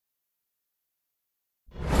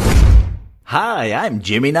Hi, I'm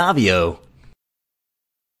Jimmy Navio.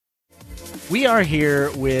 We are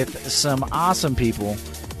here with some awesome people.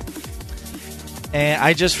 And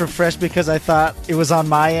I just refreshed because I thought it was on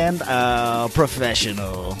my end.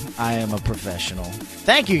 Professional. I am a professional.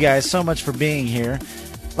 Thank you guys so much for being here.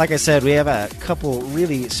 Like I said, we have a couple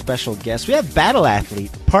really special guests. We have Battle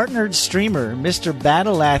Athlete, partnered streamer. Mr.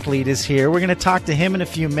 Battle Athlete is here. We're going to talk to him in a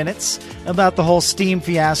few minutes about the whole Steam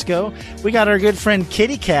fiasco. We got our good friend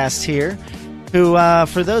KittyCast here, who,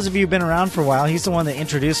 for those of you who've been around for a while, he's the one that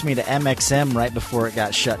introduced me to MXM right before it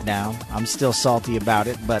got shut down. I'm still salty about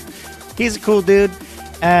it, but he's a cool dude.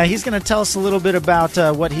 He's going to tell us a little bit about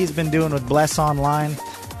what he's been doing with Bless Online.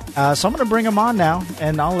 So I'm going to bring him on now,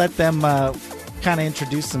 and I'll let them kind of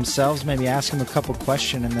introduce themselves, maybe ask him a couple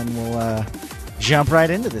questions, and then we'll jump right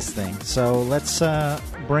into this thing. So let's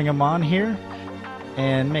bring him on here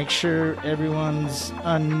and make sure everyone's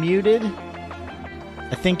unmuted.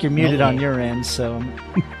 I think you're muted on your end, so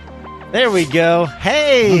there we go.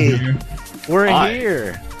 Hey, we're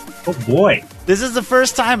here. Oh boy, this is the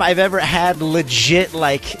first time I've ever had legit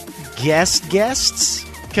guests,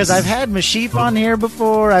 because I've had Mashif on here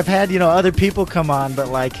before. I've had other people come on,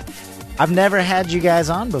 but I've never had you guys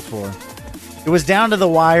on before. It was down to the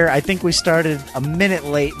wire. I think we started a minute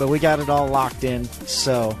late, but we got it all locked in.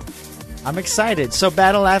 So I'm excited. So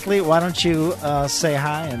Battle Athlete, why don't you say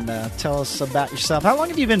hi and tell us about yourself? How long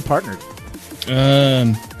have you been partnered?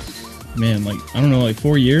 Man, I don't know,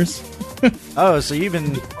 4 years. Oh, so you've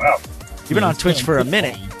been on Twitch for a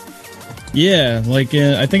minute. Yeah,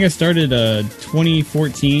 I think I started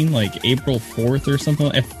 2014, April 4th or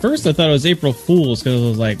something. At first, I thought it was April Fool's because I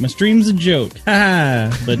was like, my stream's a joke.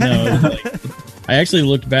 Ha! But no, it was I actually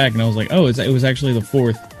looked back and I was like, oh, it was actually the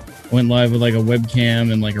 4th. I went live with a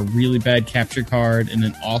webcam and a really bad capture card and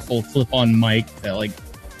an awful clip-on mic that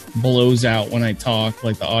blows out when I talk.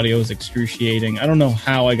 The audio is excruciating. I don't know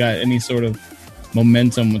how I got any sort of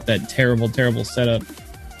momentum with that terrible, terrible setup.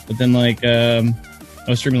 But then I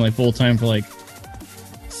was streaming full time for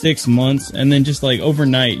 6 months, and then just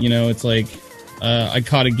overnight, it's I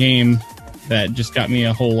caught a game that just got me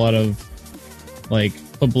a whole lot of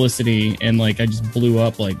publicity, and I just blew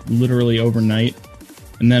up literally overnight.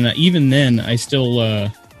 And then even then, I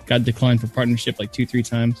still got declined for partnership 2-3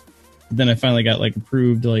 times. But then I finally got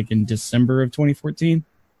approved in December of 2014.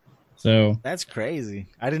 So that's crazy.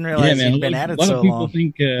 I didn't realize you'd been at it so long. A lot of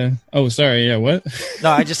people think. Oh, sorry. Yeah, what?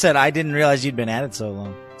 No, I just said I didn't realize you'd been at it so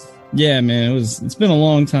long. Yeah, man. It's been a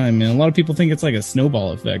long time, man. A lot of people think it's a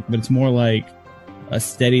snowball effect, but it's more a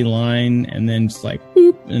steady line, and then just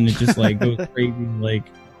boop, and it just goes crazy,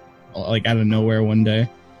 out of nowhere one day.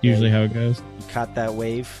 Usually how it goes. You caught that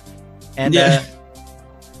wave, and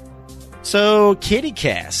so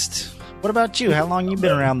KittyCast. What about you? How long you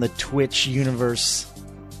been around the Twitch universe?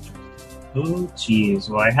 Oh, geez.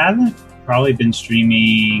 Well, I haven't probably been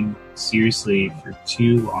streaming seriously for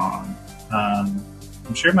too long.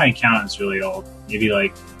 I'm sure my account is really old. Maybe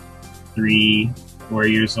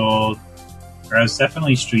 3-4 years old. Or I was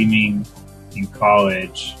definitely streaming in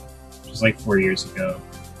college, which was 4 years ago.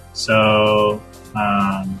 So,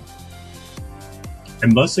 I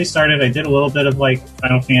mostly started, I did a little bit of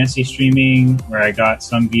Final Fantasy streaming where I got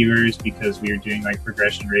some viewers because we were doing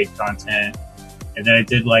progression raid content. And then I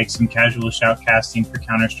did some casual shoutcasting for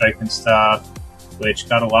Counter-Strike and stuff, which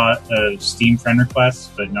got a lot of Steam friend requests,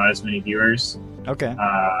 but not as many viewers. Okay.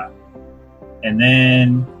 And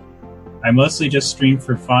then I mostly just streamed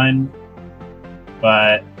for fun.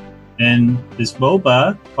 But then this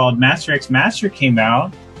MOBA called Master X Master came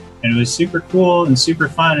out, and it was super cool and super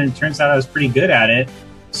fun, and it turns out I was pretty good at it.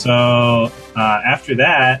 So after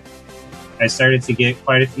that, I started to get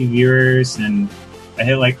quite a few viewers, and I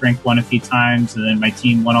hit rank 1 a few times, and then my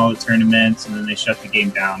team won all the tournaments, and then they shut the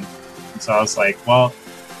game down. And so I was like, well,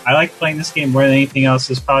 I like playing this game more than anything else.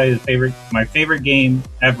 It's probably my favorite game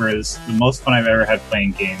ever. Is the most fun I've ever had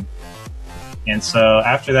playing game. And so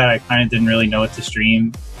after that, I kind of didn't really know what to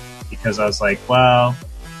stream because I was like, well,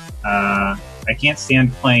 I can't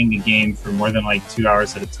stand playing a game for more than 2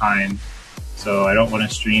 hours at a time. So I don't want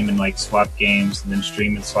to stream and swap games and then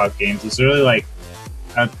stream and swap games. It's really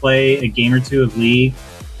I'd play a game or two of League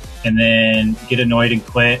and then get annoyed and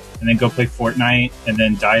quit and then go play Fortnite and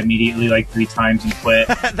then die immediately 3 times and quit.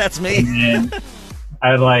 That's me. And then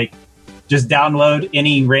I'd just download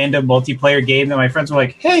any random multiplayer game that my friends were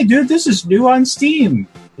like, hey dude, this is new on Steam.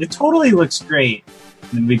 It totally looks great.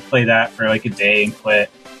 And then we'd play that for a day and quit.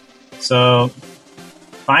 So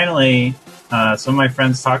finally, some of my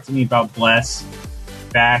friends talked to me about Bless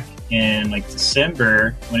back in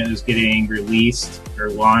December when it was getting released or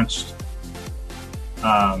launched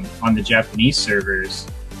on the Japanese servers.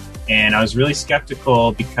 And I was really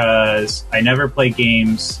skeptical because I never play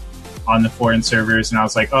games on the foreign servers, and I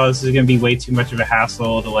was like, oh, this is going to be way too much of a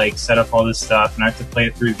hassle to like set up all this stuff, and I have to play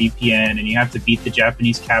it through VPN, and you have to beat the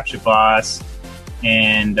Japanese CAPTCHA boss,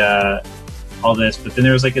 and all this. But then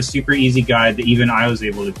there was like a super easy guide that even I was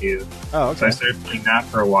able to do. Oh, okay. So I started playing that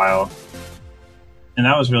for a while, and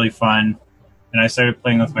that was really fun. And I started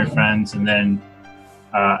playing with my friends, and then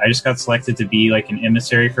I just got selected to be like an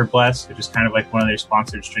emissary for Bless, which is kind of like one of their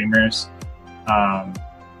sponsored streamers.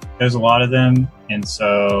 There's a lot of them, and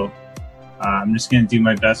so I'm just going to do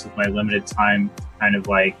my best with my limited time to kind of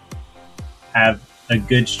like have a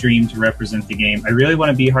good stream to represent the game. I really want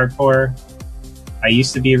to be hardcore. I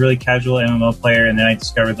used to be a really casual MMO player, and then I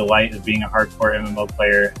discovered the light of being a hardcore MMO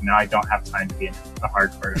player, and now I don't have time to be a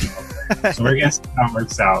hardcore MMO player. So we're going to see how it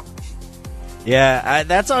works out. Yeah,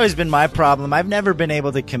 that's always been my problem. I've never been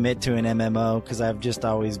able to commit to an MMO because I've just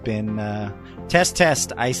always been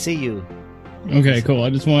test. I see you. Okay, cool.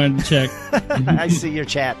 I just wanted to check. I see your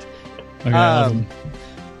chat. Okay, awesome.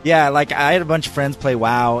 Yeah, like I had a bunch of friends play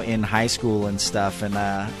WoW in high school and stuff, and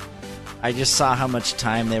I just saw how much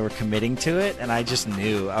time they were committing to it, and I just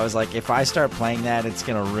knew. I was like, if I start playing that, it's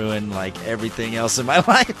going to ruin like everything else in my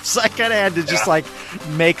life. So I kind of had to just like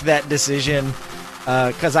make that decision.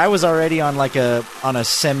 Because I was already on like I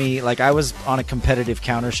was on a competitive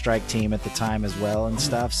Counter-Strike team at the time as well and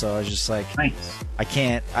stuff. So I was just like, Nice. I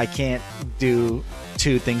can't do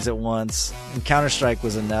two things at once. And Counter-Strike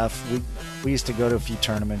was enough. We used to go to a few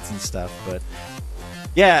tournaments and stuff, but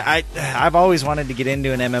yeah, I've always wanted to get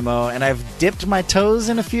into an MMO, and I've dipped my toes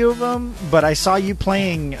in a few of them. But I saw you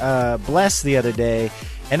playing Bless the other day,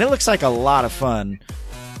 and it looks like a lot of fun.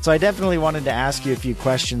 So I definitely wanted to ask you a few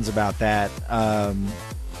questions about that.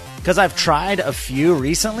 Because I've tried a few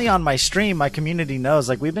recently on my stream. My community knows,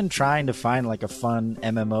 like, we've been trying to find like a fun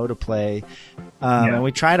MMO to play. And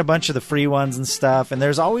we tried a bunch of the free ones and stuff. And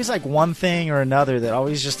there's always like one thing or another that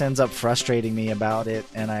always just ends up frustrating me about it.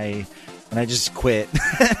 And I just quit.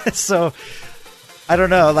 So I don't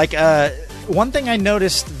know. Like, one thing I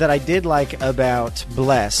noticed that I did like about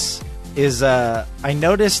Bless is I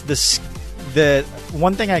noticed the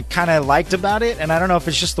one thing I kind of liked about it, and I don't know if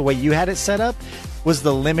it's just the way you had it set up, was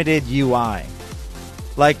the limited UI.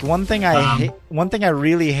 Like one thing I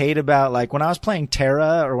really hate about, like when I was playing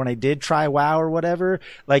Terra or when I did try WoW or whatever,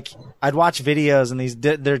 like I'd watch videos and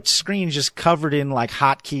their screen's just covered in like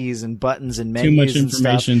hotkeys and buttons and menus. Too much and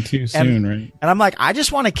information stuff. too soon, right? And I'm like, I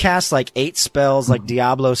just want to cast like 8 spells like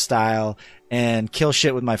Diablo style and kill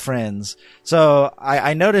shit with my friends. So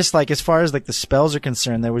I noticed, like, as far as like the spells are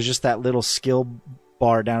concerned, there was just that little skill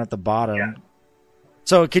bar down at the bottom. Yeah.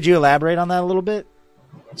 So could you elaborate on that a little bit?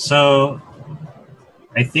 So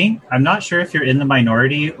I'm not sure if you're in the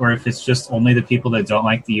minority or if it's just only the people that don't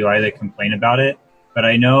like the UI that complain about it. But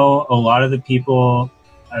I know a lot of the people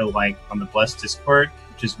like on the Bless Discord,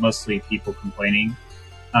 which is mostly people complaining,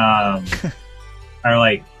 are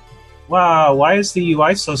like, wow, why is the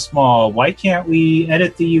UI so small? Why can't we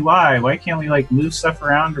edit the UI? Why can't we like move stuff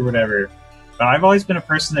around or whatever? But I've always been a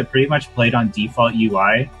person that pretty much played on default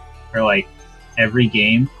UI for like every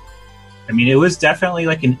game. I mean, it was definitely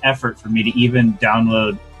like an effort for me to even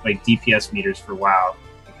download like DPS meters for WoW,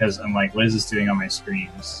 because I'm like, what is this doing on my screen?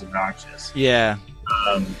 This is obnoxious. Yeah.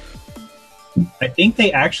 I think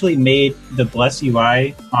they actually made the Bless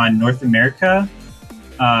UI on North America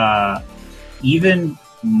even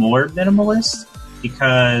more minimalist,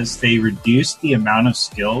 because they reduced the amount of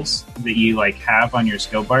skills that you like have on your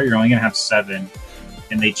skill bar. You're only gonna have 7,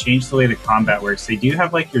 and they changed the way the combat works. They do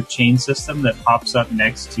have like your chain system that pops up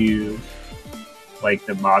next to like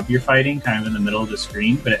the mob you're fighting, kind of in the middle of the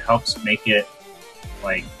screen, but it helps make it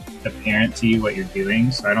like apparent to you what you're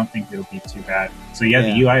doing. So I don't think it'll be too bad. So yeah.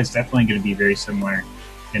 The UI is definitely going to be very similar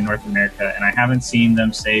in North America, and I haven't seen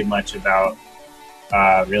them say much about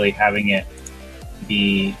really having it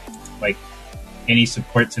be like any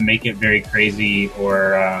support to make it very crazy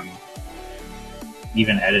or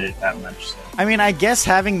even edit it that much. So. I mean, I guess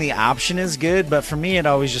having the option is good, but for me, it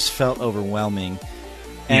always just felt overwhelming.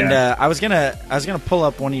 And I was gonna pull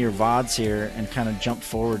up one of your VODs here and kind of jump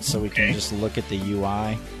forward so we can just look at the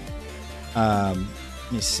UI. Let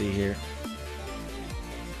me see here.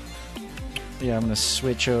 Yeah, I'm gonna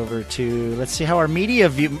switch over to, let's see how our media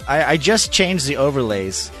view. I just changed the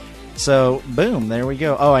overlays, so boom, there we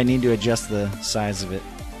go. Oh, I need to adjust the size of it.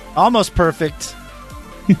 Almost perfect.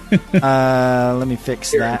 Let me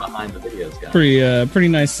fix that. Behind the videos, guys. Pretty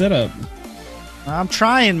nice setup. I'm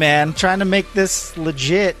trying, man. I'm trying to make this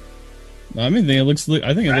legit. I think it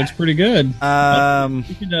looks pretty good.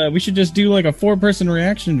 We should just do like a 4-person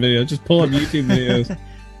reaction video. Just pull up YouTube videos.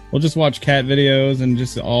 we'll just watch cat videos and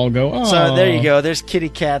just all go, oh. So there you go. There's Kitty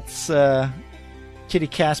Cat's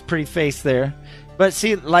pretty face there. But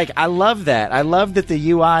see, like, I love that. I love that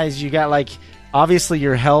the UIs, you got, like, obviously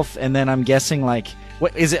your health, and then I'm guessing, like,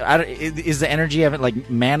 what is it? Is the energy of it like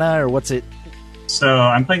mana, or what's it? So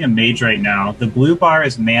I'm playing a mage right now. The blue bar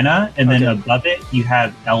is mana, and then above it you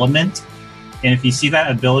have element. And if you see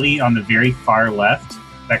that ability on the very far left,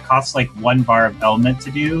 that costs like 1 bar of element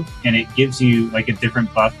to do, and it gives you like a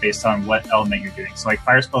different buff based on what element you're doing. So like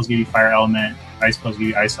fire spells give you fire element, ice spells give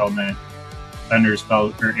you ice element, thunder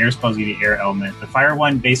spells or air spells give you air element. The fire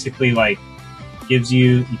one basically like gives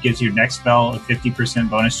your next spell a 50%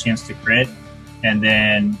 bonus chance to crit, and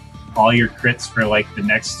then all your crits for like the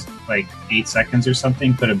next like 8 seconds or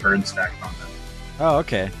something put a burn stack on them. Oh,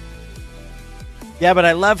 okay. Yeah, but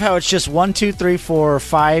I love how it's just 1, 2, 3, 4,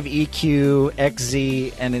 5 EQ,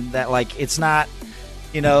 XZ, and that like it's not,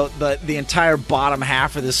 you know, the entire bottom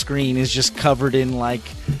half of the screen is just covered in like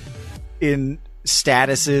in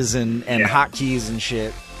statuses and hotkeys and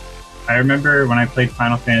shit. I remember when I played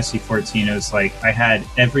Final Fantasy XIV, it was like I had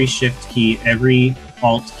every shift key, every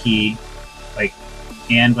alt key, like,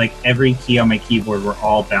 and like every key on my keyboard were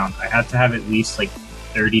all bound. I had to have at least like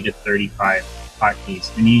 30 to 35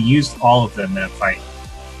 hotkeys, and you used all of them in a fight.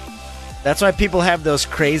 That's why people have those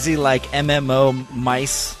crazy like MMO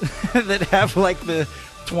mice that have like the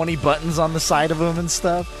 20 buttons on the side of them and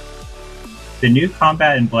stuff. The new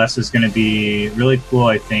combat in Bless is going to be really cool,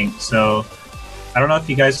 I think. So I don't know if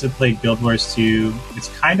you guys have played Guild Wars 2. It's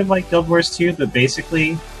kind of like Guild Wars 2, but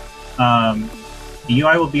basically the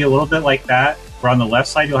UI will be a little bit like that, where on the left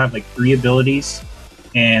side you'll have like 3 abilities,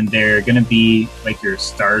 and they're going to be like your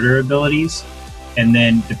starter abilities. And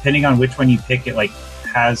then depending on which one you pick, it like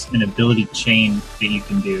has an ability chain that you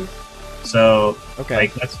can do. So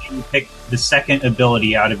like let's say you pick the second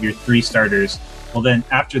ability out of your 3 starters. Well, then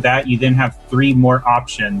after that, you then have 3 more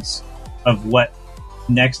options of what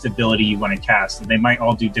next ability you want to cast, and they might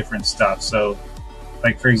all do different stuff. So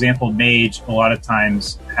like for example, Mage a lot of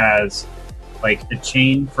times has like a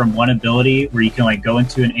chain from one ability where you can like go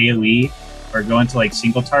into an AoE, or go into like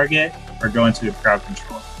single target, or go into a crowd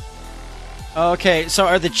control. Okay, so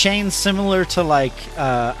are the chains similar to like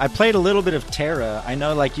I played a little bit of Terra. I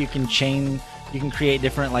know like you can create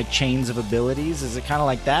different like chains of abilities. Is it kind of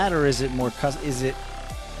like that, or is it more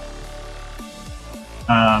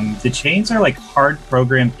the chains are like hard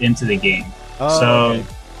programmed into the game.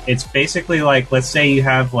 It's basically like, let's say you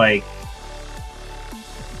have like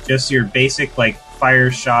just your basic like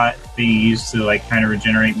fire shot that you use to like kind of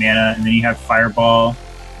regenerate mana, and then you have fireball,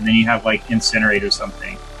 and then you have like incinerate or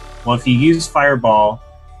something. Well, if you use fireball,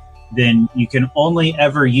 then you can only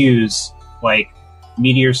ever use like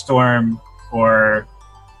meteor storm or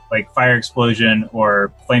like fire explosion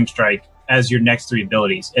or flame strike as your next 3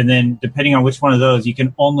 abilities. And then depending on which one of those, you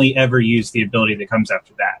can only ever use the ability that comes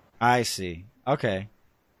after that. I see. Okay.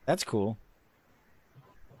 That's cool.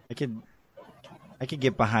 I could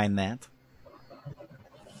get behind that.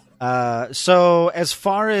 So as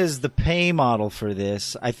far as the pay model for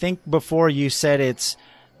this, I think before you said it's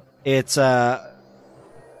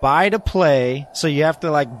buy to play, so you have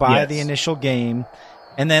to like buy the initial game,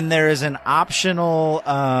 and then there is an optional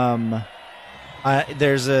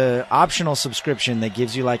there's a optional subscription that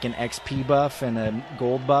gives you like an XP buff and a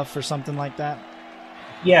gold buff or something like that.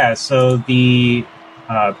 Yeah, so the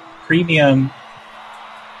premium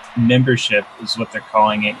membership is what they're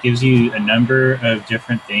calling it. Gives you a number of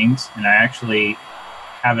different things, and I actually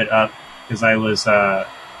have it up because I was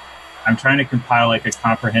I'm trying to compile like a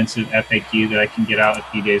comprehensive FAQ that I can get out a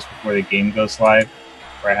few days before the game goes live,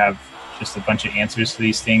 where I have just a bunch of answers to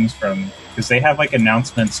these things because they have like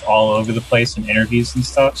announcements all over the place and interviews and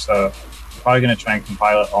stuff. So I'm probably going to try and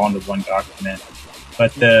compile it all into one document.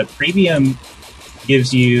 But the premium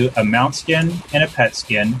gives you a mount skin and a pet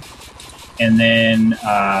skin, and then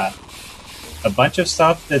a bunch of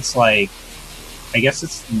stuff that's like, I guess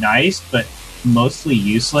it's nice, but mostly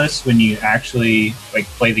useless when you actually like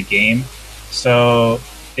play the game. So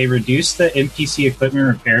they reduced the NPC equipment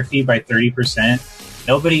repair fee by 30%.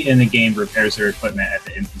 Nobody in the game repairs their equipment at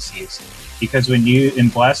the NPCs, because when you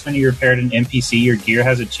repaired an NPC, your gear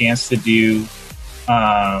has a chance to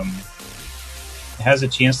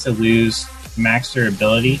lose max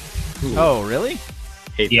durability. Oh, really?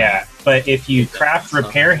 Yeah, but if you craft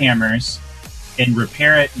repair hammers and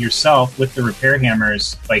repair it yourself with the repair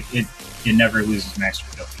hammers, like it never loses max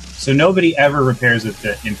durability. So nobody ever repairs it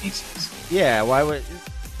to NPCs. Yeah, why would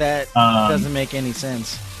that? Doesn't make any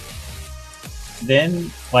sense.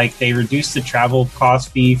 Then, like, they reduced the travel cost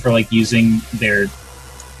fee for like using their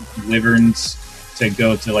wyverns to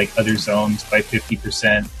go to like other zones by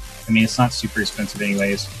 50%. I mean, it's not super expensive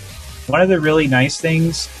anyways. One of the really nice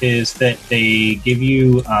things is that they give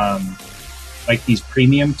you like these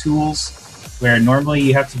premium tools where normally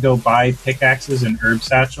you have to go buy pickaxes and herb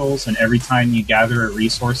satchels, and every time you gather a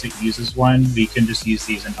resource it uses one, but you can just use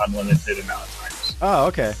these an unlimited amount of times. Oh,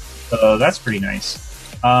 okay. So that's pretty nice.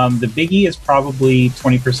 The biggie is probably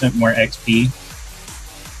 20% more XP.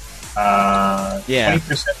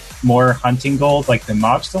 20% more hunting gold. Like, the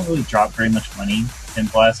mobs don't really drop very much money in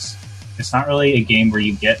Bless. It's not really a game where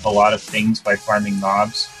you get a lot of things by farming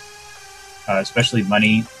mobs, especially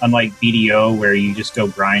money. Unlike BDO, where you just go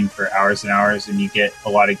grind for hours and hours and you get a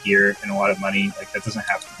lot of gear and a lot of money. Like, that doesn't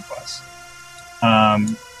happen in Bless.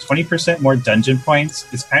 20% more dungeon points.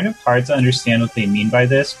 It's kind of hard to understand what they mean by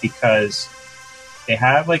this because they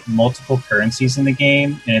have like multiple currencies in the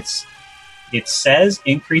game, and it says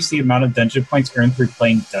increase the amount of dungeon points earned through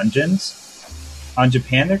playing dungeons. On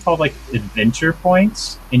Japan, they're called like adventure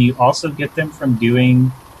points, and you also get them from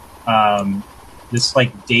doing this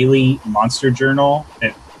like daily monster journal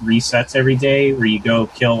that resets every day, where you go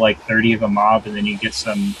kill like 30 of a mob, and then you get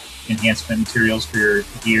some enhancement materials for your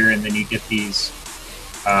gear, and then you get these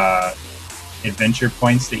adventure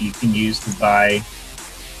points that you can use to buy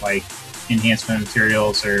like enhancement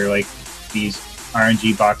materials, or like these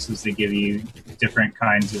RNG boxes that give you different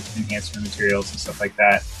kinds of enhancement materials and stuff like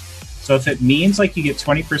that. So if it means like you get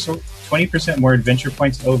 20% more adventure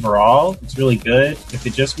points overall, it's really good. If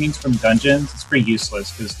it just means from dungeons, it's pretty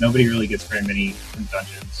useless because nobody really gets very many from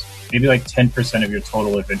dungeons. Maybe like 10% of your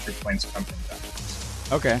total adventure points come from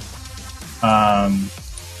dungeons. Okay.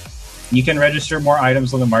 You can register more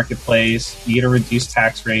items on the marketplace. You get a reduced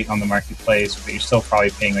tax rate on the marketplace, but you're still probably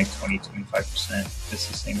paying like 20-25%. It's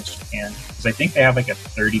the same as Japan. Because I think they have like a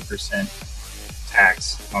 30%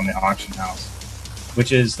 tax on the auction house,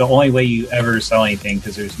 which is the only way you ever sell anything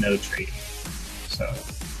because there's no trading. So,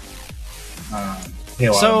 pay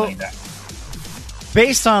a lot of money back.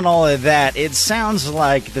 Based on all of that, it sounds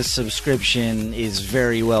like the subscription is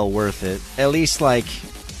very well worth it. At least, like,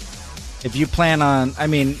 if you plan on... I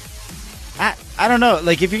mean... I don't know.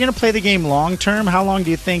 Like, if you're going to play the game long term, how long do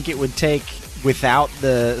you think it would take without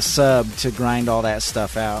the sub to grind all that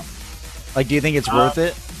stuff out? Like, do you think it's worth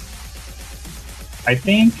it? I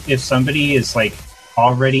think if somebody is like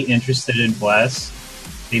already interested in Bless,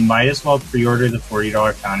 they might as well pre-order the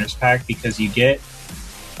 $40 Founders Pack, because you get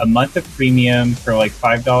a month of premium for like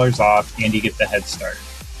 $5 off, and you get the head start.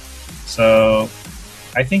 So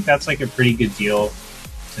I think that's like a pretty good deal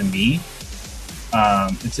to me.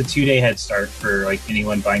 It's a 2-day head start for like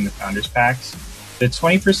anyone buying the Founders Packs. The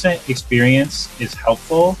 20% experience is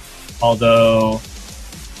helpful, although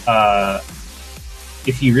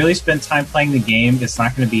if you really spend time playing the game, it's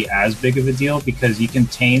not going to be as big of a deal, because you can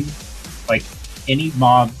tame like any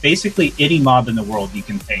mob, basically any mob in the world you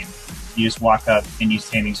can tame. You just walk up and use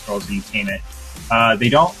taming scrolls and you tame it. They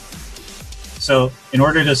don't. So in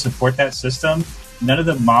order to support that system, none of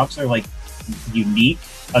the mobs are like unique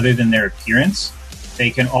other than their appearance. They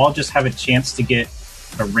can all just have a chance to get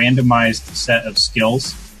a randomized set of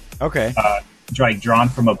skills. Okay. Drawn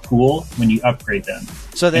from a pool when you upgrade them.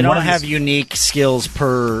 So they don't have unique skills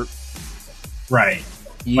per... Right.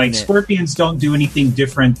 unit. Like, scorpions don't do anything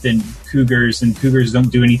different than cougars, and cougars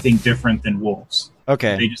don't do anything different than wolves.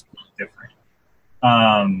 Okay. They just look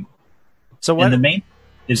different. So what? And the main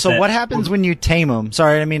is so what happens when you tame them?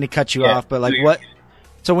 Sorry, I didn't mean to cut you off, but like what?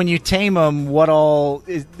 So when you tame them,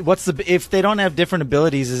 what's the, if they don't have different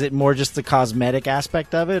abilities, is it more just the cosmetic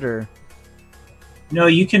aspect of it, or? No,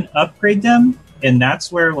 you can upgrade them, and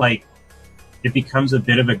that's where like it becomes a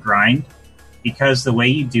bit of a grind, because the way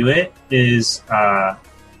you do it is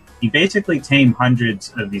you basically tame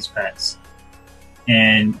hundreds of these pets,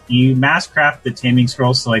 and you mass craft the taming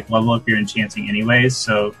scrolls to like level up your enchanting anyways.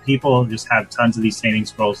 So people just have tons of these taming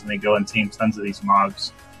scrolls, and they go and tame tons of these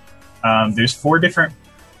mobs. There's 4 different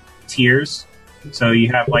tiers. So you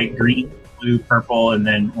have like green, blue, purple, and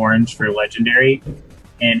then orange for legendary.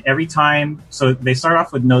 And every time, so they start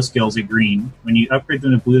off with no skills at green. When you upgrade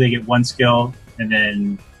them to blue, they get 1 skill, and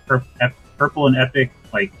then purple and epic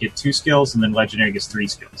like get 2 skills, and then legendary gets 3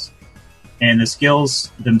 skills. And the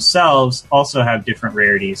skills themselves also have different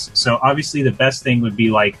rarities. So obviously the best thing would be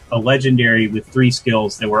like a legendary with 3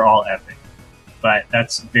 skills that were all epic. But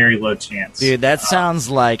that's very low chance. Dude, that sounds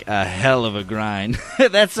like a hell of a grind.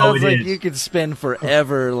 That sounds like you could spend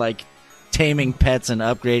forever like taming pets and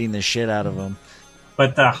upgrading the shit out of them.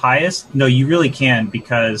 But the highest, no, you really can,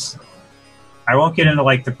 because I won't get into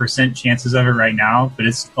like the percent chances of it right now, but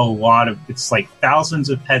it's a lot of, it's like thousands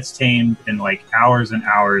of pets tamed in like hours and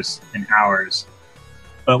hours and hours.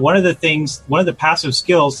 But one of the passive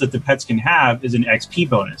skills that the pets can have is an XP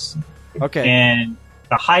bonus. Okay. And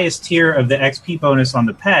the highest tier of the XP bonus on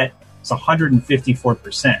the pet is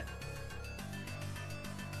 154%.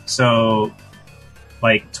 So,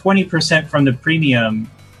 like 20% from the premium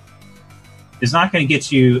is not going to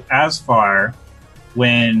get you as far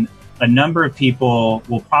when a number of people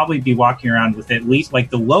will probably be walking around with at least, like,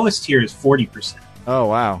 the lowest tier is 40%. Oh,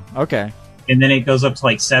 wow. Okay. And then it goes up to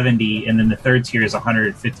like 70, and then the third tier is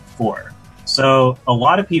 154. So a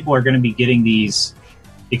lot of people are going to be getting these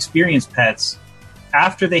experience pets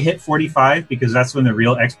after they hit 45, because that's when the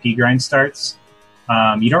real XP grind starts.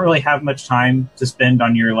 You don't really have much time to spend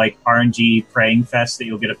on your like RNG praying fest that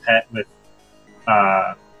you'll get a pet with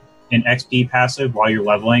an XP passive while you're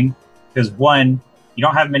leveling, because one, you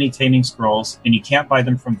don't have many taming scrolls, and you can't buy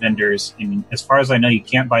them from vendors. And as far as I know, you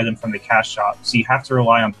can't buy them from the cash shop, so you have to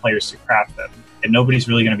rely on players to craft them, and nobody's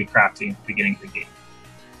really going to be crafting at the beginning of the game.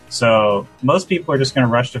 So most people are just going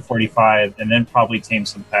to rush to 45 and then probably tame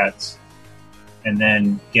some pets and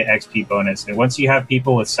then get XP bonus. And once you have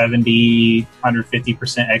people with 70, 150%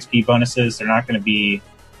 XP bonuses, they're not going to be...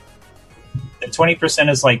 The 20%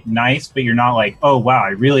 is like nice, but you're not like, oh wow, I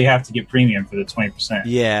really have to get premium for the 20%.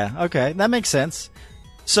 Yeah, okay, that makes sense.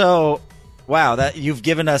 So, wow, that you've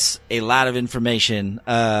given us a lot of information,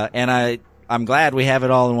 and I'm glad we have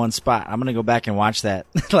it all in one spot. I'm gonna go back and watch that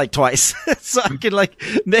like twice, so I can like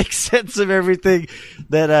make sense of everything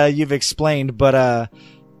that you've explained. But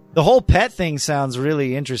the whole pet thing sounds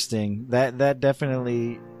really interesting. That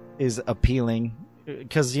definitely is appealing,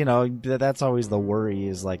 because you know that's always the worry,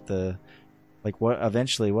 is like what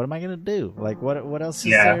eventually what am I going to do? Like what else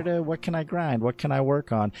is there to, what can I grind? What can I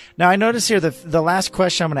work on? Now I notice here the last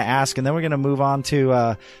question I'm going to ask, and then we're going to move on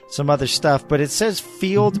to some other stuff, but it says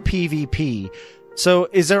field PvP. So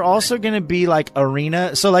is there also going to be like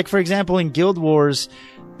arena? So like for example in Guild Wars,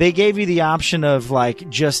 they gave you the option of like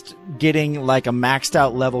just getting like a maxed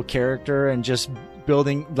out level character and just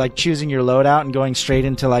building, like choosing your loadout and going straight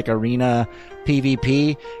into like arena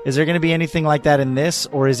PvP. Is there going to be anything like that in this,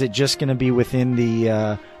 or is it just going to be within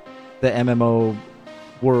the MMO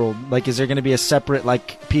world? Like, is there going to be a separate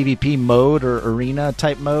like PvP mode or arena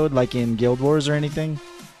type mode like in Guild Wars or anything?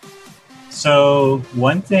 So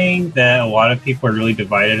one thing that a lot of people are really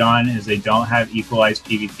divided on is they don't have equalized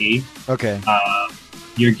PvP. Okay.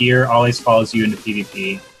 Your gear always follows you into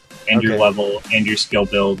PvP, and your level and your skill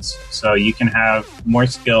builds. So you can have more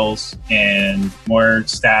skills and more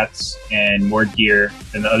stats and more gear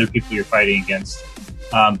than the other people you're fighting against.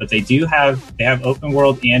 But they have open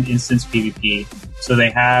world and instance PvP. So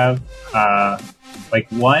they have like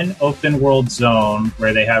one open world zone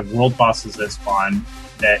where they have world bosses that spawn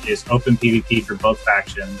that is open PvP for both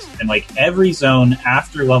factions. And like every zone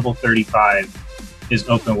after level 35 is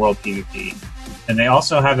open world PvP. And they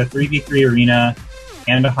also have a 3v3 arena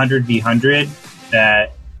and 100v100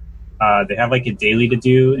 that they have like a daily to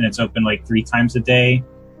do, and it's open like 3 times a day.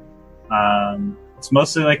 It's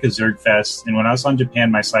mostly like a Zerg fest, and when I was on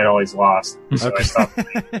Japan, my site always lost, so I stopped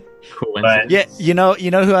playing. Cool. But yeah, you know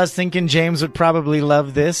who I was thinking James would probably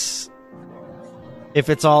love this if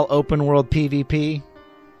it's all open world PvP,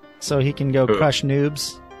 so he can go crush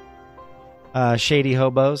noobs, shady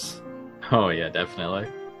hobos. Oh yeah, definitely.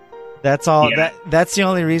 That's all. Yeah. That's the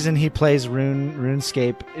only reason he plays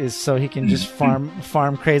RuneScape, is so he can just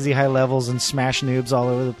farm crazy high levels and smash noobs all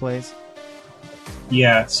over the place.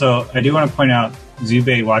 Yeah. So I do want to point out,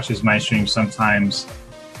 Zube watches my stream sometimes.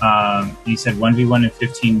 He said 1v1 and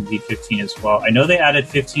 15v15 as well. I know they added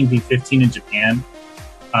 15v15 in Japan.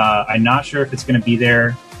 I'm not sure if it's going to be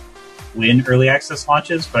there when early access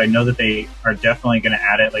launches, but I know that they are definitely going to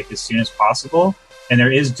add it like as soon as possible. And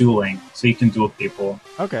there is dueling, so you can duel people.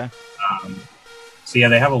 Okay. So yeah,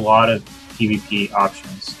 they have a lot of PvP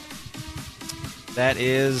options. That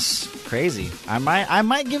is crazy. I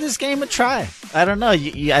might give this game a try. I don't know.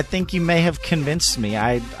 I think you may have convinced me.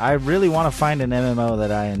 I really want to find an MMO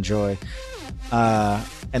that I enjoy,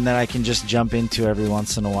 and that I can just jump into every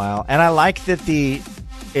once in a while. And I like that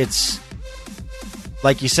it's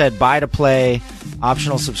like you said, buy to play,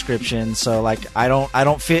 optional subscription. So like I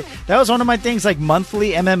don't fit. That was one of my things, like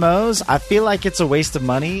monthly MMOs. I feel like it's a waste of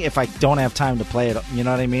money if I don't have time to play it. You know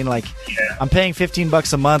what I mean? Like I'm paying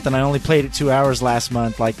 $15 a month and I only played it 2 hours last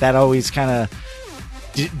month. Like that always kind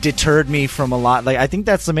of deterred me from a lot. Like I think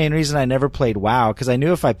that's the main reason I never played WoW, because I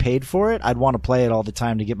knew if I paid for it, I'd want to play it all the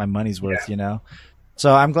time to get my money's worth. You know.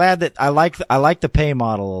 So I'm glad that I like the pay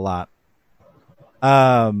model a lot.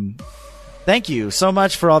 Thank you so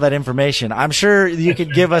much for all that information. I'm sure you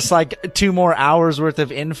could give us like 2 more hours worth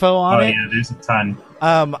of info on it. Yeah, there's a ton.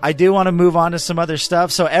 I do want to move on to some other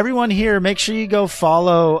stuff. So everyone here, make sure you go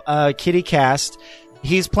follow KittyCast.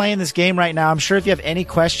 He's playing this game right now. I'm sure if you have any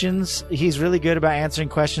questions, he's really good about answering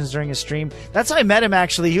questions during his stream. That's how I met him,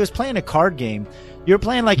 actually. He was playing a card game. You were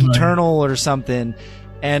playing like Eternal or something.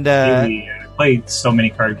 And I played so many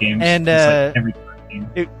card games. And It's like every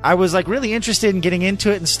card game. I was like really interested in getting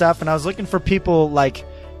into it and stuff. And I was looking for people like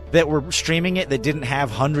that were streaming it that didn't have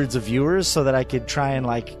hundreds of viewers so that I could try and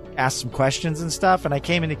like ask some questions and stuff. And I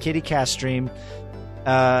came into KittyCast stream.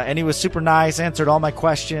 And he was super nice, answered all my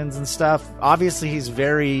questions and stuff. Obviously, he's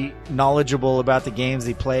very knowledgeable about the games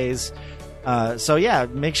he plays. So, yeah,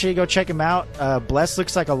 make sure you go check him out. Bless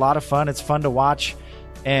looks like a lot of fun. It's fun to watch.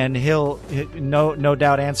 And he'll no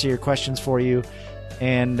doubt answer your questions for you.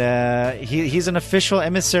 And he's an official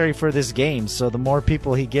emissary for this game. So the more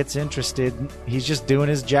people he gets interested, he's just doing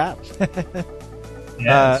his job. Yeah,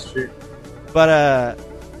 that's true. But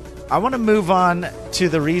I want to move on to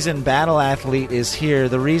the reason Battle Athlete is here,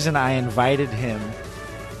 the reason I invited him.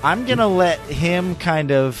 I'm going to let him kind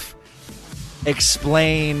of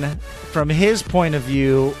explain from his point of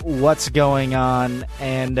view what's going on,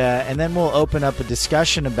 and then we'll open up a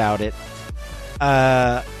discussion about it.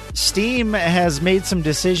 Steam has made some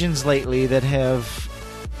decisions lately that have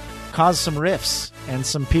caused some rifts, and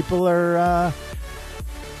some people are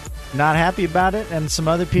not happy about it, and some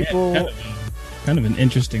other people... Kind of an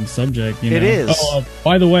interesting subject, you know? It is. Oh,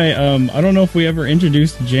 by the way, I don't know if we ever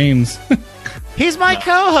introduced James. He's my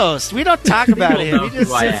co-host. We don't talk about him. He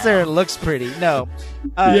just sits there and looks pretty. No.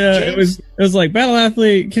 James, it was like Battle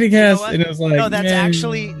Athlete, KittyCast, and it was like... No, that's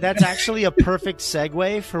actually a perfect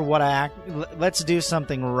segue for what let's do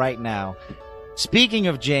something right now. Speaking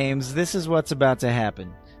of James, this is what's about to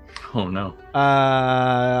happen. Oh no.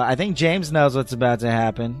 I think James knows what's about to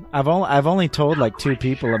happen. I've only told like 2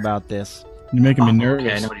 people about this. You're making me nervous.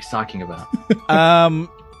 Okay, I know what he's talking about.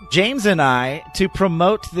 James and I, to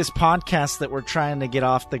promote this podcast that we're trying to get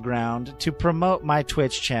off the ground, to promote my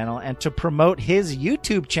Twitch channel, and to promote his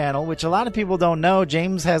YouTube channel, which a lot of people don't know,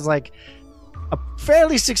 James has like a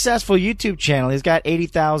fairly successful YouTube channel. He's got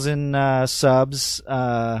 80,000 subs,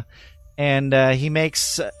 and he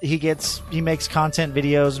makes content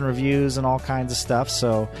videos and reviews and all kinds of stuff.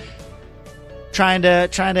 So trying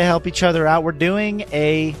to help each other out. We're doing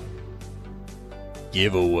a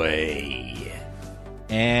giveaway.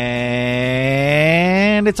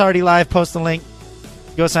 And it's already live. Post the link.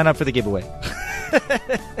 Go sign up for the giveaway.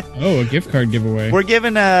 Oh, a gift card giveaway. We're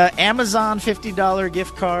giving a Amazon $50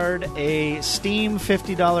 gift card, a Steam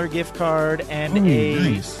 $50 gift card, and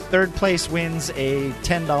nice. Third place wins a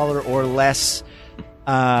 $10 or less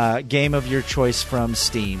game of your choice from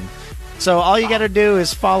Steam. So all you got to do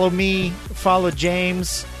is follow me, follow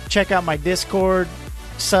James, check out my Discord,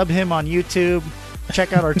 sub him on YouTube,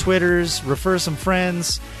 check out our Twitters, refer some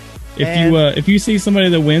friends. If you see somebody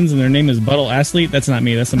that wins and their name is Buttle Athlete, that's not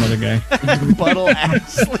me. That's some other guy. Buttle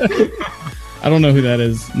Athlete. I don't know who that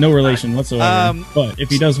is. No relation whatsoever. But if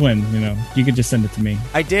he does win, you could just send it to me.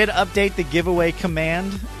 I did update the giveaway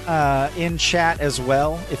command in chat as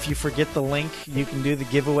well. If you forget the link, you can do the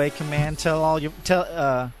giveaway command. Hide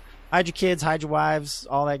your kids, hide your wives,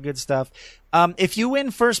 all that good stuff. If you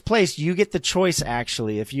win first place, you get the choice,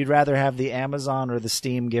 actually, if you'd rather have the Amazon or the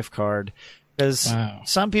Steam gift card. Because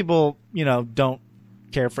some people, don't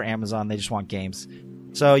care for Amazon. They just want games.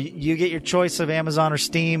 So you get your choice of Amazon or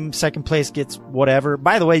Steam. Second place gets whatever.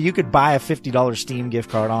 By the way, you could buy a $50 Steam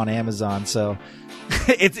gift card on Amazon. So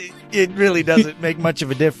it really doesn't make much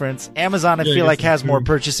of a difference. Amazon, I feel like, has more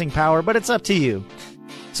purchasing power, but it's up to you.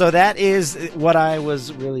 So that is what I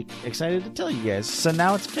was really excited to tell you guys. So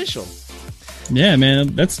now it's official. Yeah,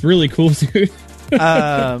 man. That's really cool, dude.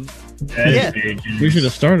 Yeah. We should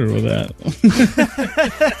have started with that.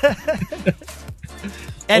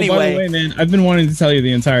 Anyway. By the way, man, I've been wanting to tell you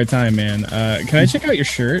the entire time, man. Can I check out your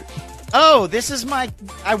shirt? Oh, this is I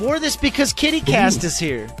wore this because KittyCast is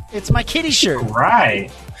here. It's my kitty shirt. Right.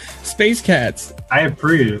 Space Cats. I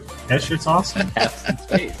approve. That shirt's awesome.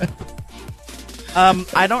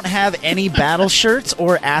 I don't have any battle shirts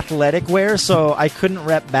or athletic wear, so I couldn't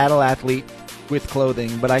rep Battle Athlete with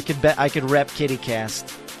clothing, but I could rep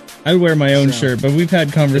KittyCast. I'd wear my own shirt, but we've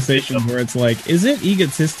had conversations where it's like, is it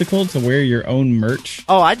egotistical to wear your own merch?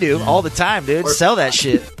 Oh, I do all the time, dude. Sell that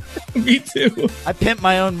shit. Me too. I pimp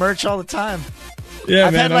my own merch all the time. Yeah,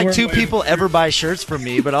 I've had like 2 people ever buy shirts from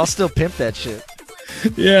me, but I'll still pimp that shit.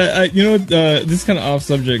 Yeah, you know what? This is kind of off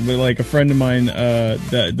subject, but like a friend of mine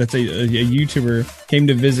that's a YouTuber came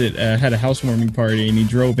to visit, had a housewarming party, and he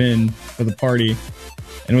drove in for the party,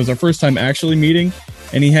 and it was our first time actually meeting.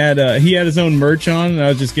 And he had his own merch on, and I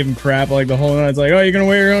was just giving crap like the whole night. It's like, oh, you're gonna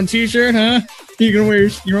wear your own T-shirt, huh? You're gonna wear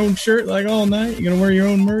your own shirt like all night? You're gonna wear your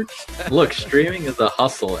own merch? Look, streaming is a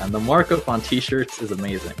hustle, and the markup on T-shirts is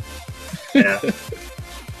amazing. Yeah,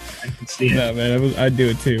 I can see it. No, man, I'd do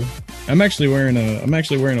it too. I'm actually wearing a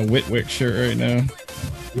Witwick shirt right now.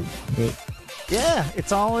 But, Yeah,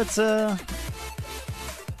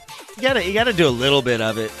 you gotta do a little bit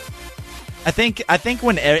of it. I think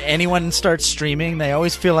when anyone starts streaming, they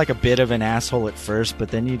always feel like a bit of an asshole at first, but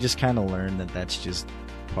then you just kind of learn that that's just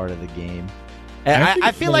part of the game. And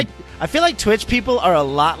I feel like Twitch people are a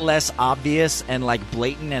lot less obvious and like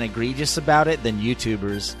blatant and egregious about it than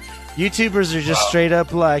YouTubers. YouTubers are just straight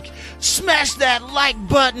up like, smash that like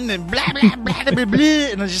button and blah blah blah blah blah,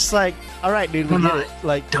 and it's just like, all right, dude, we get it.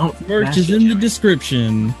 Like, Don't merch is in the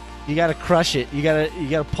description. you gotta crush it. You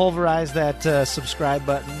gotta pulverize that subscribe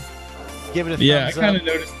button. Give it a thumbs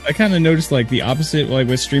up. I kind of noticed like the opposite, like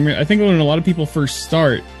with streamer. I think when a lot of people first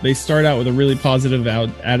start, they start out with a really positive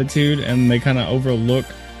attitude, and they kind of overlook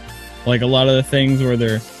like a lot of the things where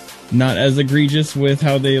they're not as egregious with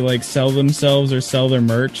how they like sell themselves or sell their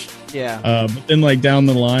merch. Yeah. But then like down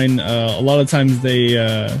the line, a lot of times they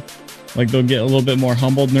like they'll get a little bit more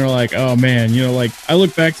humbled, and they're like, oh man, you know, like I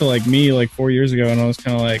look back to like me like 4 years ago, and I was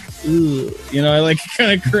kind of like, ugh, you know, I like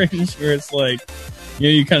kind of cringe where it's like, you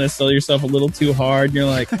know, you kind of sell yourself a little too hard. You're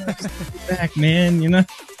like, just get back, man. You're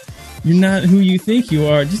not who you think you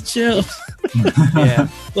are. Just chill. Yeah.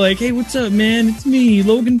 Like, hey, what's up, man? It's me,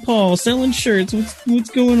 Logan Paul, selling shirts. What's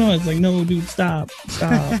going on? It's like, no, dude, stop.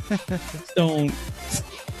 Don't.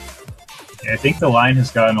 I think the line has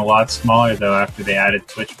gotten a lot smaller though after they added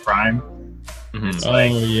Twitch Prime. It's like,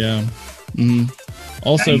 Oh yeah. Mm-hmm.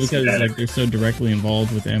 Also, Nice. because like they're so directly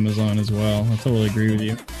involved with Amazon as well. I totally agree with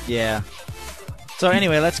you. Yeah. So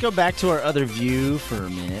anyway, let's go back to our other view for a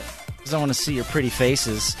minute, because I want to see your pretty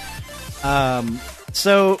faces.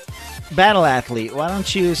 So, Battle Athlete, why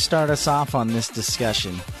don't you start us off on this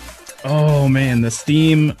discussion? Oh man, the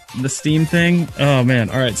Steam thing. Oh man.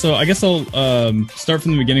 All right. So I guess I'll start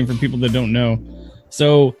from the beginning for people that don't know.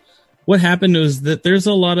 So what happened was that there's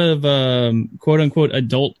a lot of quote unquote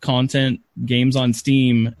adult content games on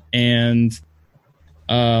Steam, and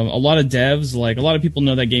a lot of devs, like a lot of people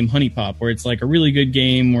know that game Honey Pop, where it's like a really good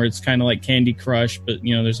game where it's kind of like Candy Crush, but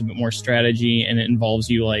you know, there's a bit more strategy, and it involves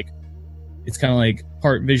you like, it's kind of like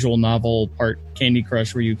part visual novel, part Candy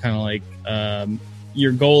Crush, where you kind of like,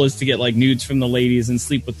 your goal is to get like nudes from the ladies and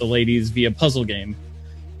sleep with the ladies via puzzle game.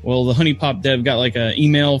 Well, the Honey Pop dev got like an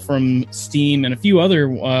email from Steam and a few other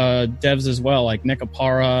devs as well, like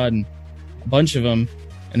Nekapara and a bunch of them,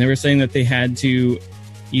 and they were saying that they had to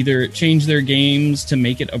either change their games to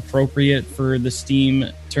make it appropriate for the Steam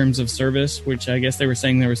terms of service, which I guess they were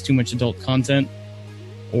saying there was too much adult content,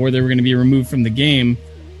 or they were going to be removed from the game.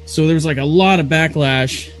 So there was like a lot of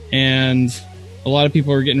backlash, and a lot of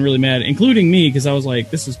people were getting really mad, including me, because I was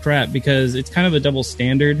like, this is crap, because it's kind of a double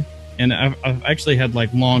standard. And I've actually had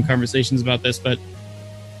like long conversations about this, but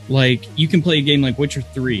like you can play a game like Witcher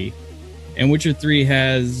 3, and Witcher 3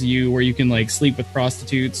 has you where you can like sleep with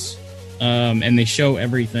prostitutes, and they show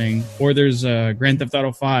everything. Or there's Grand Theft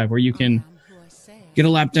Auto 5 where you can get a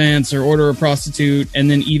lap dance or order a prostitute, and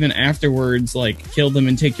then even afterwards like kill them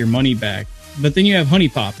and take your money back. But then you have Honey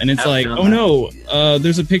Pop, and it's like, oh no,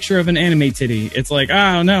 there's a picture of an anime titty. It's like,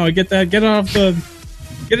 oh no, get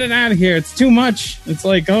it out of here. It's too much. It's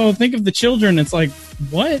like, oh, think of the children. It's like,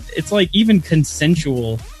 what? It's like even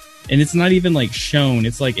consensual, and it's not even like shown.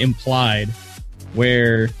 It's like implied,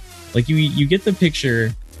 where like you get the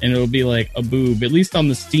picture, and it'll be like a boob, at least on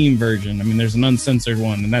the Steam version. I mean, there's an uncensored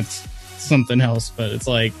one, and that's something else, but it's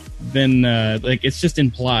like, then like it's just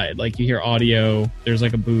implied. Like you hear audio, there's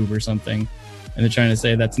like a boob or something, and they're trying to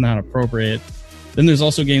say that's not appropriate. Then there's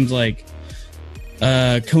also games like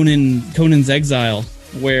Conan's Exile,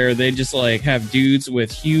 where they just like have dudes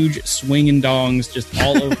with huge swinging dongs just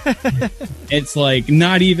all over. It's like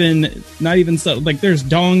not even so, like there's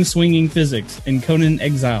dong swinging physics in Conan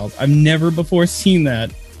Exiles. I've never before seen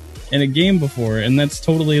that in a game before, and that's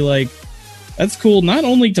totally like, that's cool not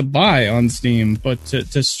only to buy on Steam but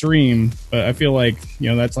to stream. But I feel like, you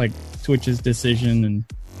know, that's like Twitch's decision, and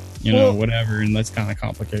you know, whatever, and that's kind of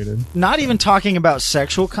complicated. Not even talking about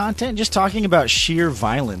sexual content, just talking about sheer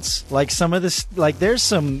violence. Like some of this, like there's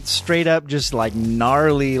some straight up just like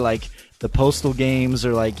gnarly, like the Postal games,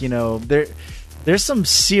 or like, you know, there's some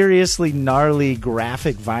seriously gnarly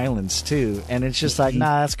graphic violence too, and it's just like,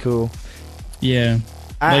 nah, that's cool. Yeah.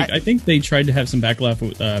 I I think they tried to have some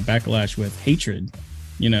backlash with hatred,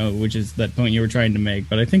 which is that point you were trying to make.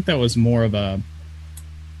 But I think that was more of a,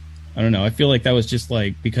 I don't know. I feel like that was just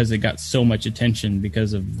like because it got so much attention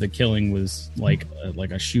because of the killing was like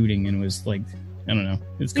a shooting, and it was like, I don't know.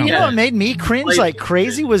 It's You know what made me cringe like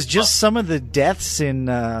crazy was just some of the deaths in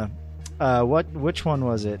which one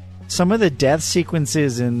was it? Some of the death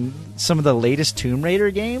sequences in some of the latest Tomb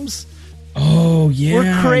Raider games. Oh yeah,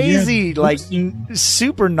 were crazy, yeah. like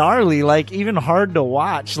super gnarly, like even hard to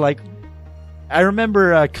watch. Like I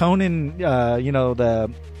remember Conan,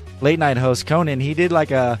 the late night host Conan. He did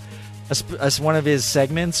like a one of his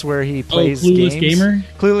segments where he plays Clueless games. Gamer.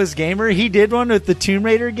 Clueless Gamer. He did one with the Tomb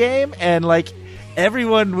Raider game, and like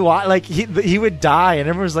everyone, like he would die, and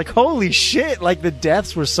everyone was like, "Holy shit!" Like the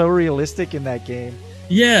deaths were so realistic in that game.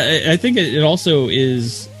 Yeah, I think it also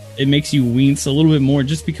is. It makes you wince a little bit more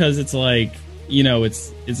just because it's like,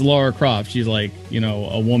 it's Lara Croft. She's like,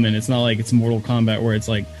 a woman. It's not like it's Mortal Kombat where it's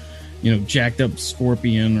like, jacked up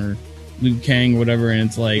Scorpion or Liu Kang or whatever, and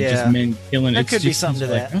it's like just men killing. That it's could be just something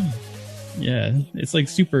to like, that. oh. Yeah, it's like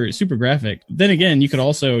super, super graphic. Then again, you could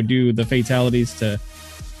also do the fatalities to,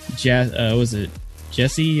 was it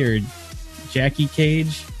Jesse or Jackie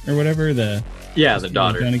Cage or whatever? The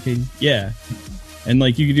daughter. Johnny Cage. Yeah. And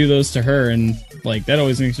like you could do those to her, and like that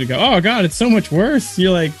always makes me go, "Oh God, it's so much worse."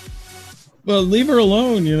 You're like, "Well, leave her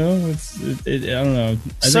alone," I don't know.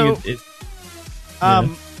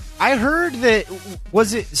 I heard that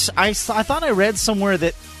I thought I read somewhere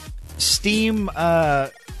that Steam's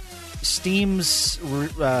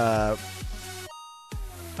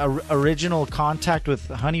original contact with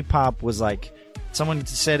Honey Pop was like, someone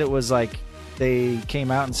said it was like they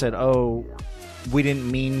came out and said, "Oh, we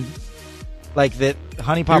didn't mean." Like that,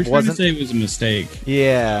 Honey Pop wasn't. To say it was a mistake.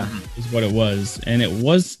 Yeah, is what it was, and it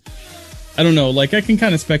was. I don't know. Like I can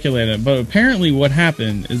kind of speculate it, but apparently, what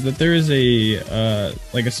happened is that there is a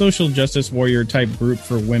social justice warrior type group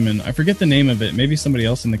for women. I forget the name of it. Maybe somebody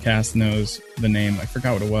else in the cast knows the name. I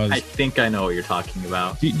forgot what it was. I think I know what you're talking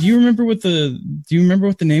about. Do you remember what the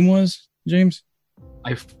name was, James?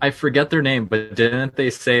 I forget their name, but didn't they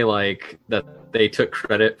say like that they took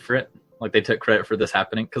credit for it? Like they took credit for this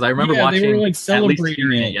happening? Because I remember watching, they were like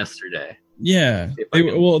celebrating it yesterday. Yeah,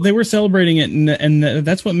 they were celebrating it, and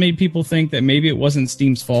that's what made people think that maybe it wasn't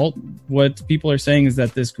Steam's fault. What people are saying is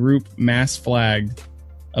that this group mass flagged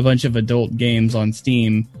a bunch of adult games on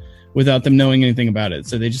Steam without them knowing anything about it.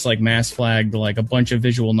 So they just like mass flagged like a bunch of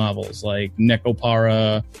visual novels, like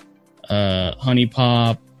Nekopara, Honey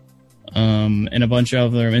Pop, and a bunch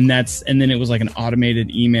of them, and then it was like an automated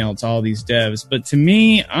email to all these devs. But to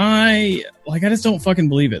me, I just don't fucking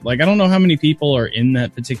believe it. Like I don't know how many people are in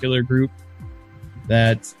that particular group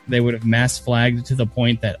that they would have mass flagged to the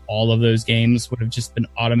point that all of those games would have just been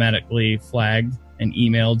automatically flagged and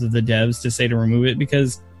emailed to the devs to say to remove it,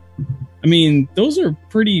 because I mean those are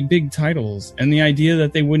pretty big titles, and the idea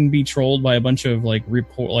that they wouldn't be trolled by a bunch of like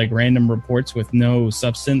random reports with no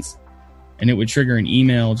substance and it would trigger an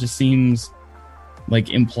email just seems like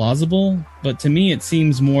implausible. But to me, it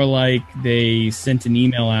seems more like they sent an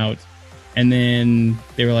email out and then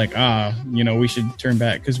they were like, we should turn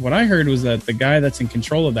back. Because what I heard was that the guy that's in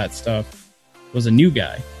control of that stuff was a new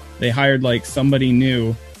guy. They hired like somebody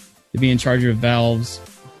new to be in charge of Valve's,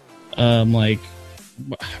 I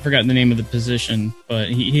forgot the name of the position, but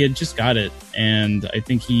he had just got it. And I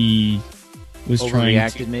think he was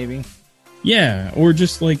overreacted, maybe. Yeah, or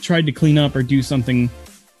just like tried to clean up or do something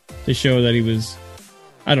to show that he was,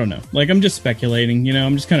 I don't know. Like I'm just speculating,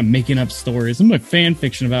 I'm just kind of making up stories. I'm like fan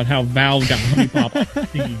fiction about how Valve got Honey Pop.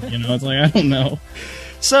 It's like I don't know.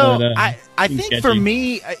 So but, I think sketchy. For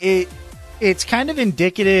me, it's kind of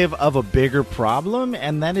indicative of a bigger problem,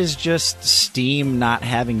 and that is just Steam not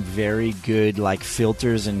having very good like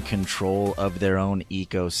filters and control of their own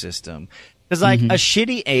ecosystem. Because like a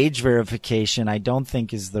shitty age verification, I don't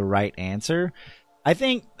think is the right answer. I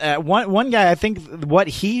think one guy, I think what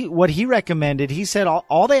he recommended, he said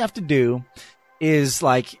all they have to do is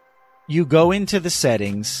like you go into the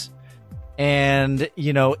settings, and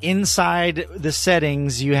inside the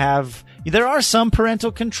settings there are some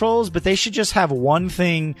parental controls, but they should just have one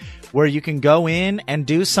thing where you can go in and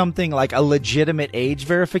do something like a legitimate age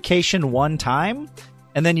verification one time.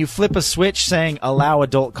 And then you flip a switch saying allow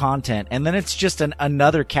adult content. And then it's just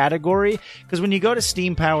another category. Because when you go to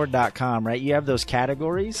steampowered.com, right, you have those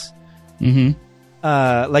categories. Mm-hmm.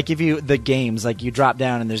 Like the games, like you drop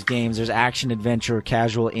down and there's games, there's action, adventure,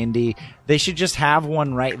 casual, indie. They should just have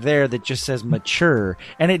one right there that just says mature.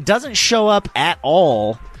 And it doesn't show up at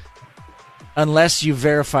all unless you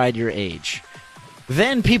verified your age.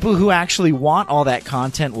 then people who actually want all that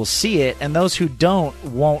content will see it, and those who don't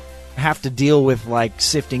won't have to deal with like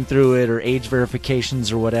sifting through it or age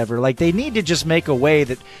verifications or whatever. Like, they need to just make a way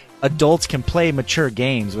that adults can play mature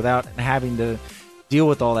games without having to deal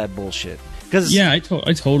with all that bullshit. Yeah, I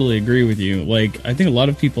totally agree with you. Like, I think a lot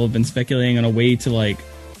of people have been speculating on a way to like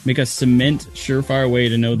make a surefire way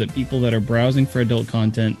to know that people that are browsing for adult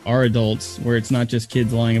content are adults, where it's not just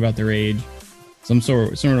kids lying about their age. Some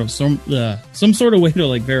sort of way to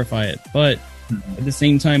like verify it. But at the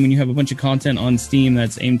same time, when you have a bunch of content on Steam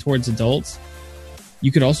that's aimed towards adults,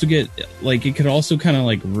 you could also get like, it could also kind of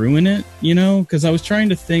like ruin it, you know? Because I was trying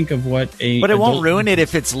to think of what But it won't ruin it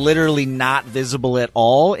if it's literally not visible at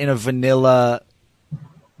all in a vanilla.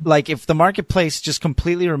 Like, if the marketplace just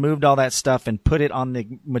completely removed all that stuff and put it on the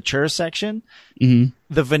mature section, the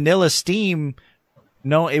vanilla Steam,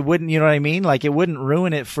 no, it wouldn't. You know what I mean? Like, it wouldn't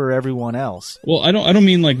ruin it for everyone else. Well, I don't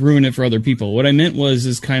mean like ruin it for other people. What I meant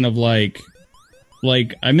is kind of like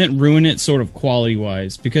I meant ruin it sort of quality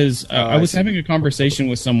wise, because I was having a conversation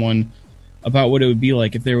with someone about what it would be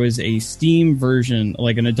like if there was a Steam version,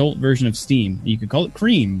 like an adult version of Steam. You could call it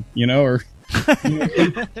Cream, you know, or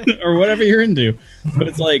or whatever you're into. But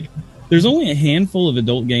it's like, there's only a handful of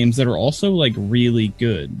adult games that are also like really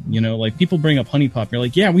good. You know, like people bring up Honey Pop. You're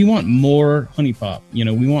like, yeah, we want more Honey Pop. You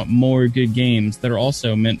know, we want more good games that are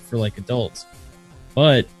also meant for like adults.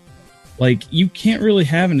 But like, you can't really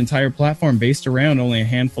have an entire platform based around only a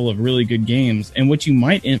handful of really good games. And what you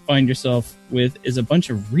might find yourself with is a bunch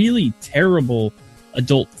of really terrible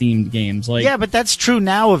adult-themed games. Like, yeah, but that's true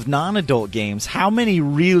now of non-adult games. How many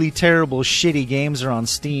really terrible, shitty games are on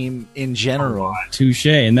Steam in general? Touche.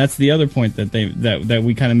 And that's the other point that that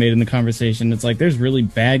we kind of made in the conversation. It's like, there's really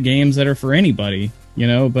bad games that are for anybody, you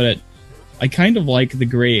know? But I kind of like the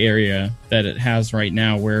gray area that it has right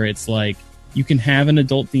now, where it's like, you can have an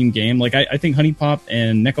adult-themed game. Like, I think Honey Pop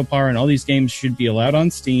and Necopara and all these games should be allowed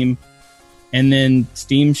on Steam, and then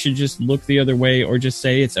Steam should just look the other way, or just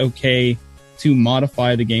say it's okay to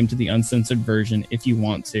modify the game to the uncensored version if you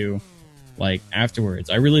want to, like, afterwards.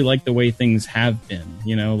 I really like the way things have been,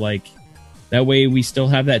 you know, like, that way we still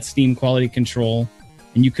have that Steam quality control,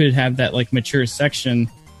 and you could have that, like, mature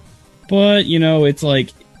section, but, you know, it's like,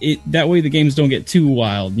 that way the games don't get too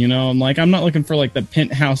wild, you know? I'm not looking for, like, the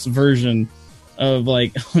penthouse version of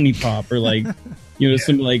like Honey Pop, or like, you know,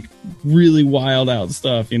 some like really wild out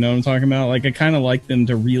stuff, you know what I'm talking about? Like, I kind of like them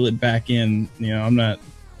to reel it back in, you know.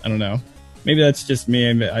 I don't know. Maybe that's just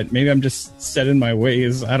me. Maybe I'm just set in my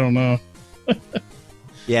ways. I don't know.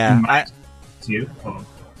 Yeah.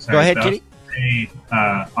 Go ahead, Kitty.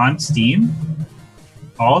 On Steam,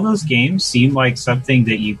 all those games seem like something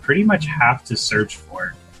that you pretty much have to search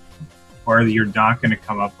for, or you're not going to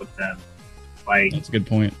come up with them. Like, that's a good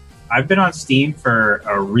point. I've been on Steam for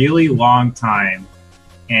a really long time,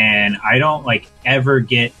 and I don't like ever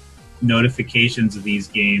get notifications of these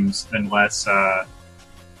games unless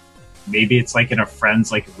maybe it's like in a friend's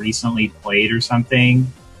like recently played or something.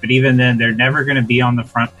 But even then, they're never going to be on the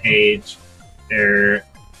front page.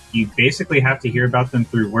 You basically have to hear about them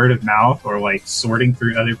through word of mouth, or like sorting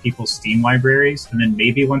through other people's Steam libraries, and then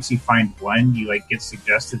maybe once you find one, you like get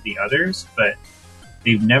suggested the others, but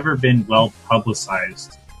they've never been well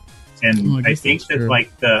publicized. And I think that like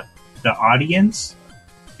the audience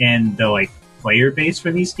and the like player base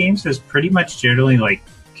for these games has pretty much generally like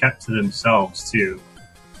kept to themselves too.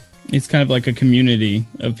 It's kind of like a community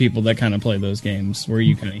of people that kind of play those games, where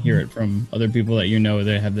you kind of hear it from other people that you know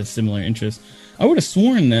that have this similar interest. I would have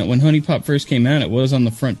sworn that when Honey Pop first came out, it was on the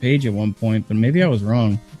front page at one point, but maybe I was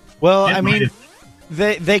wrong. Well, I mean,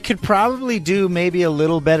 they could probably do maybe a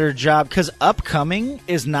little better job, because Upcoming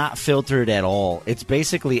is not filtered at all. It's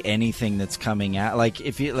basically anything that's coming out. Like,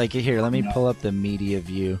 if you like, here, let me pull up the media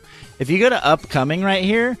view. If you go to Upcoming right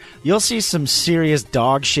here, you'll see some serious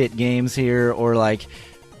dog shit games here, or like,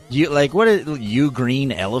 what is You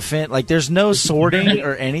Green Elephant? Like, there's no sorting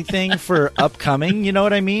or anything for Upcoming. You know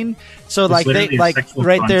what I mean? So like, they like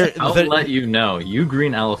right there. I'll let you know. You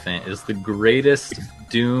Green Elephant is the greatest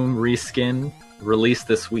Doom reskin released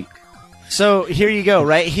this week. So here you go,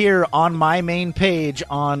 right here on my main page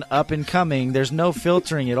on Up and Coming. There's no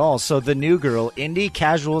filtering at all. So the new girl, indie,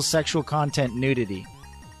 casual, sexual content, nudity,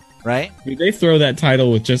 right? I mean, they throw that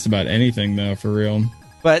title with just about anything, though, for real.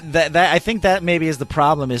 But that I think that maybe is the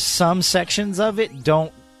problem. Is some sections of it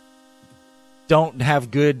don't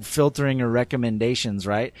have good filtering or recommendations,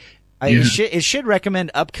 right? Yeah. It should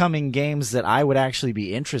recommend upcoming games that I would actually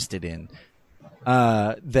be interested in.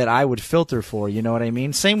 That I would filter for, you know what I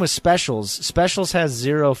mean? Same with Specials. Specials has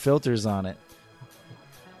 0 filters on it.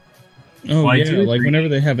 Oh Well, I yeah, do like agree. whenever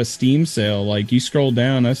they have a Steam sale, like you scroll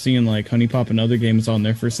down, I've seen like Honey Pop and other games on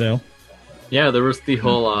there for sale. Yeah, there was the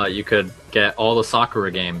whole you could get all the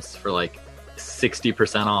Sakura games for like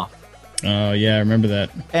 60% off. Oh yeah, I remember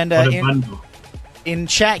that. And What a bundle. in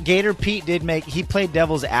chat, Gator Pete he played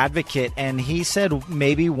devil's advocate, and he said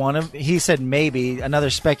maybe another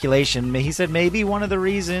speculation. He said maybe one of the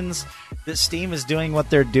reasons that Steam is doing what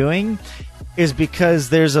they're doing is because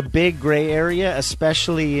there's a big gray area,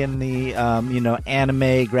 especially in the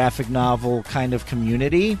anime graphic novel kind of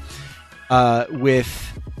community, with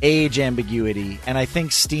age ambiguity, and I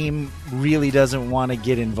think Steam really doesn't want to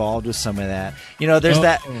get involved with some of that.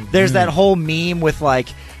 There's that whole meme with like,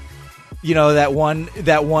 that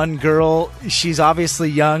one girl, she's obviously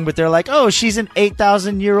young, but they're like, oh, she's an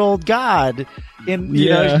 8,000-year-old god.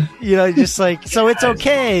 Just like, so it's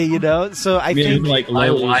okay, So I think like My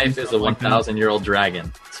lollies wife and is a stuff like that. 1,000-year-old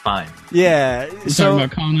dragon. It's fine. yeah. We're So talking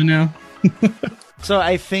about Kana now. So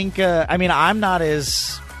I think, I'm not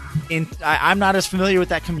as familiar with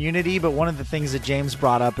that community, but one of the things that James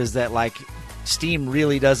brought up is that like Steam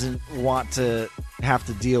really doesn't want to have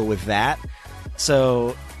to deal with that.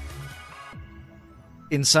 So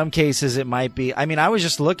in some cases it might be. I mean, I was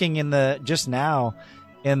just looking in that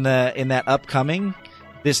upcoming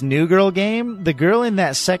this New Girl game. The girl in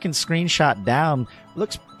that second screenshot down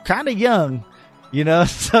looks kind of young.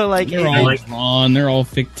 So like They're all drawn. They're all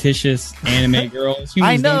fictitious anime girls.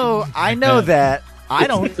 I Humans know don't- that. I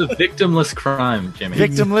don't. It's a victimless crime, Jimmy.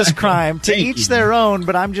 Victimless crime. To Thank each you. their own,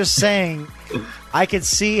 but I'm just saying, I could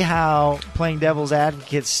see how playing devil's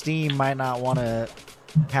advocate, Steam might not want to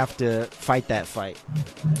have to fight that fight.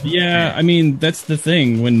 Yeah, I mean that's the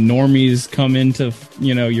thing. When normies come into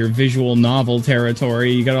your visual novel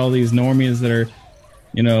territory, you got all these normies that are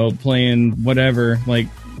playing whatever like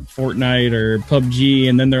Fortnite or PUBG,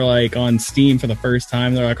 and then they're like on Steam for the first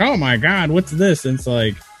time. They're like, oh my god, what's this? And it's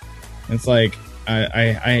like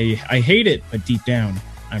I hate it, but deep down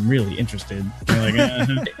I'm really interested. You're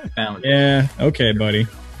like, Found it. yeah, okay, buddy.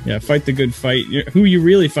 Yeah, fight the good fight. Who are you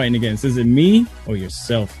really fighting against? Is it me or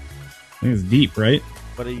yourself? I think it's deep, right?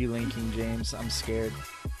 What are you linking, James? I'm scared.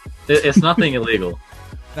 It's nothing illegal.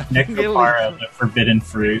 Necropara, the forbidden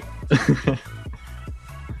fruit.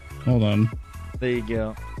 Hold on. There you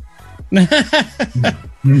go.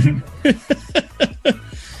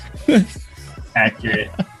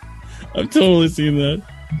 Accurate. I've totally seen that.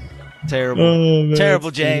 Terrible. Oh, man, Terrible,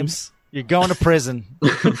 it's James. You're going to prison.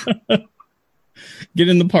 funny. Get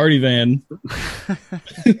in the party van.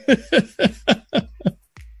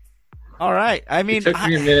 All right. I mean, It took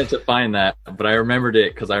me a minute to find that, but I remembered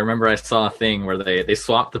it because I remember I saw a thing where they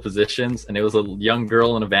swapped the positions, and it was a young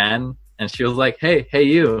girl in a van, and she was like, hey,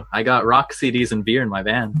 you, I got rock CDs and beer in my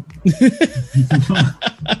van.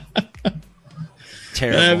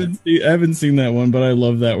 terrible. I haven't seen that one, but I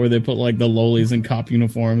love that where they put like the lolies in cop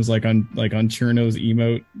uniforms, like on Cherno's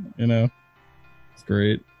emote. It's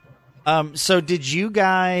great. So did you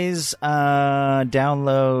guys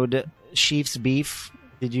download Sheaf's Beef?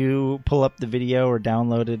 Did you pull up the video or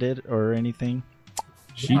downloaded it or anything?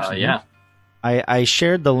 Yeah. I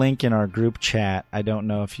shared the link in our group chat. I don't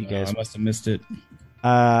know if you guys... I must have missed it.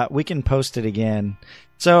 we can post it again.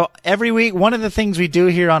 So every week, one of the things we do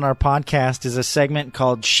here on our podcast is a segment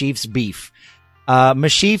called Sheaf's Beef.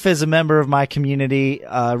 Mashif is a member of my community,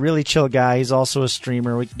 really chill guy. He's also a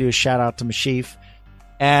streamer. We can do a shout out to Mashif.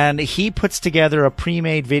 And he puts together a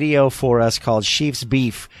pre-made video for us called Sheaf's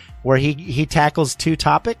Beef, where he tackles two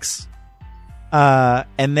topics.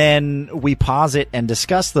 And then we pause it and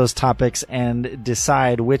discuss those topics and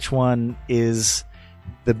decide which one is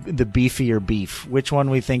the beefier beef, which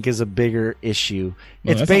one we think is a bigger issue. Oh,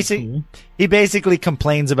 It's that sounds basic. cool. He basically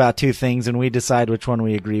complains about two things, and we decide which one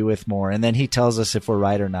we agree with more, and then he tells us if we're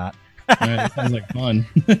right or not. That sounds like fun.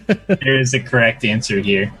 There is a correct answer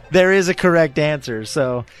here. There is a correct answer.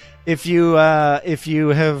 So if you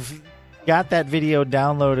have got that video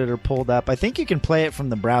downloaded or pulled up, I think you can play it from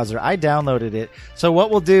the browser. I downloaded it. So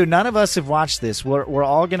what we'll do, none of us have watched this. We're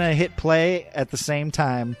all gonna hit play at the same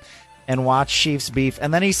time and watch Sheaf's Beef.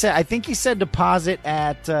 And then he said to pause it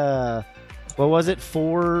at what was it,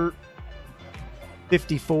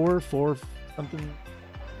 4:54, 4 something.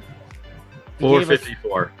 He gave us-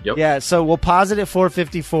 454. Yep. Yeah, so we'll pause it at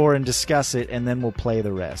 4:54 and discuss it, and then we'll play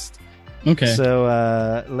the rest. Okay.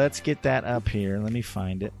 So let's get that up here. Let me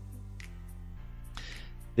find it.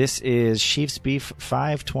 This is Sheaf's Beef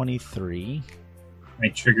 523. My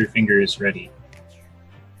trigger finger is ready.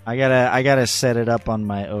 I gotta set it up on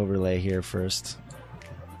my overlay here first.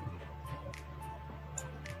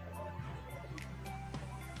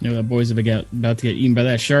 That boy's about to get eaten by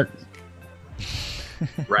that shark.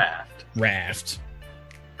 Raft. Raft.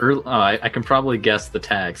 I can probably guess the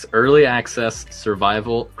tags. Early access,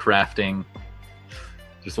 survival, crafting.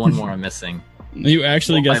 There's one more I'm missing. Are you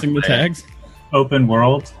actually guessing the tags? Open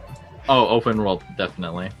world. Oh, open world,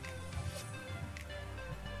 definitely.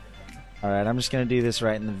 All right, I'm just going to do this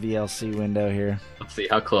right in the VLC window here. Let's see,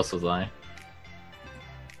 how close was I?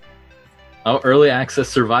 Oh, early access,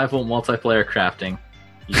 survival, multiplayer, crafting.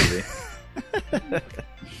 Easy.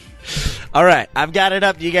 All right, I've got it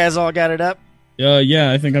up. You guys all got it up?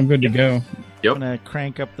 Yeah, I think I'm good to go. Yep. I'm going to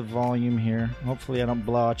crank up the volume here. Hopefully I don't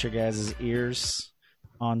blow out your guys' ears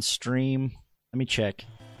on stream. Let me check.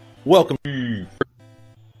 Welcome to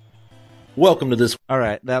this. All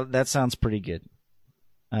right, that sounds pretty good.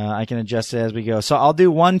 I can adjust it as we go. So I'll do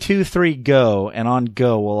 1, 2, 3, go, and on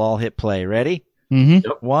go we'll all hit play. Ready?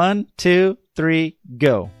 Mm-hmm. 1, 2, 3,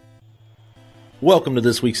 go. Welcome to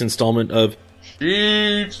this week's installment of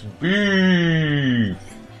Sheep's Beef.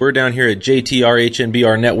 We're down here at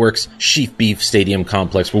JTRHNBR Network's Sheep Beef Stadium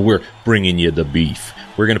Complex, where we're bringing you the beef.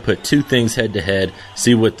 We're going to put two things head to head,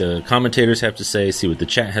 see what the commentators have to say, see what the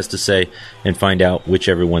chat has to say, and find out which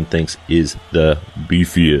everyone thinks is the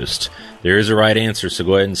beefiest. There is a right answer, so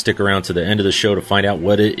go ahead and stick around to the end of the show to find out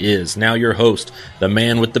what it is. Now your host, the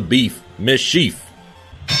man with the beef, Miss Sheaf.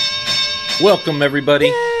 Welcome, everybody.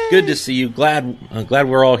 Yay! Good to see you. Glad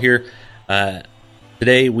we're all here.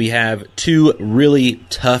 Today we have two really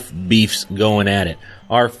tough beefs going at it.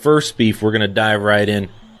 Our first beef, we're going to dive right in,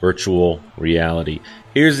 virtual reality.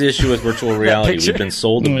 Here's the issue with virtual reality. We've been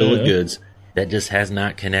sold a bill of goods that just has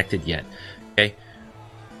not connected yet. Okay?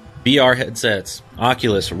 VR headsets,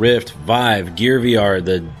 Oculus, Rift, Vive, Gear VR,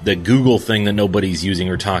 the Google thing that nobody's using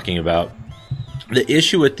or talking about. The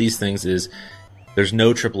issue with these things is there's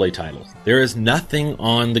no AAA titles. There is nothing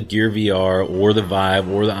on the Gear VR or the Vive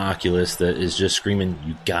or the Oculus that is just screaming,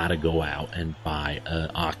 you gotta go out and buy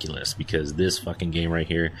an Oculus because this fucking game right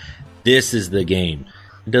here, this is the game.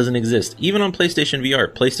 It doesn't exist. Even on PlayStation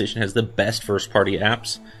VR, PlayStation has the best first-party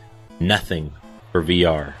apps. Nothing for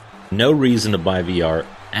VR. No reason to buy VR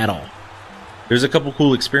at all. There's a couple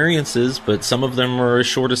cool experiences, but some of them are as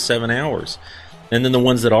short as 7 hours. And then the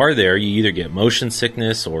ones that are there, you either get motion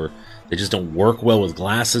sickness or they just don't work well with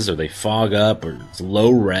glasses, or they fog up, or it's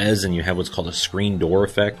low res, and you have what's called a screen door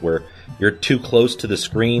effect, where you're too close to the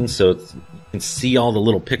screen so you can see all the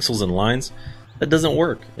little pixels and lines. That doesn't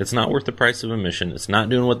work. It's not worth the price of admission. It's not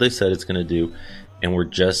doing what they said it's going to do, and we're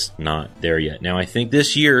just not there yet. Now, I think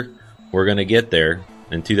this year we're going to get there.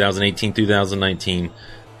 In 2018, 2019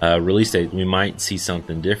 release date, we might see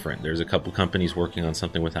something different. There's a couple companies working on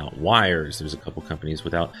something without wires. There's a couple companies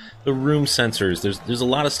without the room sensors. There's a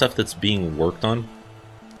lot of stuff that's being worked on,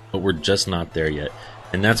 but we're just not there yet.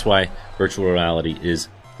 And that's why virtual reality is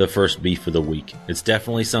the first beef of the week. It's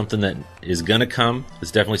definitely something that is going to come. It's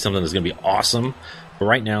definitely something that's going to be awesome. But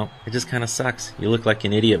right now, it just kind of sucks. You look like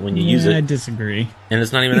an idiot when you use it. I disagree. And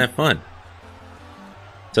it's not even that fun.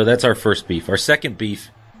 So that's our first beef. Our second beef,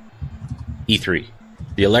 E3.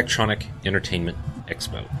 The Electronic Entertainment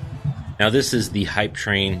Expo. Now, this is the hype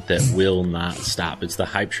train that will not stop. It's the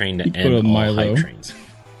hype train to end all hype trains.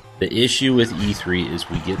 The issue with E3 is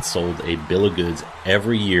we get sold a bill of goods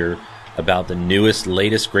every year about the newest,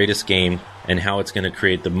 latest, greatest game and how it's going to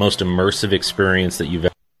create the most immersive experience that you've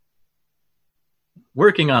ever.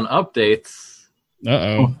 Working on updates.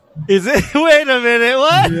 Uh-oh. Is it? Wait a minute,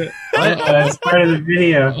 what? What? That's part of the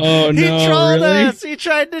video. Oh, He no, trolled really? us. He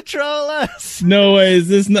tried to troll us. No way. Is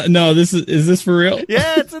this not? No, is this for real?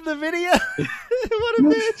 Yeah, it's in the video. What a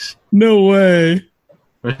bitch. No way.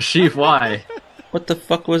 Sheaf, why? What the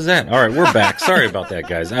fuck was that? All right, we're back. Sorry about that,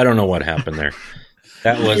 guys. I don't know what happened there.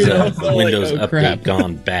 That was a Windows oh, update crap.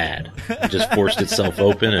 gone bad. It just forced itself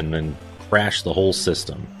open and then crashed the whole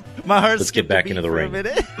system. My heart Let's get skipped a back beat into the for a ring.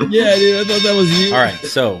 minute. Yeah, dude, I thought that was you. All right,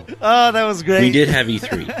 so Oh, that was great. we did have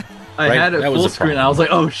E3, I Right? had it That was full the screen. problem. I was like,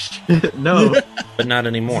 oh shit, no. but not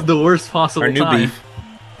anymore. The worst possible Our new time. beef,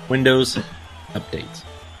 Windows updates.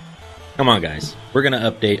 Come on, guys. We're going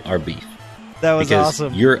to update our beef. That was Because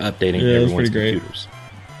awesome. you're updating Yeah, it was everyone's pretty great. computers.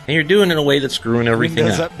 And you're doing it in a way that's screwing everything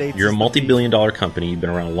Windows up. updates You're a is the multi-billion-dollar company. You've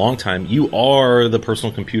been around a long time. You are the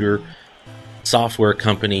personal computer software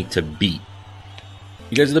company to beat.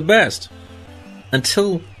 You guys are the best.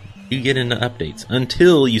 Until you get into updates.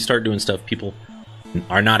 Until you start doing stuff people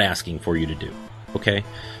are not asking for you to do. Okay?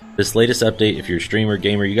 This latest update, if you're a streamer,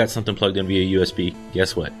 gamer, you got something plugged in via USB,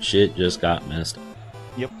 guess what? Shit just got messed up.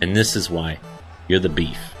 Yep. And this is why. You're the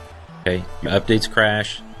beef. Okay? Your updates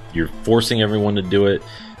crash. You're forcing everyone to do it.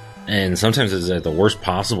 And sometimes it's at the worst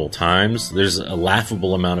possible times. There's a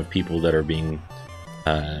laughable amount of people that are being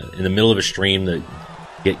in the middle of a stream that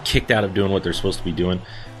get kicked out of doing what they're supposed to be doing.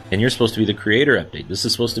 and you're supposed to be the creator update. This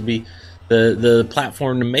is supposed to be the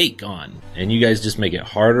platform to make on, and you guys just make it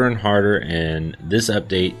harder and harder. And this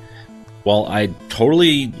update, while I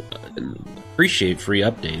totally appreciate free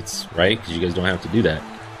updates, right? Because you guys don't have to do that.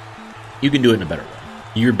 You can do it in a better way.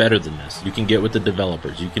 You're better than this. You can get with the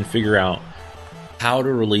developers. You can figure out how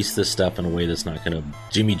to release this stuff in a way that's not going to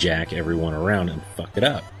Jimmy Jack everyone around and fuck it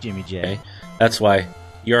up. Jimmy Jack. Okay? That's why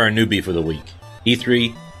you're our newbie for the week. E3,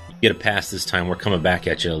 you get a pass this time. We're coming back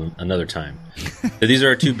at you another time. So these are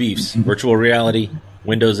our two beefs. Virtual reality,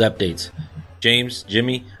 Windows updates. James,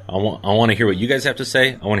 Jimmy, I want to hear what you guys have to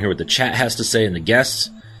say. I want to hear what the chat has to say and the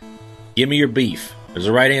guests. Give me your beef. There's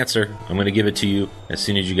a right answer. I'm going to give it to you as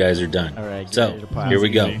soon as you guys are done. All right. So, here we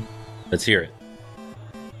go. Let's hear it.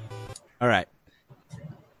 All right.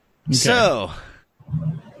 Okay. So,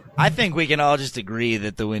 I think we can all just agree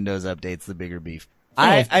that the Windows update's the bigger beef. Oh,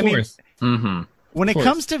 I of mean, course. Mm-hmm. when it course.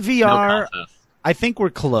 comes to No VR, contest. I think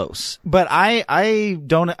we're close, but I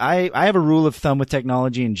have a rule of thumb with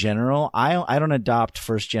technology in general. I don't adopt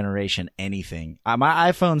first generation anything.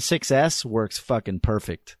 My iPhone 6S works fucking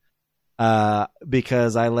perfect.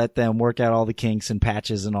 Because I let them work out all the kinks and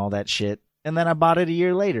patches and all that shit. And then I bought it a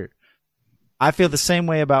year later. I feel the same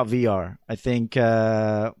way about VR. I think,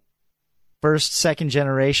 first, second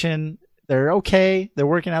generation, they're okay. They're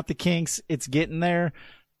working out the kinks. It's getting there.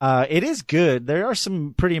 It is good. There are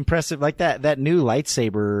some pretty impressive, like that new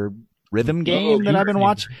lightsaber rhythm game that I've been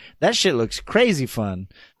watching. That shit looks crazy fun.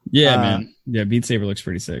 Yeah, man. Yeah, Beat Saber looks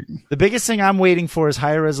pretty sick. The biggest thing I'm waiting for is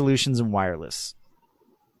higher resolutions and wireless.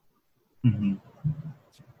 Mm-hmm.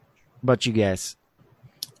 But you guys,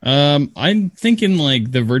 I'm thinking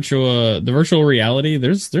like the virtual reality.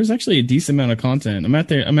 There's actually a decent amount of content.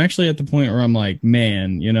 I'm actually at the point where I'm like,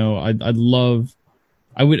 man, you know,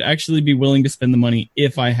 I would actually be willing to spend the money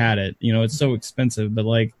if I had it. You know, it's so expensive, but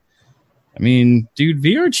like, I mean, dude,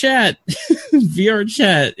 VR chat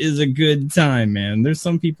is a good time, man. There's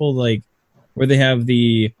some people like where they have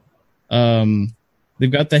the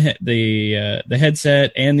they've got the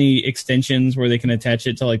headset and the extensions where they can attach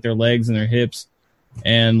it to like their legs and their hips,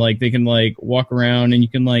 and like they can like walk around and you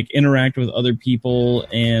can like interact with other people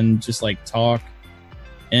and just like talk.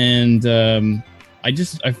 And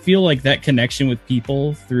I feel like that connection with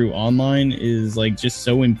people through online is like just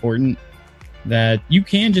so important that you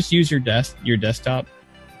can just use your desktop,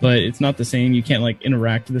 but it's not the same. You can't like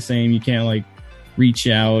interact the same. You can't like reach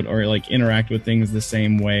out or like interact with things the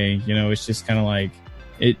same way. You know, it's just kind of like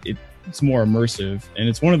it's more immersive, and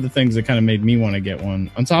it's one of the things that kind of made me want to get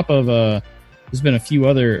one. On top of there's been a few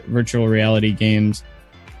other virtual reality games,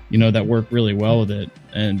 you know, that work really well with it.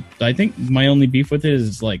 And I think my only beef with it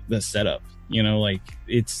is like the setup. You know, like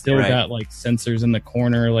it's still got like sensors in the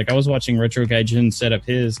corner. Like I was watching Retro Gaijin set up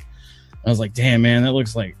his. I was like, damn, man, that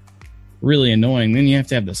looks like really annoying. Then you have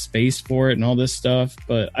to have the space for it and all this stuff.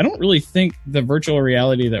 But I don't really think the virtual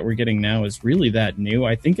reality that we're getting now is really that new.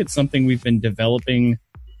 I think it's something we've been developing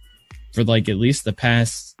for like at least the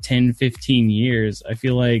past 10, 15 years. I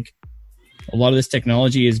feel like a lot of this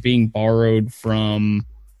technology is being borrowed from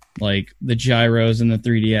like the gyros in the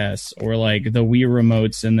 3DS, or like the Wii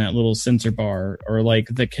remotes in that little sensor bar, or like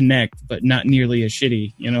the Kinect, but not nearly as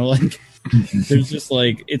shitty, you know, like there's just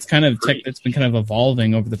like, it's kind of tech that's been kind of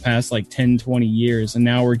evolving over the past like 10, 20 years. And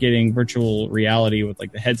now we're getting virtual reality with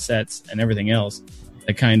like the headsets and everything else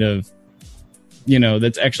that kind of, you know,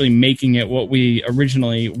 that's actually making it what we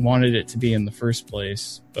originally wanted it to be in the first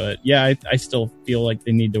place. But yeah, I still feel like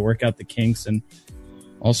they need to work out the kinks and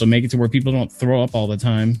also make it to where people don't throw up all the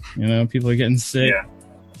time. You know, people are getting sick. Yeah.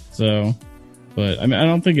 So, but I mean, I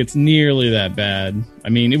don't think it's nearly that bad. I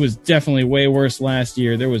mean, it was definitely way worse last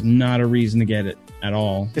year. There was not a reason to get it at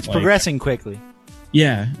all. it's Like, progressing quickly.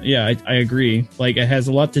 Yeah, I agree. Like, it has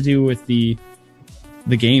a lot to do with the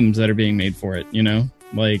games that are being made for it, you know?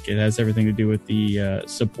 Like, it has everything to do with the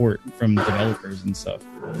support from developers and stuff.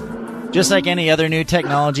 Just like any other new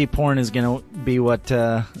technology, porn is going to be what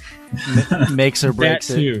makes or That breaks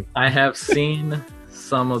it. too. I have seen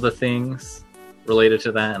some of the things related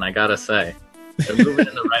to that, and I gotta say, they're moving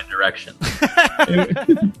in the right direction.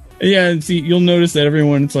 Yeah, and see, you'll notice that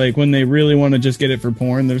everyone, it's like, when they really want to just get it for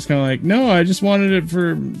porn, they're just kind of like, no, I just wanted it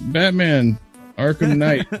for Batman, Arkham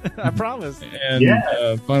Knight, I promise.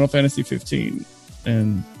 and Final Fantasy 15,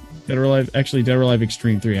 and Dead or Alive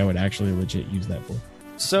Extreme 3, I would actually legit use that for.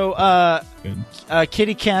 So, Good.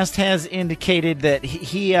 KittyCast has indicated that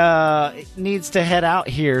he needs to head out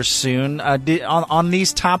here soon. On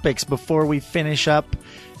these topics, before we finish up,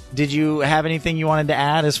 did you have anything you wanted to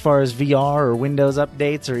add as far as VR or Windows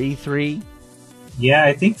updates or E3? Yeah,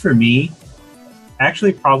 I think for me,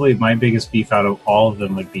 actually, probably my biggest beef out of all of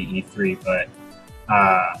them would be E3. But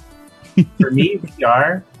For me,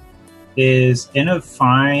 VR is in a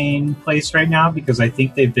fine place right now because I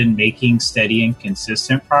think they've been making steady and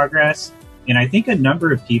consistent progress. And I think a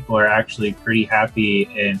number of people are actually pretty happy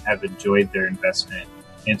and have enjoyed their investment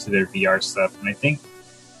into their VR stuff. And I think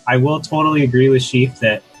I will totally agree with Sheaf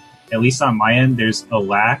that, at least on my end, there's a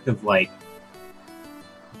lack of like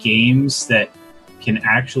games that you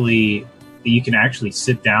can actually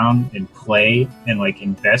sit down and play and like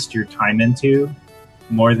invest your time into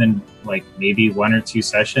more than like maybe 1 or 2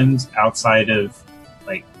 sessions outside of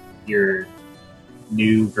like your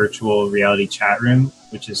new virtual reality chat room,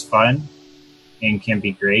 which is fun and can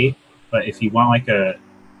be great. But if you want like a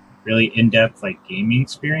really in-depth like gaming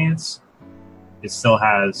experience, it still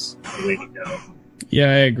has a way to go. Yeah,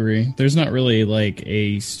 I agree. There's not really like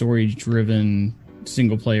a story-driven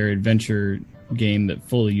single-player adventure game that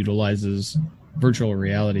fully utilizes virtual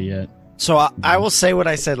reality yet. So I will say what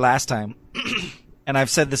I said last time, and I've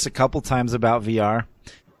said this a couple times about VR.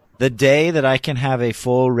 The day that I can have a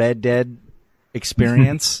full Red Dead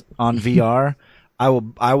experience on VR, I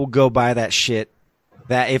will go buy that shit.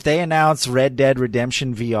 That if they announce Red Dead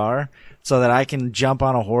Redemption VR so that I can jump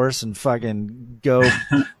on a horse and fucking go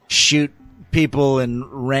shoot people and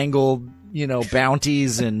wrangle,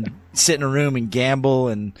 bounties and sit in a room and gamble,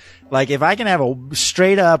 and like if I can have a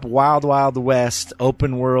straight up Wild Wild West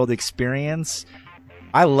open world experience,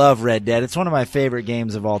 I love Red Dead. It's one of my favorite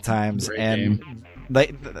games of all times. Great and game.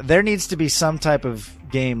 There needs to be some type of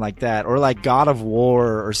game like that, or like God of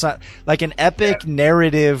War, or some, like an epic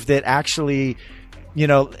narrative that actually,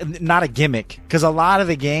 not a gimmick, because a lot of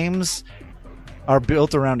the games are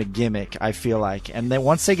built around a gimmick, I feel like. And then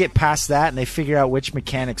once they get past that and they figure out which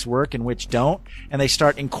mechanics work and which don't, and they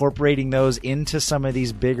start incorporating those into some of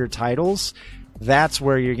these bigger titles, that's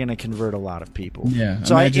where you're going to convert a lot of people. Yeah.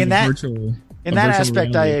 So in that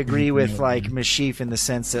aspect, I reality agree with like Mashif in the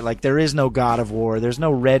sense that like there is no God of War, there's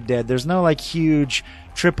no Red Dead, there's no like huge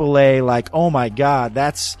AAA like, oh my God,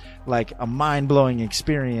 that's like a mind-blowing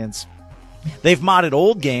experience. They've modded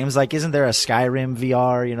old games, like isn't there a Skyrim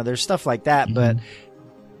VR? There's stuff like that, but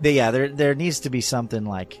there needs to be something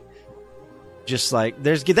like, just like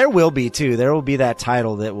there will be too. There will be that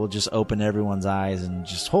title that will just open everyone's eyes and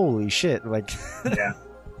just holy shit, like.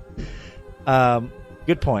 Yeah.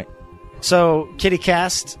 Good point. So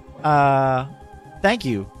KittyCast, thank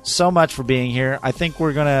you so much for being here. I think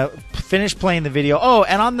we're gonna finish playing the video. Oh,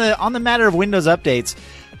 and on the matter of Windows updates.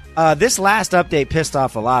 This last update pissed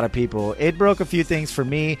off a lot of people. It broke a few things for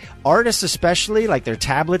me. Artists especially, like their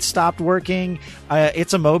tablets stopped working.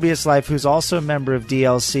 It's a Mobius Life, who's also a member of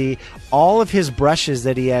DLC. All of his brushes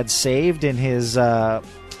that he had saved in his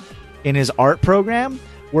art program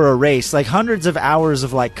were erased. Like hundreds of hours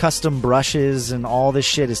of like custom brushes and all this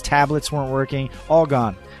shit. His tablets weren't working. All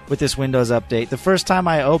gone with this Windows update. The first time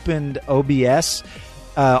I opened OBS,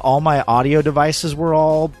 all my audio devices were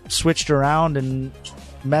all switched around and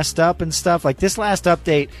messed up and stuff. Like this last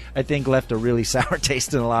update, I think left a really sour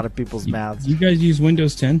taste in a lot of people's mouths. You guys use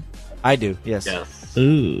Windows 10? I do, yes.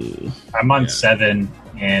 Ooh. I'm on 7,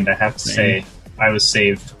 and I have to say, I was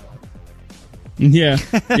saved. Yeah.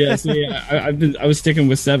 So I was sticking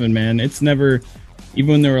with 7, man. It's never,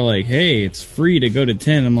 even when they were like, hey, it's free to go to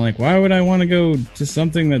 10, I'm like, why would I want to go to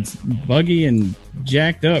something that's buggy and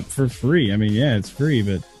jacked up for free? I mean, yeah, it's free,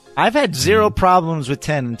 but I've had zero problems with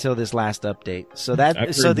 10 until this last update. So the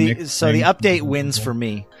update wins for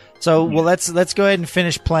me. So let's go ahead and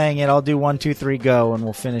finish playing it. I'll do 1, 2, 3, go, and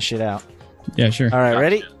we'll finish it out. Yeah, sure. All right,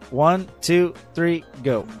 ready? 1, 2, 3,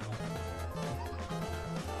 go.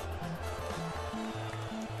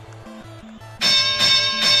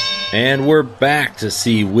 And we're back to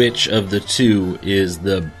see which of the two is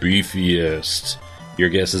the beefiest. Your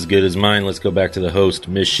guess is good as mine. Let's go back to the host,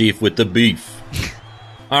 Miss Sheaf, with the beef.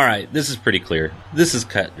 All right, this is pretty clear. This is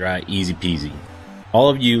cut dry, easy peasy. All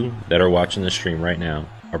of you that are watching the stream right now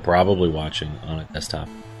are probably watching on a desktop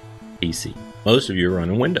PC. Most of you are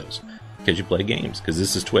running Windows because you play games, because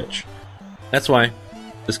this is Twitch. That's why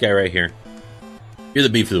this guy right here, you're the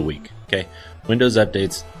beef of the week, okay? Windows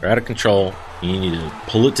updates are out of control. You need to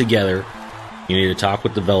pull it together. You need to talk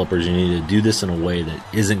with developers. You need to do this in a way that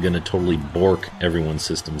isn't going to totally bork everyone's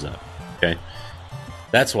systems up, okay?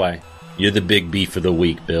 That's why you're the big beef of the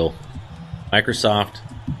week, Bill. Microsoft,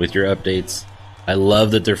 with your updates, I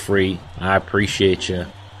love that they're free. I appreciate you,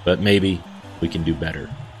 but maybe we can do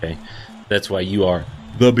better, okay? That's why you are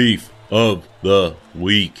the beef of the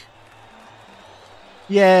week.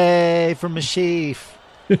 Yay for Mashif.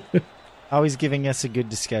 Always giving us a good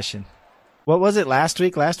discussion. What was it last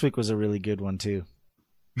week? Last week was a really good one, too.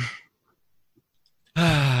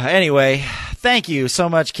 Anyway, thank you so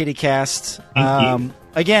much, KittyCast. Thank you.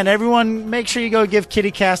 Again, everyone, make sure you go give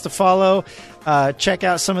KittyCast a follow. Check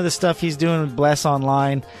out some of the stuff he's doing with Bless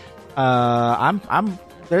Online.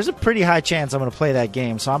 There's a pretty high chance I'm going to play that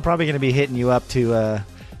game, so I'm probably going to be hitting you up to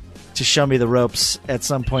show me the ropes at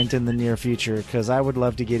some point in the near future, because I would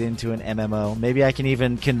love to get into an MMO. Maybe I can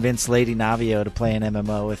even convince Lady Navio to play an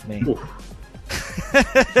MMO with me.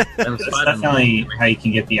 That's definitely how you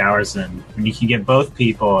can get the hours in. When you can get both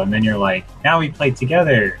people, and then you're like, now we play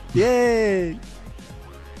together. Yay!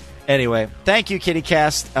 Anyway, thank you,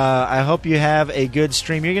 KittyCast. I hope you have a good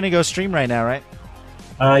stream. You're going to go stream right now, right?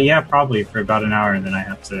 Yeah, probably for about an hour, and then I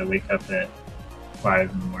have to wake up at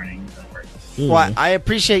 5 in the morning to work. Well, I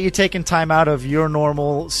appreciate you taking time out of your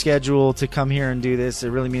normal schedule to come here and do this. It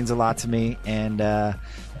really means a lot to me. And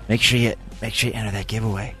make sure you enter that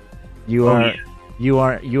giveaway. You are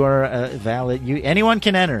valid. Anyone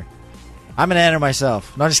can enter. I'm gonna enter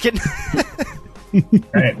myself. No, just kidding. All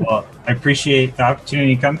right. Well, I appreciate the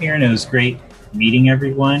opportunity to come here, and it was great meeting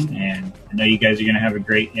everyone. And I know you guys are gonna have a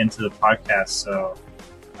great end to the podcast. So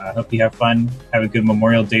I hope you have fun. Have a good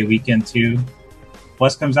Memorial Day weekend too.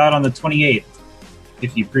 Plus comes out on the 28th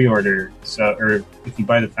if you pre-order, or if you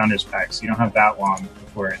buy the Founders Pack, so you don't have that long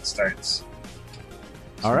before it starts.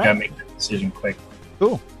 So all right. You gotta make the decision quick.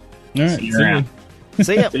 Cool. All right. See you around.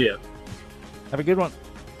 See ya. See ya. Have a good one.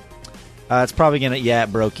 It's probably gonna. Yeah,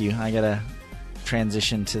 it broke you. I gotta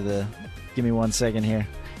transition to the. Give me 1 second here.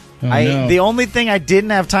 Oh, no. The only thing I didn't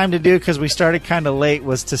have time to do because we started kind of late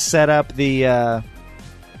was to set up the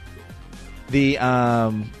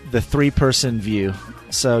 3-person view.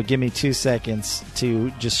 So give me 2 seconds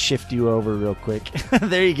to just shift you over real quick.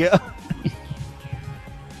 There you go.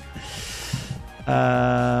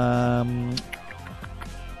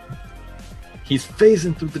 He's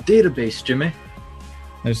phasing through the database, Jimmy.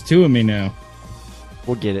 There's 2 of me now.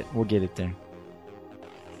 We'll get it. We'll get it there.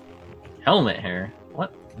 Helmet hair.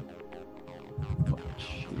 What? What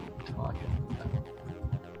you talking about?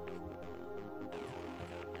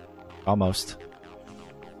 Almost.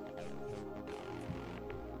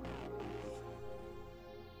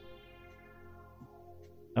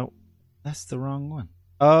 Oh, that's the wrong one.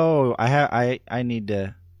 Oh, I need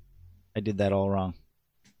to. I did that all wrong.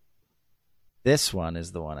 This one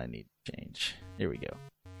is the one I need to change. Here we go.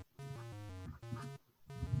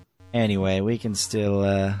 Anyway, we can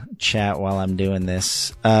still chat while I'm doing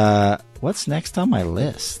this. What's next on my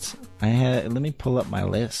list? Let me pull up my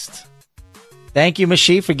list. Thank you,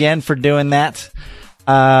 Mashif, again for doing that.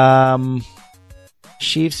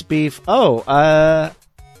 Chief's beef. Oh,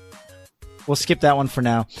 we'll skip that one for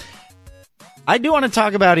now. I do want to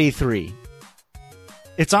talk about E3.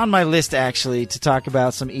 It's on my list, actually, to talk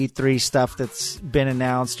about some E3 stuff that's been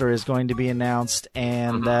announced or is going to be announced.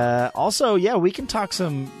 And also, yeah, we can talk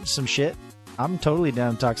some shit. I'm totally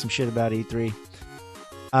down to talk some shit about E3.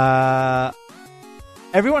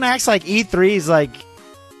 Everyone acts like E3 is like...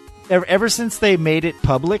 Ever since they made it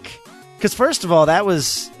public... Because first of all, that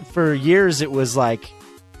was... For years, it was like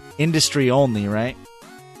industry only, right?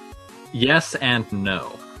 Yes and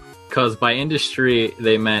no. Because by industry,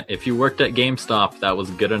 they meant if you worked at GameStop, that was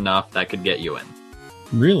good enough, that could get you in.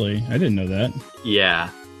 Really? I didn't know that. Yeah.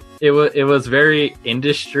 It was very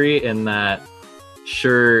industry in that,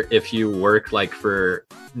 sure, if you work like for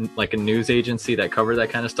like a news agency that covered that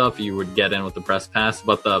kind of stuff, you would get in with the press pass.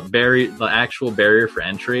 But the actual barrier for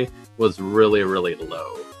entry was really, really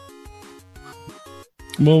low.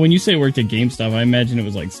 Well, when you say worked at GameStop, I imagine it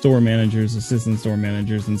was like store managers, assistant store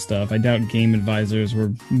managers and stuff. I doubt game advisors were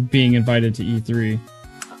being invited to E3.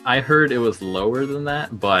 I heard it was lower than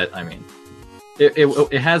that, but I mean,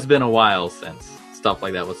 it has been a while since stuff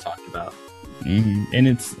like that was talked about. Mm-hmm. And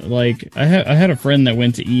it's like, I had a friend that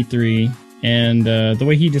went to E3, and the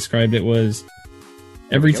way he described it was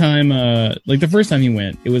every time, like the first time he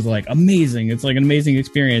went, it was like amazing. It's like an amazing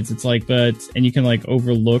experience. It's like, and you can like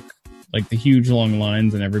overlook like the huge long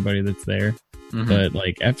lines and everybody that's there. Mm-hmm. But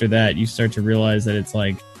like after that, you start to realize that it's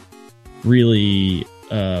like really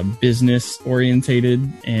business orientated,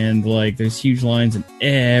 and like there's huge lines and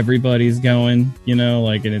everybody's going, you know,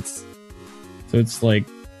 like, and it's like,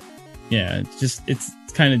 yeah, it's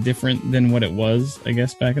kind of different than what it was, I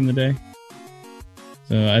guess, back in the day.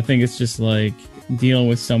 So I think it's just like dealing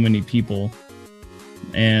with so many people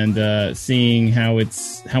and seeing how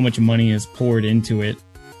much money is poured into it.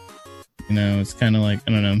 You know, it's kind of like,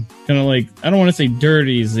 I don't know, kind of like, I don't want to say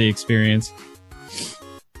dirty is the experience,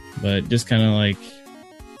 but just kind of like,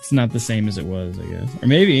 it's not the same as it was, I guess. Or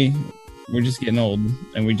maybe we're just getting old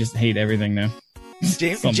and we just hate everything now.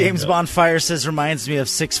 James Bond Fire says reminds me of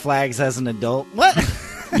Six Flags as an adult. What?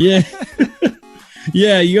 Yeah.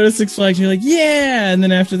 Yeah, you go to Six Flags, you're like, yeah, and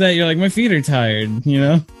then after that, you're like, my feet are tired. You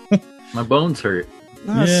know? My bones hurt.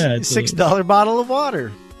 No, Yeah, it's a $6 bottle of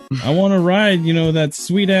water. I want to ride, that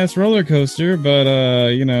sweet ass roller coaster, but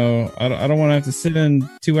I don't want to have to sit in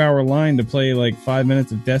 2-hour line to play like 5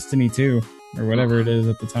 minutes of Destiny 2 or whatever it is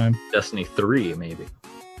at the time. Destiny 3, maybe.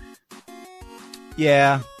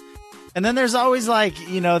 Yeah. And then there's always like,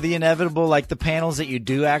 the inevitable, like the panels that you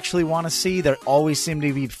do actually want to see, they always seem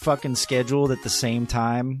to be fucking scheduled at the same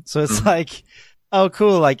time. So it's like, oh,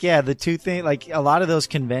 cool. Like, yeah, the two things, like a lot of those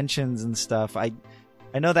conventions and stuff. I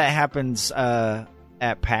know that happens,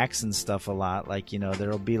 at PAX and stuff a lot. Like,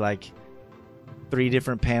 there'll be like 3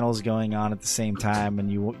 different panels going on at the same time,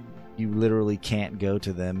 and you literally can't go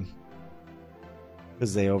to them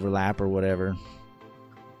because they overlap or whatever.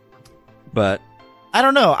 But I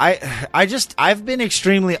don't know. I've been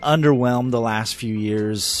extremely underwhelmed the last few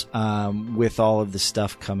years with all of the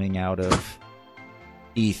stuff coming out of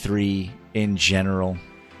E3 in general.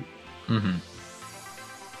 Mm-hmm.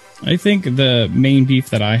 I think the main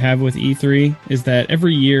beef that I have with E3 is that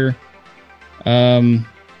every year, I'm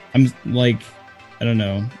like, I don't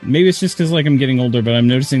know, maybe it's just because like I'm getting older, but I'm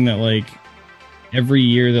noticing that like every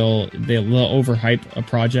year they'll overhype a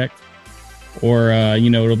project, or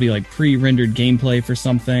it'll be like pre-rendered gameplay for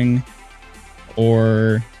something,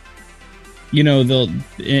 or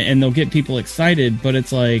they'll get people excited, but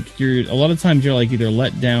it's like a lot of times you're like either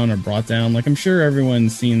let down or brought down. Like I'm sure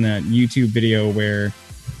everyone's seen that YouTube video where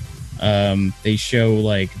they show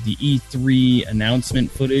like the E3 announcement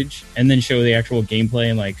footage and then show the actual gameplay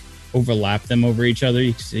and like overlap them over each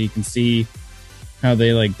other so you can see how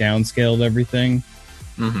they like downscaled everything.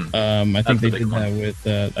 Mm-hmm. I think they did that with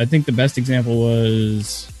I think the best example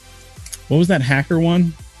was, what was that hacker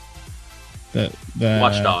one? The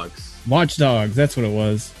Watch Dogs, that's what it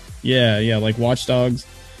was. Yeah, like Watch Dogs.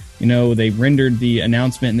 They rendered the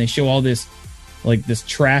announcement and they show all this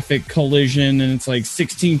traffic collision, and it's like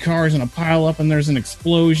 16 cars in a pile up, and there's an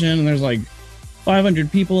explosion, and there's like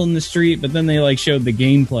 500 people in the street, but then they like showed the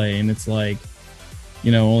gameplay, and it's like,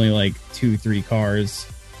 only like 2-3 cars.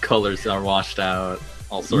 Colors are washed out,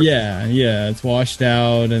 all sorts. Yeah, it's washed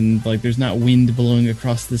out, and like there's not wind blowing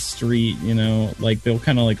across the street. Like they'll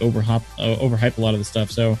kind of like overhype a lot of the stuff.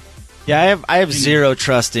 So yeah, I have zero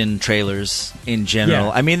trust in trailers in general.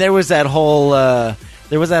 Yeah. I mean, there was that whole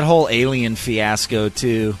Alien fiasco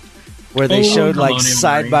too, where they showed like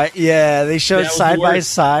side by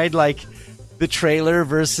side like the trailer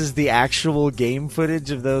versus the actual game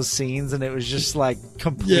footage of those scenes, and it was just like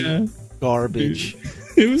complete garbage.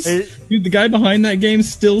 Dude, the guy behind that game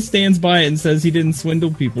still stands by it and says he didn't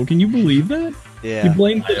swindle people. Can you believe that? Yeah, he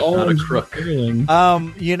blamed it all on crook. Sterling. All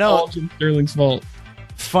Jim Sterling's fault.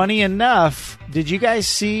 Funny enough, did you guys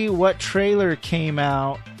see what trailer came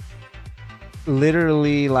out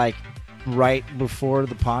literally like right before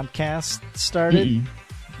the podcast started? Mm-mm.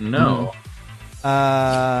 No.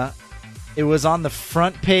 It was on the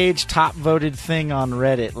front page top voted thing on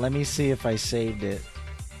Reddit. Let me see if I saved it.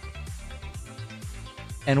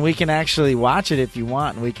 And we can actually watch it if you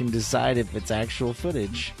want, and we can decide if it's actual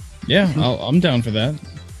footage. Yeah, I'm down for that.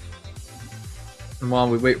 And while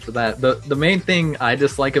we wait for that, the main thing I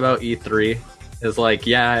dislike about E3 is like,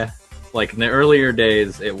 like in the earlier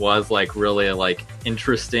days, it was like really like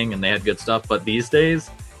interesting and they had good stuff. But these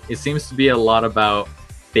days, it seems to be a lot about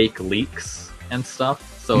fake leaks and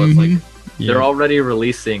stuff. So it's like they're already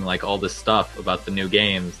releasing like all this stuff about the new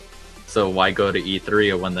games. So why go to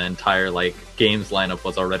E3 when the entire like games lineup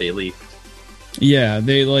was already leaked? Yeah,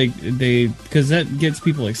 because that gets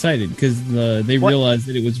people excited because they realized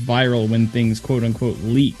that it was viral when things quote unquote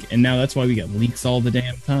leak, and now that's why we get leaks all the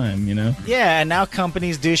damn time, Yeah, and now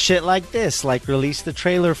companies do shit like this, like release the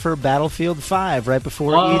trailer for Battlefield 5 right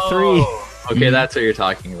before E3. Okay, that's what you're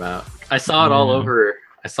talking about. I saw it all over.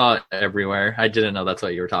 I saw it everywhere. I didn't know that's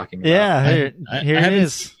what you were talking about. Yeah, here it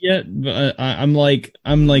is. Yet, but I'm like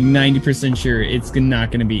 90% sure it's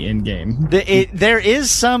not going to be in game. There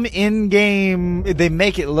is some in game. They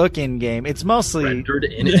make it look in game. It's mostly rendered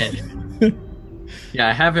in engine. Yeah,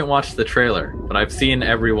 I haven't watched the trailer, but I've seen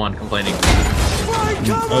everyone complaining.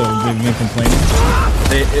 Oh, they've been complaining.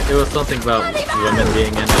 It was something about women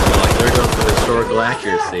being in it. Like there goes the historical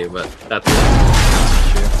accuracy, but that's an issue.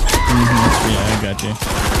 Yeah, I got you.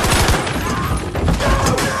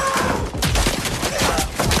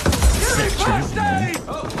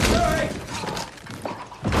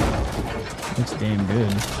 Looks damn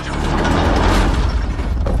good.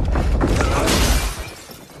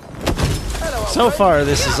 So far,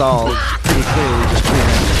 this is all pretty clearly just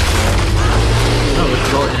pre-rendered. No,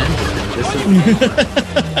 it's all in engine. This is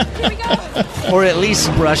or at least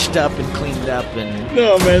brushed up and cleaned up, and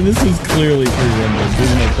No, man, this is clearly pre-rendered.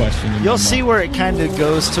 There's no question. in my you'll see mind. where it kind of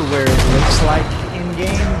goes to where it looks like in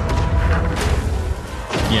game.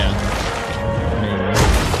 Yeah. Maybe.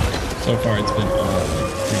 So far, it's been all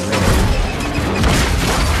pre-rendered.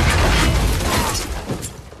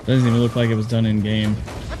 Doesn't even look like it was done in game.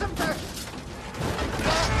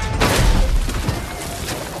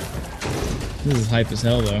 This is hype as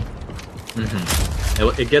hell, though.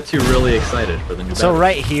 It gets you really excited for the new. So battle.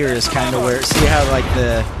 right here is kind of where, see how like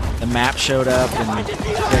the map showed up and you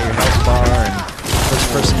got your health bar and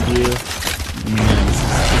first person view. Man, this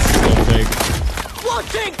is so big.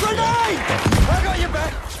 Launching grenade! I got your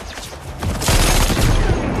back.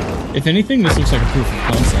 If anything, this looks like a proof of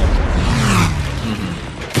concept.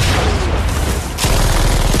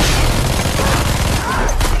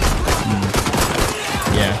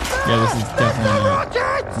 Yeah, this is definitely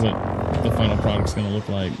what the final product's gonna look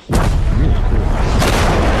like. Really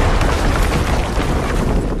cool.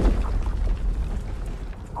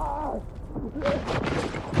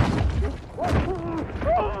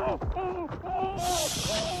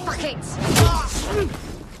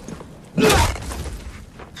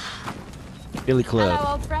 Billy Club.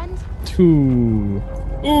 Hello, old friend. Two.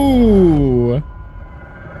 Ooh.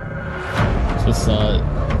 Just saw it.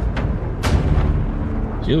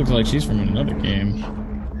 She looks like she's from another game.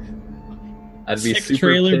 I'd be Sick super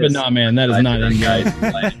trailer, but pissed nah, man, that is if not I in did game.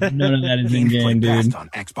 that. None of that is in game, dude. On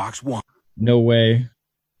Xbox One. No way.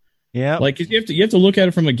 Yeah. Like you have to look at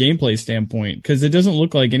it from a gameplay standpoint because it doesn't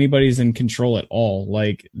look like anybody's in control at all.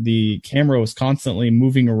 Like the camera was constantly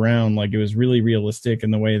moving around, like it was really realistic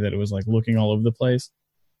in the way that it was like looking all over the place.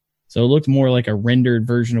 So it looked more like a rendered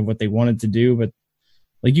version of what they wanted to do, but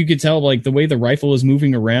like you could tell like the way the rifle was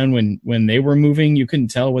moving around when they were moving, you couldn't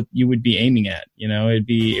tell what you would be aiming at. You know,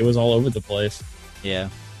 it was all over the place. Yeah.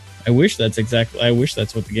 I wish that's what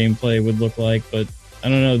the gameplay would look like, but I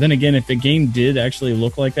don't know. Then again, if the game did actually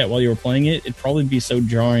look like that while you were playing it, it'd probably be so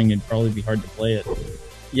jarring, it'd probably be hard to play it.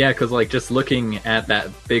 Yeah, because like just looking at that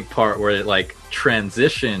big part where it like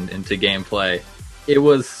transitioned into gameplay, it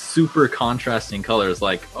was super contrasting colors.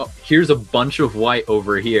 Like, oh, here's a bunch of white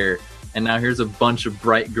over here, and now here's a bunch of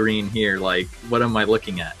bright green here. Like, what am I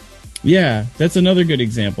looking at? Yeah, that's another good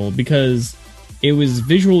example because it was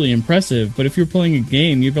visually impressive, but if you're playing a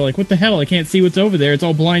game, you'd be like, what the hell? I can't see what's over there. It's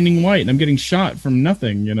all blinding white and I'm getting shot from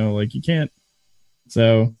nothing, you know, like you can't.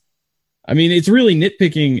 So, I mean, it's really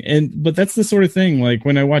nitpicking, but that's the sort of thing, like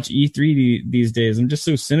when I watch E3 these days, I'm just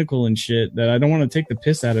so cynical and shit that I don't want to take the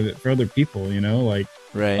piss out of it for other people, you know, like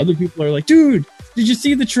Right. other people are like, dude, did you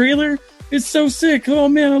see the trailer? It's so sick. Oh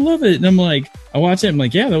man, I love it. And I'm like, I watch it. I'm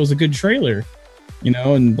like, yeah, that was a good trailer. You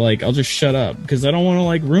know, and like I'll just shut up because I don't want to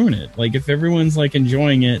like ruin it. Like if everyone's like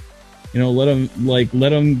enjoying it, you know, let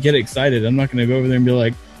them get excited. I'm not going to go over there and be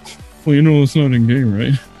like, well, you know, it's not in game,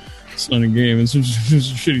 right? It's not in game. It's just a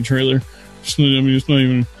shitty trailer. It's not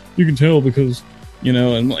even. You can tell because, you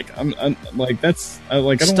know, and like I'm like that's I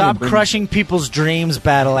don't Stop wanna crushing people's dreams,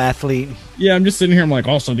 battle athlete. Yeah, I'm just sitting here. I'm like,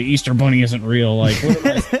 also the Easter Bunny isn't real. Like, what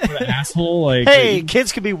an asshole. Like, Hey,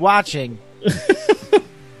 kids could be watching.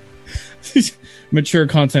 mature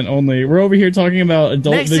content only. We're over here talking about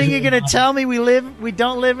adult. Next thing visual you're gonna novels. tell me we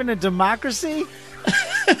don't live in a democracy?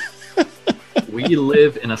 We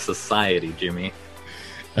live in a society, Jimmy.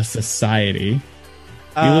 A society.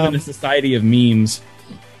 We live in a society of memes.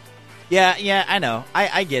 Yeah, I know.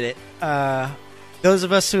 I get it. Those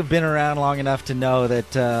of us who have been around long enough to know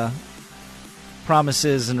that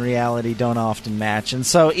promises and reality don't often match. And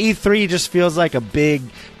so E3 just feels like a big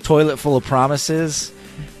toilet full of promises,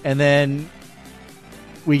 and then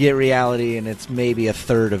we get reality, and it's maybe a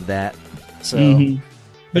third of that. So,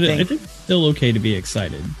 But I I think it's still okay to be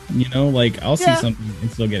excited. You know, like I'll see Yeah. something and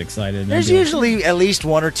still get excited. there's I'll be like, usually at least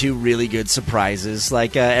one or two really good surprises.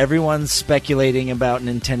 Like everyone's speculating about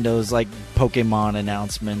Nintendo's like Pokemon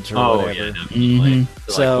announcement or Oh whatever. yeah, definitely. Like,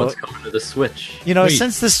 So- what's coming to the Switch? You know, Wait.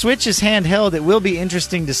 since the Switch is handheld, it will be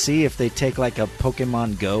interesting to see if they take like a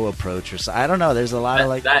Pokemon Go approach or so. I don't know. There's a lot of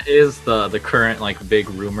like, That is the current like big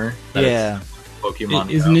rumor. That yeah. it's Pokemon.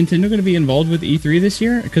 Is Go. Nintendo going to be involved with E3 this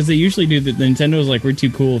year? Because they usually do. Nintendo's like we're too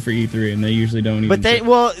cool for E3, and they usually don't. But they,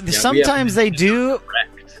 well, we sometimes have they do,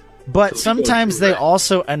 Direct. but So we go sometimes they direct.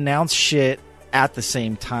 also announce shit at the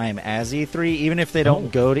same time as E3. Even if they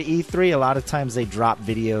don't go to E3, a lot of times they drop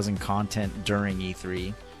videos and content during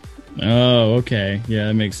E3. Oh, okay, yeah,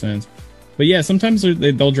 that makes sense. But yeah, sometimes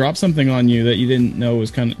they'll drop something on you that you didn't know was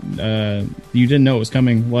kind of you didn't know it was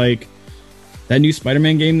coming. Like that new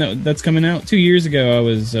Spider-Man game that's coming out 2 years ago. I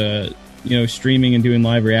was streaming and doing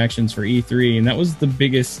live reactions for E3, and that was the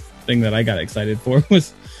biggest thing that I got excited for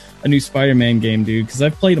was a new Spider-Man game, dude, because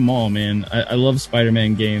I've played them all, man. I love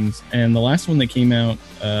Spider-Man games, and the last one that came out,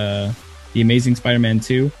 The Amazing Spider-Man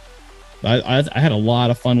 2, I had a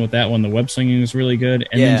lot of fun with that one. The web slinging was really good,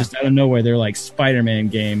 and then just out of nowhere, they're like Spider-Man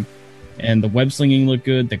game, and the web slinging looked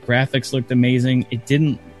good, the graphics looked amazing. It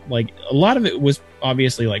didn't, like, a lot of it was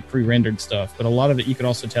obviously like pre-rendered stuff, but a lot of it you could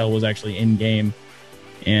also tell was actually in-game.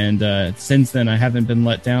 And since then, I haven't been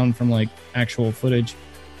let down from like actual footage.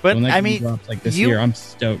 But when that I game mean, drops, like this year, I'm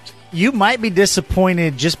stoked. You might be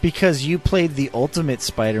disappointed just because you played the Ultimate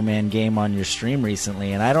Spider-Man game on your stream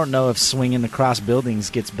recently, and I don't know if swinging across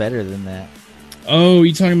buildings gets better than that. Oh,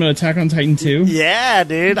 you talking about Attack on Titan 2? Yeah,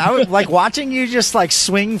 dude. I was like watching you just like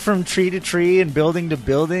swing from tree to tree and building to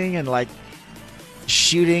building and like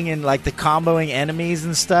shooting and like the comboing enemies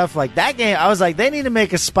and stuff. Like that game, I was like, they need to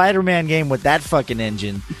make a Spider-Man game with that fucking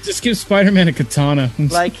engine. Just give Spider-Man a katana.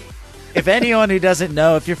 Like, if anyone who doesn't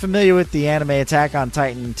know, if you're familiar with the anime Attack on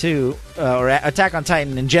Titan 2, or Attack on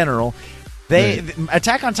Titan in general,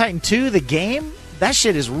 Attack on Titan 2, the game, that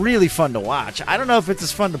shit is really fun to watch. I don't know if it's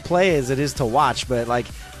as fun to play as it is to watch, but like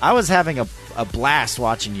I was having a blast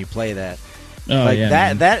watching you play that. Oh, like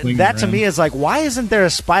yeah, that to me is like, why isn't there a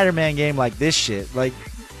Spider-Man game like this shit? Like,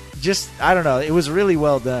 just I don't know. It was really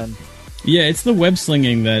well done. Yeah, it's the web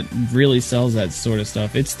slinging that really sells that sort of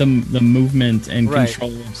stuff. It's the movement and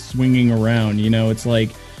control of swinging around. You know, it's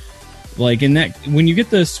like in that when you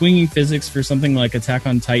get the swinging physics for something like Attack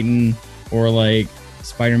on Titan or like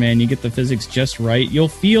Spider-Man, you get the physics just right. You'll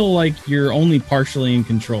feel like you're only partially in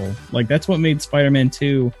control. Like that's what made Spider-Man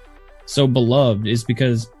 2 so beloved, is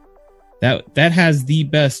because that has the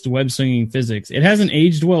best web swinging physics. It hasn't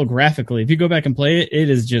aged well graphically. If you go back and play it,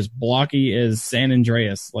 it is just blocky as San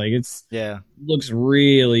Andreas. Like looks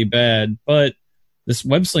really bad, but this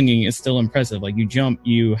web slinging is still impressive. Like you jump,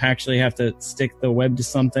 you actually have to stick the web to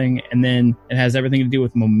something, and then it has everything to do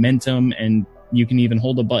with momentum, and you can even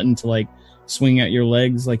hold a button to like swing out your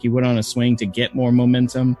legs like you would on a swing to get more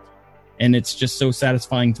momentum. And it's just so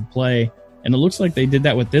satisfying to play. And it looks like they did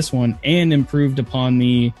that with this one and improved upon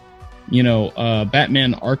the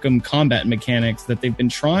Batman Arkham combat mechanics that they've been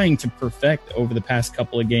trying to perfect over the past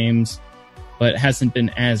couple of games, but hasn't been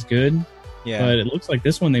as good. Yeah. But it looks like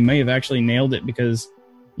this one, they may have actually nailed it because,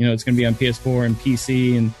 it's going to be on PS4 and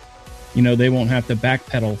PC, and, they won't have to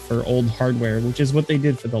backpedal for old hardware, which is what they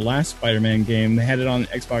did for the last Spider-Man game. They had it on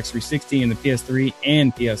Xbox 360 and the PS3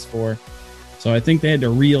 and PS4. So I think they had to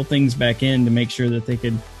reel things back in to make sure that they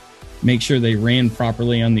could make sure they ran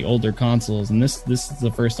properly on the older consoles. And this is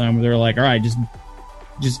the first time where they're like, all right,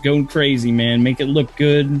 just go crazy, man. Make it look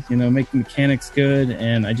good, make the mechanics good.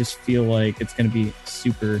 And I just feel like it's going to be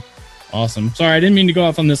super awesome. Sorry, I didn't mean to go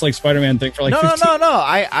off on this like Spider-Man thing for like 15. No.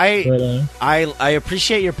 I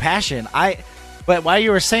appreciate your passion. But while you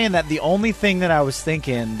were saying that, the only thing that I was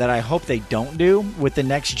thinking that I hope they don't do with the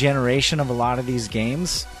next generation of a lot of these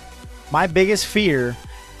games, my biggest fear,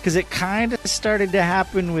 because it kind of started to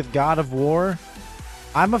happen with God of War,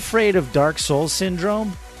 I'm afraid of Dark Souls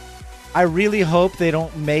syndrome. I really hope they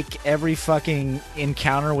don't make every fucking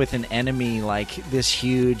encounter with an enemy like this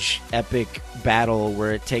huge epic battle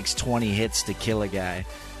where it takes 20 hits to kill a guy.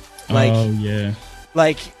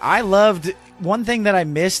 Like, I loved one thing that I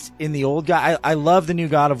missed in the old guy. I love the new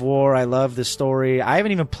God of War. I love the story. I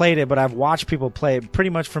haven't even played it, but I've watched people play it pretty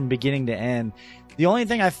much from beginning to end. The only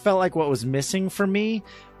thing I felt like what was missing for me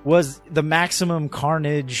was the maximum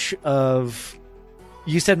carnage of...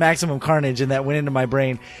 You said maximum carnage, and that went into my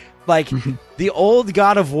brain. Like, the old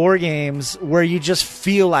God of War games where you just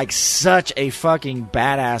feel like such a fucking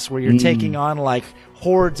badass, where you're taking on, like,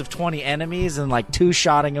 hordes of 20 enemies and, like,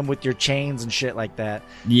 two-shotting them with your chains and shit like that.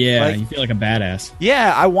 Yeah, like, you feel like a badass.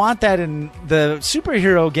 Yeah, I want that in the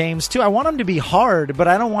superhero games, too. I want them to be hard, but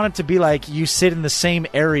I don't want it to be like you sit in the same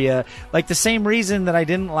area. Like, the same reason that I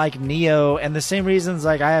didn't like Neo, and the same reasons,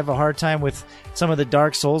 like, I have a hard time with some of the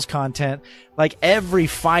Dark Souls content. Like, every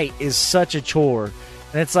fight is such a chore.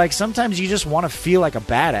 And it's like, sometimes you just want to feel like a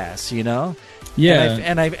badass, Yeah,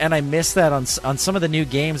 and I miss that on some of the new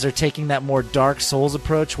games. They're taking that more Dark Souls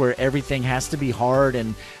approach where everything has to be hard,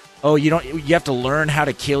 and you have to learn how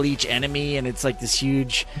to kill each enemy, and it's like this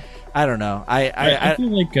huge. I don't know. I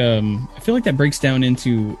feel like that breaks down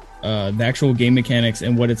into the actual game mechanics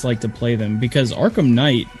and what it's like to play them, because Arkham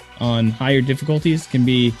Knight on higher difficulties can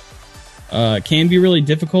be really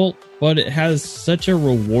difficult, but it has such a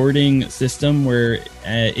rewarding system where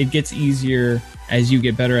it gets easier as you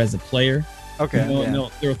get better as a player. Okay.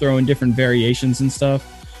 They'll throw in different variations and stuff.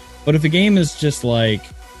 But if a game is just like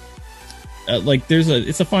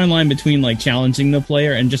it's a fine line between like challenging the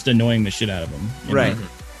player and just annoying the shit out of them. Right.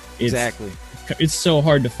 Exactly. It's so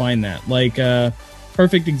hard to find that. Like, for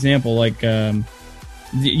perfect example. Like,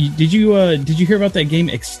 did you hear about that game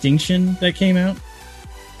Extinction that came out?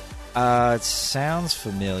 It sounds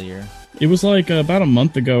familiar. It was like about a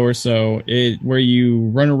month ago or so, where you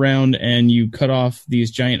run around and you cut off these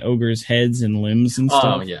giant ogres' heads and limbs and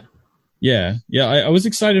stuff. Oh, yeah. I was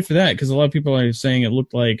excited for that because a lot of people are saying it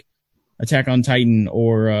looked like Attack on Titan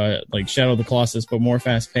or like Shadow of the Colossus, but more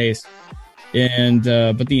fast-paced. And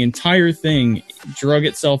but the entire thing drug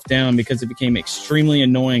itself down because it became extremely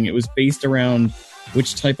annoying. It was based around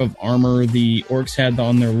which type of armor the orcs had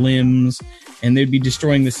on their limbs, and they'd be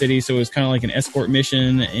destroying the city, so it was kind of like an escort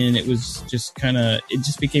mission, and it was just it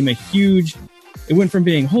just became a huge... It went from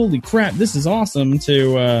being, holy crap, this is awesome,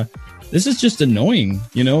 to this is just annoying,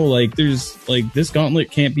 you know? Like, there's, like, this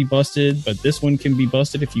gauntlet can't be busted, but this one can be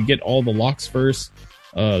busted if you get all the locks first.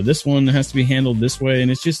 This one has to be handled this way,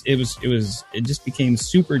 and it just became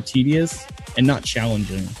super tedious and not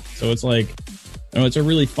challenging. So it's like, you know, it's a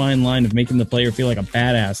really fine line of making the player feel like a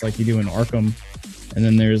badass, like you do in Arkham. And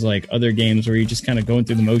then there's like other games where you're just kind of going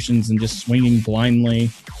through the motions and just swinging blindly,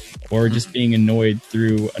 or just being annoyed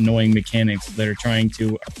through annoying mechanics that are trying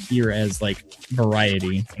to appear as like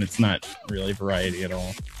variety, and it's not really variety at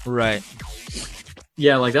all. Right.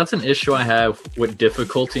 Yeah, like that's an issue I have with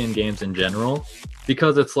difficulty in games in general,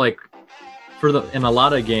 because it's like in a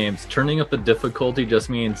lot of games, turning up the difficulty just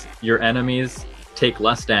means your enemies take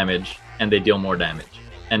less damage and they deal more damage,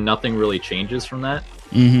 and nothing really changes from that.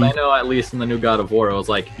 Mm-hmm. I know at least in the new God of War, it was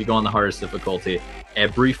like if you go on the hardest difficulty,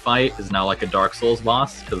 every fight is now like a Dark Souls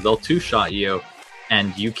boss, because they'll two-shot you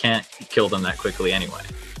and you can't kill them that quickly anyway.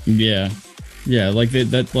 Yeah, like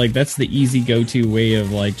that's the easy go-to way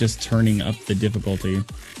of like just turning up the difficulty.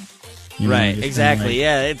 You know, right, exactly.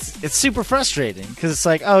 Yeah, it's super frustrating because it's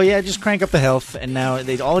like, oh yeah, just crank up the health, and now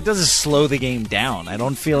all it does is slow the game down. I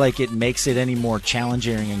don't feel like it makes it any more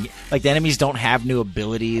challenging. And like the enemies don't have new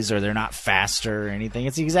abilities, or they're not faster or anything.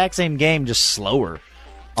 It's the exact same game, just slower.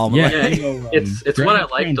 Almost. Yeah, it's what I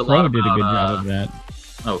liked a lot about. Did a good job of that.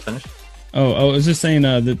 Oh, finish. Oh, I was just saying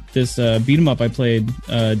that this beat 'em up I played,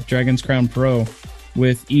 Dragon's Crown Pro.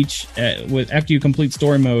 With after you complete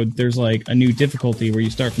story mode, there's like a new difficulty where you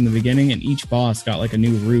start from the beginning, and each boss got like a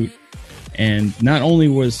new route, and not only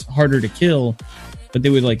was harder to kill, but they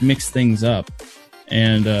would like mix things up,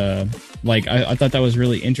 and like I thought that was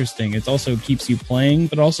really interesting. It also keeps you playing,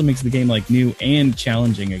 but also makes the game like new and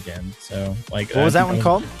challenging again. So like, what was that one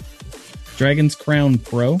called? Dragon's Crown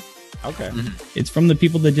Pro. Okay, It's from the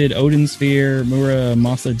people that did Odin Sphere,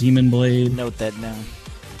 Muramasa Demon Blade. Note that now.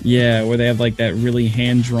 Yeah, where they have like that really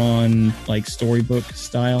hand-drawn like storybook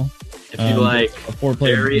style. If you like a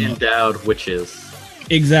 4-player very endowed witches.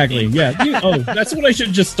 Exactly. Yeah. That's what I should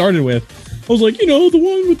have just started with. I was like, the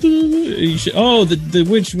one with the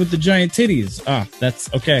witch with the giant titties.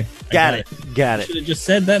 That's okay. Got it. Should have just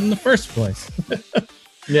said that in the first place.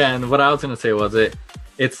 Yeah, and what I was gonna say was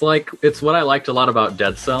it's what I liked a lot about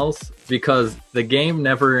Dead Cells, because the game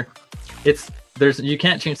you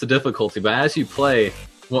can't change the difficulty, but as you play,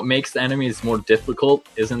 what makes the enemies more difficult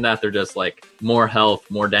isn't that they're just like more health,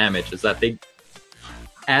 more damage. Is that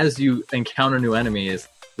as you encounter new enemies,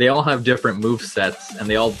 they all have different move sets and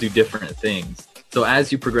they all do different things. So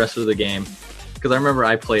as you progress through the game, because I remember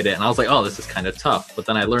I played it and I was like, oh, this is kind of tough. But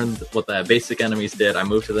then I learned what the basic enemies did. I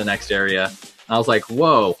moved to the next area. And I was like,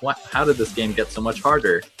 whoa, how did this game get so much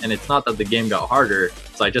harder? And it's not that the game got harder.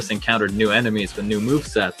 So I just encountered new enemies with new move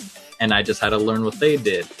sets, and I just had to learn what they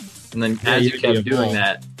did. And then as you kept doing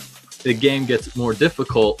that, the game gets more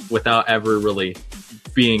difficult without ever really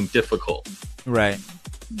being difficult. Right.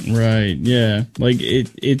 Right, yeah. Like,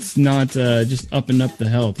 it's not just up and up the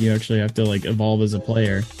health. You actually have to, like, evolve as a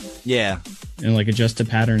player. Yeah. And, like, adjust to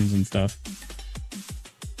patterns and stuff.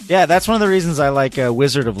 Yeah, that's one of the reasons I like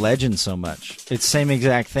Wizard of Legend so much. It's the same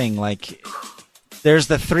exact thing. Like, there's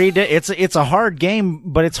the it's a hard game,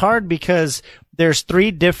 but it's hard because there's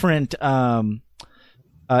 3 different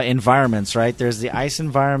environments, right? There's the ice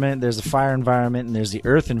environment, there's the fire environment, and there's the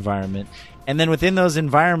earth environment. And then within those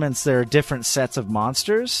environments, there are different sets of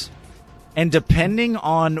monsters. And depending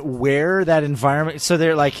on where that environment, so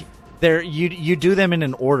they're like, you do them in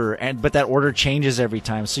an order, but that order changes every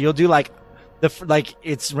time. So you'll do like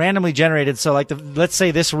it's randomly generated. So like let's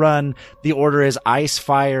say this run, the order is ice,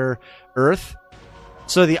 fire, earth.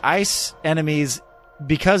 So the ice enemies,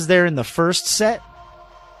 because they're in the first set,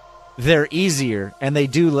 they're easier and they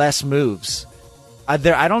do less moves. I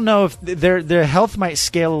don't know if their health might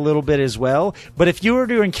scale a little bit as well, but if you were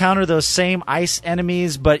to encounter those same ice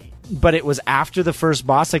enemies, but it was after the first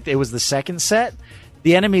boss, like it was the second set,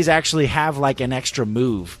 the enemies actually have like an extra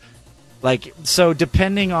move. Like, so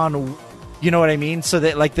depending on You know what I mean? So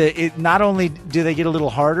that like not only do they get a little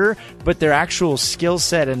harder, but their actual skill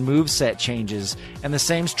set and move set changes. And the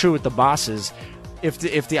same's true with the bosses. If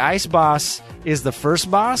the ice boss is the first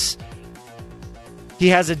boss, he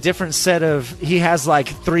has a different set of. He has like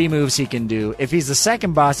 3 moves he can do. If he's the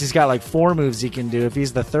second boss, he's got like 4 moves he can do. If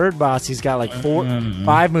he's the third boss, he's got like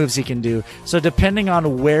 5 moves he can do. So depending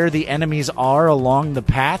on where the enemies are along the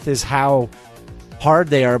path is how hard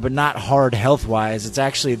they are, but not hard health wise. It's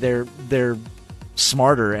actually they're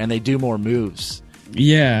smarter and they do more moves.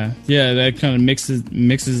 Yeah, that kind of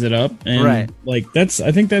mixes it up, and right. Like I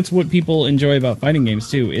think that's what people enjoy about fighting games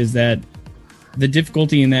too, is that the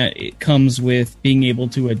difficulty in that it comes with being able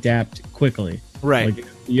to adapt quickly. Right. Like,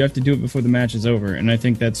 you have to do it before the match is over, and I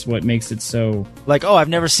think that's what makes it so. Like, oh, I've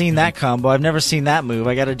never seen that combo. I've never seen that move.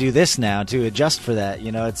 I got to do this now to adjust for that.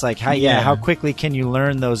 You know, it's like, how quickly can you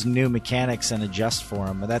learn those new mechanics and adjust for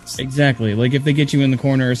them? But that's exactly like if they get you in the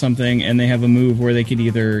corner or something, and they have a move where they could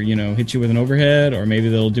either hit you with an overhead, or maybe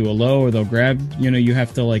they'll do a low, or they'll grab. You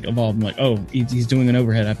have to like evolve. And like, oh, he's doing an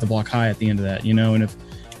overhead. I have to block high at the end of that. And if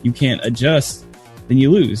you can't adjust, then you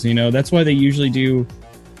lose. That's why they usually do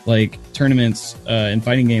like tournaments in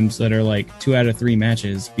fighting games that are like 2 out of 3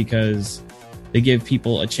 matches, because they give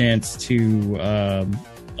people a chance to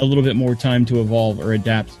a little bit more time to evolve or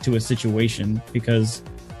adapt to a situation, because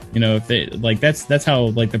if they like that's how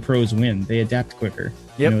like the pros win. They adapt quicker.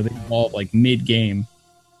 Yep. They evolve like mid game,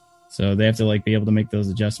 so they have to like be able to make those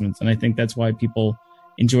adjustments, and I think that's why people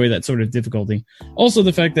enjoy that sort of difficulty. Also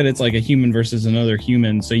the fact that it's like a human versus another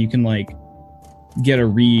human, so you can like get a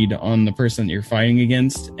read on the person that you're fighting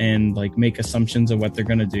against and like make assumptions of what they're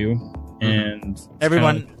going to do. And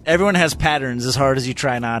everyone has patterns, as hard as you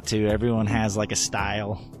try not to. Everyone has like a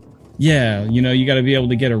style. Yeah, you got to be able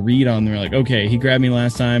to get a read on them. Like, okay, he grabbed me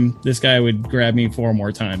last time, this guy would grab me 4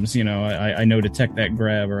 more times. I know to tech that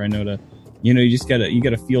grab, or I know to you just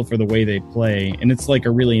gotta feel for the way they play, and it's like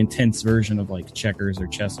a really intense version of like checkers or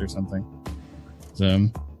chess or something. So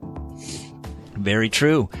very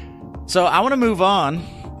true. So I want to move on.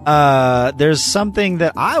 There's something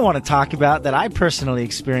that I want to talk about that I personally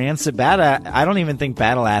experienced. I don't even think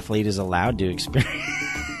Battle Athlete is allowed to experience.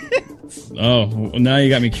 Oh, well, now you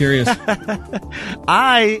got me curious.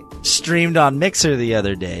 I streamed on Mixer the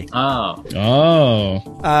other day. Oh.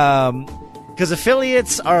 Because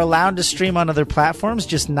affiliates are allowed to stream on other platforms,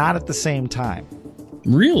 just not at the same time.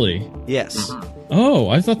 Really? Yes. Oh,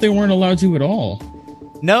 I thought they weren't allowed to at all.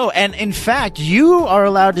 No, and in fact, you are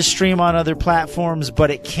allowed to stream on other platforms,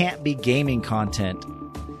 but it can't be gaming content.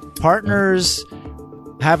 Partners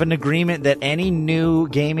have an agreement that any new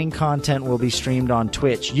gaming content will be streamed on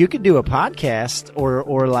Twitch. You could do a podcast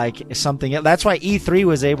or like something else. That's why E3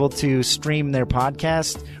 was able to stream their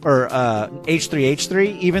podcast, or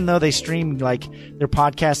H3H3, even though they stream like their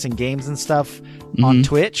podcasts and games and stuff on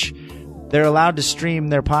Twitch. They're allowed to stream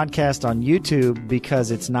their podcast on YouTube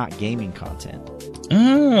because it's not gaming content.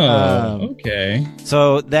 Oh, okay.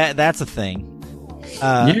 So that's a thing.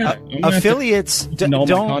 Affiliates don't.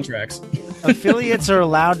 Contracts. Affiliates are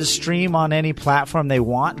allowed to stream on any platform they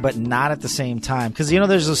want, but not at the same time. Because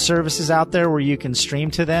there's those services out there where you can stream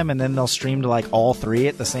to them, and then they'll stream to like all 3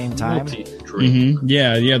 at the same time.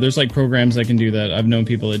 Yeah. There's like programs that can do that. I've known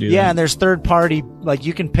people that do that. Yeah, and there's third party. Like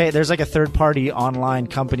you can pay. There's like a third party online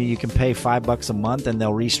company you can pay $5 a month, and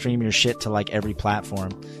they'll restream your shit to like every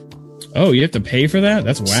platform. Oh, you have to pay for that?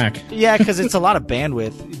 That's whack. Yeah, because it's a lot of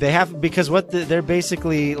bandwidth. They have they're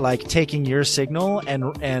basically like taking your signal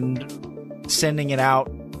and sending it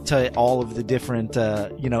out to all of the different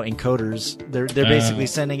encoders. They're basically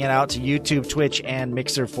sending it out to YouTube, Twitch, and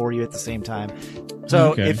Mixer for you at the same time.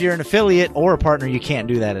 So if you're an affiliate or a partner, you can't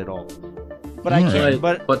do that at all. But I can.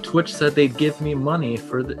 But Twitch said they'd give me money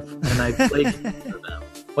and I played for them.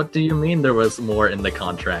 What do you mean there was more in the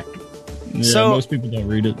contract? Yeah, so most people don't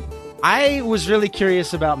read it. I was really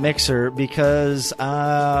curious about Mixer because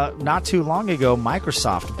not too long ago,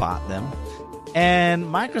 Microsoft bought them. And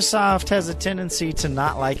Microsoft has a tendency to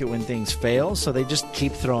not like it when things fail, so they just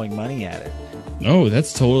keep throwing money at it. Oh,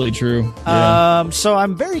 that's totally true. Yeah. So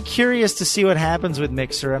I'm very curious to see what happens with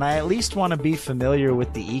Mixer, and I at least want to be familiar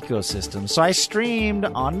with the ecosystem. So I streamed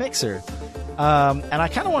on Mixer. And I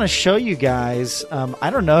kind of want to show you guys. I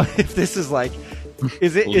don't know if this is like...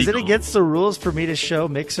 Is it against the rules for me to show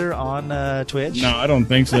Mixer on Twitch? No, I don't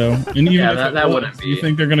think so. And even that wouldn't be. You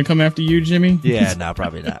think they're going to come after you, Jimmy? Yeah, no,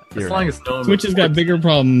 probably not. As long as no one Twitch has got bigger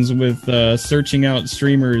problems with searching out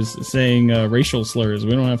streamers saying racial slurs.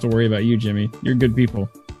 We don't have to worry about you, Jimmy. You're good people.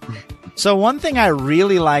 So one thing I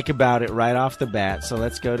really like about it right off the bat, so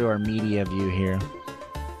let's go to our media view here.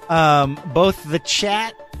 Both the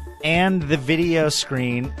chat and the video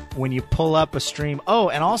screen when you pull up a stream. Oh,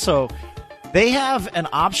 and also they have an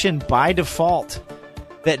option by default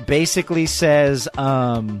that basically says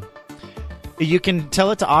you can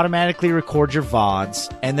tell it to automatically record your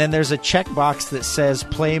VODs, and then there's a checkbox that says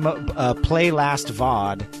play last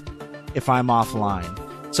VOD if I'm offline.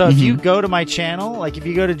 So if you go to my channel, like if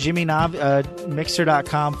you go to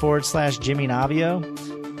mixer.com/Jimmy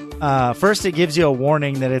Navio, first it gives you a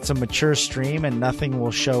warning that it's a mature stream and nothing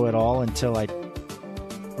will show at all until I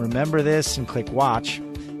remember this and click watch.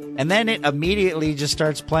 And then it immediately just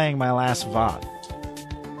starts playing my last VOD.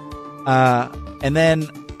 And then,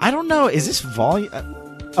 I don't know, is this volume?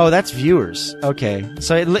 Oh, that's viewers. Okay.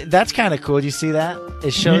 So that's kind of cool. Do you see that?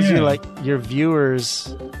 It shows you like your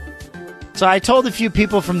viewers. So I told a few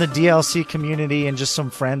people from the DLC community and just some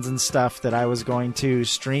friends and stuff that I was going to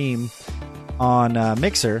stream on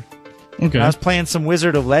Mixer. Okay. I was playing some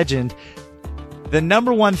Wizard of Legend. The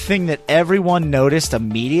number one thing that everyone noticed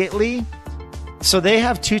immediately, so they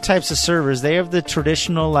have two types of servers. They have the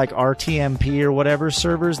traditional like RTMP or whatever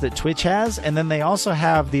servers that Twitch has, and then they also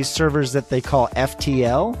have these servers that they call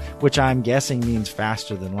FTL, which I'm guessing means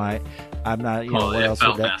faster than light. I'm not, you know, what else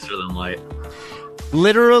would that? Faster than light.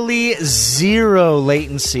 Literally zero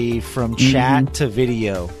latency from chat to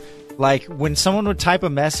video. Like when someone would type a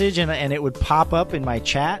message and it would pop up in my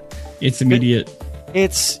chat, It's immediate.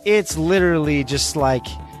 it's literally just like,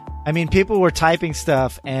 I mean, people were typing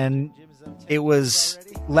stuff and it was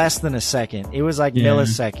less than a second. It was like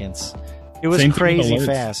milliseconds. It was Same thing with crazy alerts.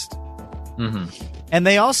 fast. Mm-hmm. And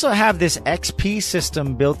they also have this XP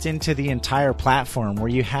system built into the entire platform where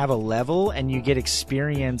you have a level and you get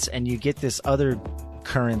experience and you get this other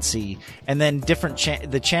currency, and then different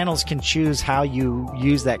the channels can choose how you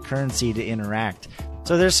use that currency to interact.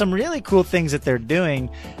 So there's some really cool things that they're doing.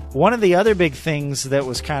 One of the other big things that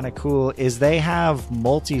was kind of cool is they have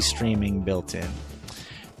multi-streaming built in.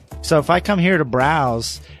 So if I come here to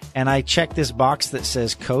browse and I check this box that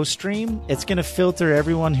says co-stream, it's going to filter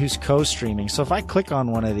everyone who's co-streaming. So if I click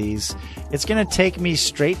on one of these, it's going to take me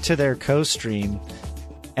straight to their co-stream,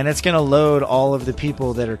 and it's going to load all of the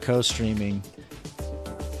people that are co-streaming.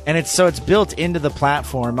 And it's built into the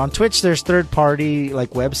platform. On Twitch, there's third-party like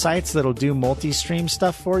websites that'll do multi-stream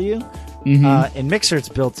stuff for you. In Mixer, it's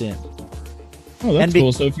built in. Oh, that's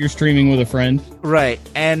cool. So if you're streaming with a friend, right?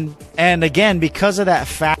 And again, because of that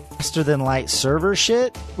faster than light server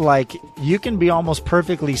shit, like you can be almost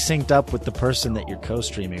perfectly synced up with the person that you're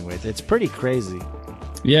co-streaming with. It's pretty crazy.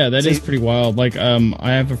 yeah, that is pretty wild. Like,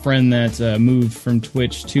 I have a friend that moved from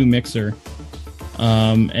Twitch to Mixer.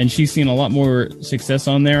 And she's seen a lot more success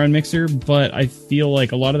on there on Mixer, but I feel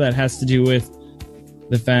like a lot of that has to do with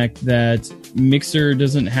the fact that Mixer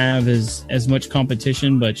doesn't have as much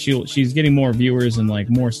competition, but she's getting more viewers and like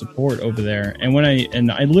more support over there.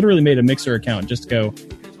 And I literally made a Mixer account just to go,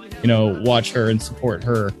 watch her and support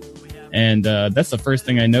her. And that's the first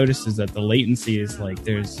thing I noticed is that the latency is like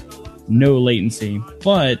there's no latency,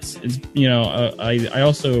 but it's, I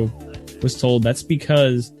also was told that's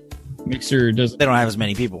because Mixer they don't have as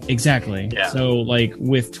many people. Exactly. Yeah. So like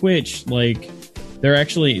with Twitch, like they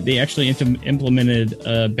actually implemented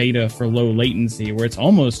a beta for low latency where it's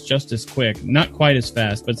almost just as quick, not quite as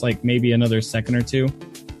fast, but it's like maybe another second or two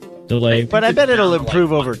delay. But I bet it'll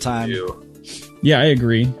improve over time. Yeah, I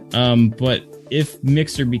agree. But if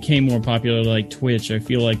Mixer became more popular like Twitch, I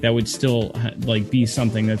feel like that would still be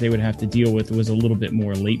something that they would have to deal with was a little bit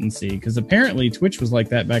more latency, because apparently Twitch was like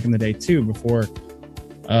that back in the day too, before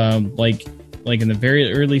like in the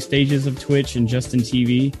very early stages of Twitch and Justin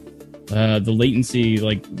TV, the latency,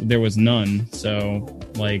 like there was none. So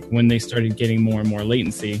like when they started getting more and more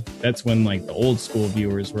latency, that's when like the old school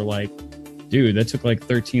viewers were like, dude, that took like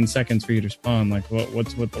 13 seconds for you to spawn. Like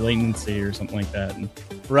what's with the latency or something like that. And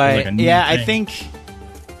right. Like yeah, thing. I think.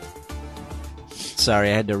 Sorry,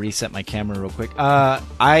 I had to reset my camera real quick.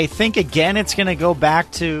 I think again it's going to go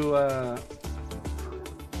back to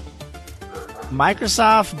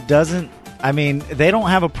Microsoft doesn't. I mean, they don't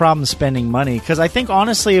have a problem spending money, because I think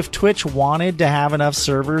honestly, if Twitch wanted to have enough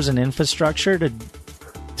servers and infrastructure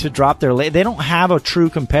to drop their they don't have a true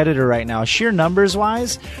competitor right now. Sheer numbers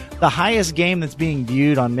wise, the highest game that's being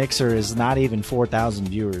viewed on Mixer is not even 4,000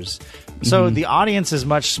 viewers. So the audience is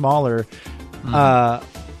much smaller.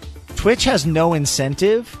 Twitch has no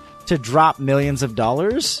incentive to drop millions of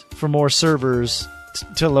dollars for more servers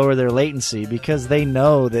to lower their latency, because they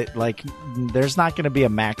know that like there's not going to be a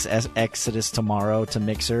max exodus tomorrow to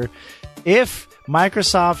Mixer. If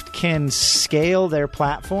Microsoft can scale their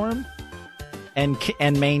platform and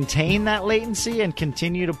maintain that latency and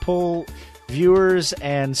continue to pull viewers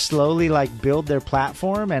and slowly like build their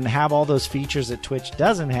platform and have all those features that Twitch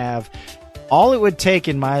doesn't have, all it would take,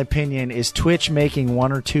 in my opinion, is Twitch making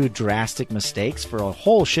one or two drastic mistakes for a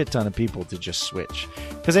whole shit ton of people to just switch.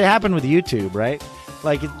 Because it happened with YouTube, right?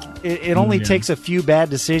 Like, it only takes a few bad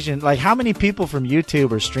decisions. Like, how many people from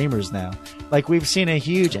YouTube are streamers now? Like, we've seen a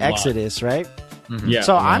huge exodus, right? Mm-hmm. Yeah.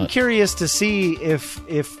 So I'm curious to see if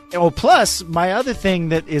plus, my other thing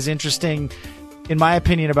that is interesting, in my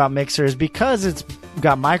opinion, about Mixer is because it's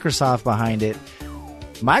got Microsoft behind it.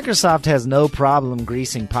 Microsoft has no problem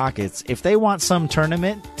greasing pockets. If they want some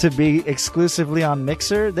tournament to be exclusively on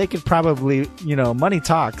Mixer, they could probably, money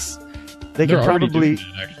talks. They could probably doing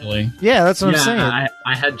that, actually. Yeah, that's what I'm saying.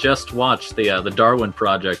 I had just watched the Darwin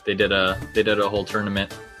Project. They did a whole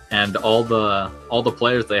tournament, and all the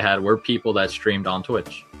players they had were people that streamed on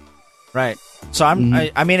Twitch. Right. So I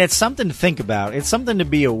mean, it's something to think about. It's something to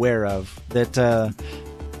be aware of, that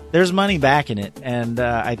there's money backing it, and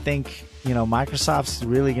I think Microsoft's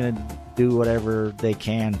really going to do whatever they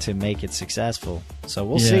can to make it successful. So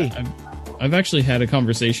we'll see. I've actually had a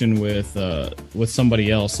conversation with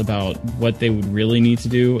somebody else about what they would really need to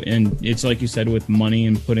do, and it's like you said, with money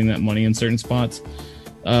and putting that money in certain spots.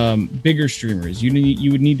 Bigger streamers,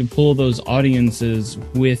 you would need to pull those audiences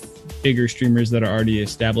with bigger streamers that are already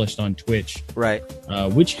established on Twitch, right?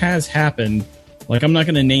 Which has happened. Like, I'm not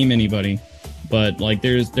going to name anybody, but like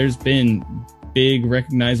there's been big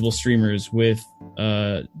recognizable streamers with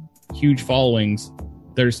huge followings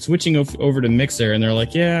that are switching over to Mixer, and they're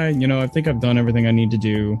like, yeah, I think I've done everything I need to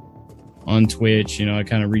do on Twitch. I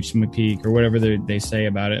kind of reached my peak, or whatever they say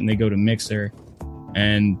about it, and they go to Mixer,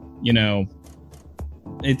 and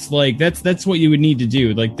it's like that's what you would need to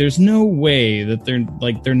do. Like, there's no way that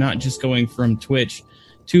they're not just going from Twitch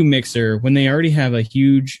to Mixer when they already have a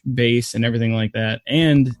huge base and everything like that,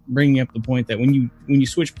 and bringing up the point that when you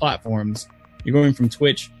switch platforms, you're going from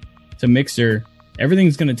Twitch to Mixer,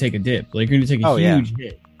 everything's going to take a dip. Like, you're going to take a huge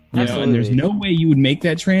hit. And there's no way you would make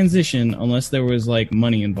that transition unless there was like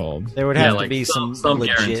money involved. There would have to be some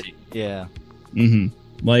legit guarantee. Yeah. Mm-hmm.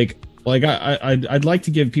 Like I'd like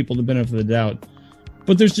to give people the benefit of the doubt,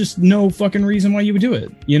 but there's just no fucking reason why you would do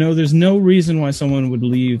it. There's no reason why someone would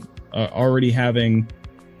leave already having,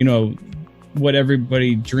 what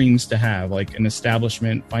everybody dreams to have, like an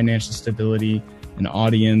establishment, financial stability, an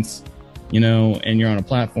audience, and you're on a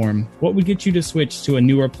platform. What would get you to switch to a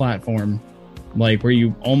newer platform, like where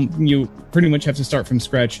you pretty much have to start from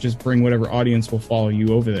scratch, just bring whatever audience will follow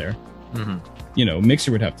you over there? Mm-hmm.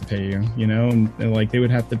 Mixer would have to pay you, and like they would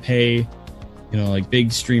have to pay, like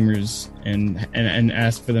big streamers and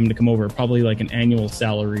ask for them to come over, probably like an annual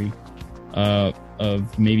salary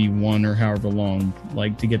of maybe one or however long,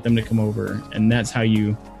 like to get them to come over. And that's how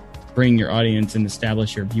you bring your audience and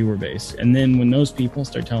establish your viewer base. And then when those people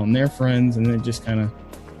start telling their friends, and then it just kind of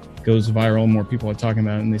goes viral, more people are talking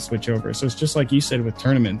about it, and they switch over. So it's just like you said with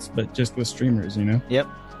tournaments, but just with streamers, Yep.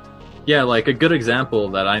 Yeah, like a good example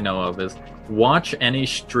that I know of is watch any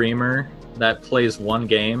streamer that plays one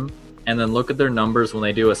game and then look at their numbers when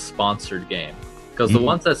they do a sponsored game. Because the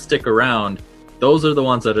ones that stick around, those are the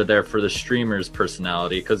ones that are there for the streamer's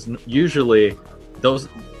personality. Because usually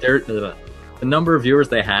the number of viewers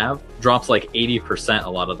they have drops like 80% a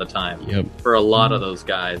lot of the time for a lot of those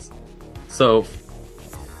guys. So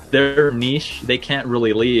their niche, they can't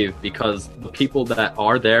really leave, because the people that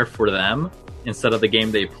are there for them instead of the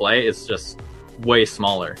game they play is just way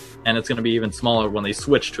smaller. And it's going to be even smaller when they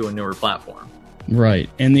switch to a newer platform. Right.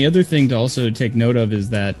 And the other thing to also take note of is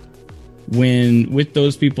that with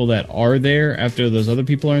those people that are there after those other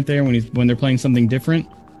people aren't there, when they're playing something different,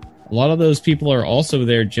 a lot of those people are also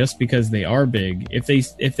there just because they are big.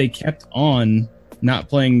 If they kept on not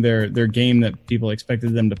playing their game that people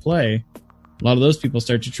expected them to play, a lot of those people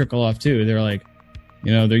start to trickle off too. They're like,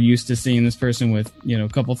 they're used to seeing this person with, a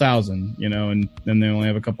couple thousand, and then they only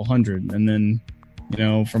have a couple hundred. And then,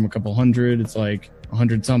 from a couple hundred, it's like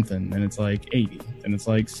 100 something, and it's like 80, and it's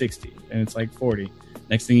like 60, and it's like 40.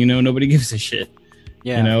 Next thing you know, nobody gives a shit.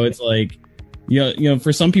 Yeah. It's like,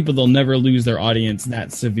 for some people, they'll never lose their audience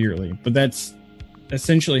that severely, but that's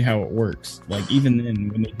essentially how it works. Like, even then,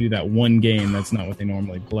 when they do that one game, that's not what they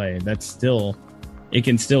normally play. It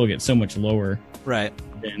can still get so much lower. Right.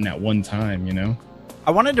 Than that one time,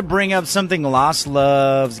 I wanted to bring up something Lost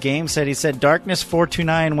Loves Game said. He said,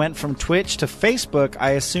 Darkness429 went from Twitch to Facebook,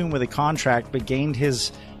 I assume with a contract, but gained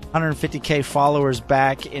his 150K followers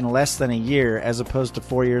back in less than a year, as opposed to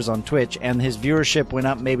 4 years on Twitch, and his viewership went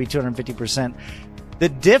up maybe 250%. The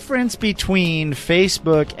difference between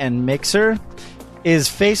Facebook and Mixer is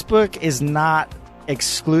Facebook is not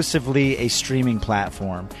exclusively a streaming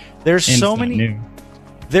platform. There's so many...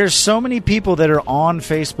 there's so many people that are on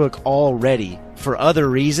Facebook already for other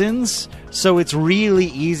reasons, so it's really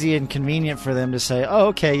easy and convenient for them to say, oh,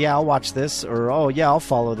 okay, yeah, I'll watch this, or oh, yeah, I'll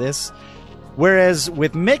follow this. Whereas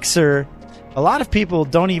with Mixer, a lot of people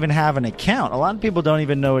don't even have an account. A lot of people don't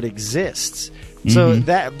even know it exists. So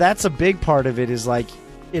that's a big part of it, is like,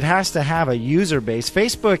 it has to have a user base.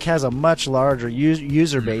 Facebook has a much larger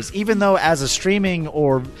user base, even though as a streaming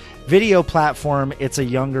or video platform, it's a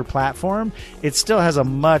younger platform. It still has a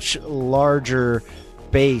much larger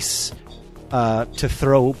base to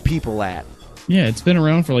throw people at. Yeah, it's been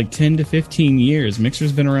around for like 10 to 15 years.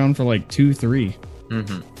 Mixer's been around for like 2-3.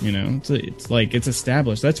 You know, it's like, it's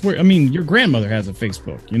established. That's where, I mean, your grandmother has a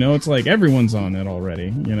Facebook. You know, it's like everyone's on it already.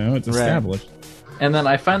 You know, it's established. Right. And then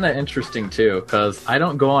I find that interesting too, because I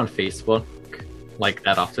don't go on Facebook like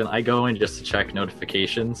that often. I go in just to check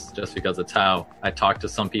notifications, just because it's how I talk to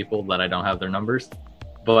some people that I don't have their numbers.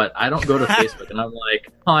 But I don't go to Facebook, and I'm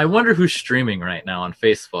like, oh, I wonder who's streaming right now on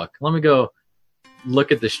Facebook. Let me go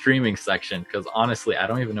look at the streaming section, because honestly, I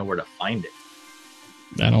don't even know where to find it.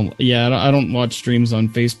 I don't watch streams on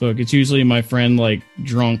Facebook. It's usually my friend like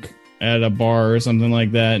drunk at a bar or something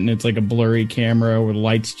like that, and it's like a blurry camera with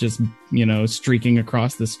lights just, you know, streaking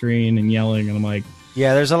across the screen and yelling, and I'm like,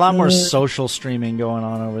 yeah, there's a lot more social streaming going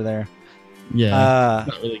on over there. Yeah,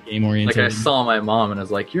 not really game oriented. Like, I saw my mom and I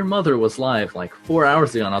was like, your mother was live like 4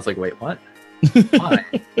 hours ago, and I was like, wait, what? Why?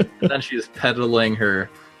 And then she's peddling her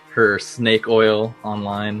snake oil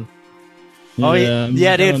online. Oh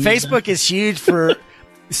yeah, dude, Facebook is huge for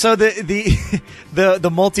so the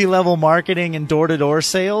multi-level marketing and door-to-door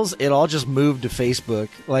sales, it all just moved to Facebook.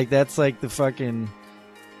 Like, that's like the fucking,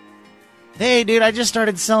 hey dude, I just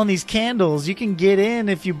started selling these candles. You can get in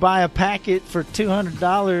if you buy a packet for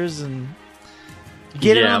 $200 and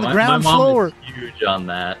get it on the ground floor. My mom is huge on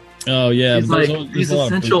that. Oh yeah, it's like, these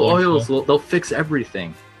essential oils, they'll fix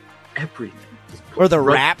everything. Or the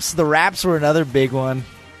wraps. The wraps were another big one.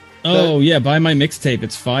 Oh yeah, buy my mixtape.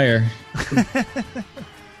 It's fire.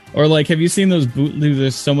 Or like, have you seen those bootleg?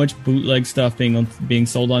 There's so much bootleg stuff being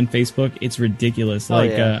sold on Facebook. It's ridiculous.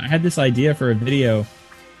 Like, I had this idea for a video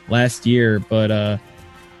last year, but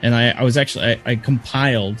and I was actually I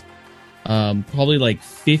compiled probably like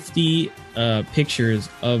 50 pictures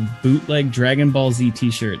of bootleg Dragon Ball Z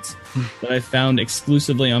T-shirts that I found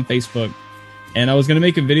exclusively on Facebook. And I was going to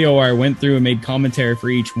make a video where I went through and made commentary for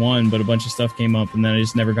each one, but a bunch of stuff came up, and then I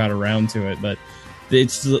just never got around to it. But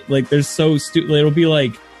it's like, they're so stupid. It'll be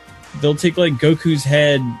like, they'll take like Goku's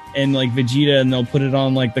head and like Vegeta, and they'll put it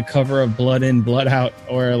on like the cover of Blood In, Blood Out,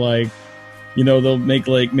 or like, you know, they'll make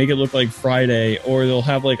it look like Friday, or they'll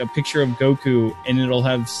have like a picture of Goku, and it'll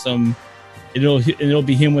have it'll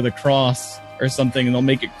be him with a cross or something, and they'll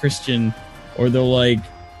make it Christian, or they'll like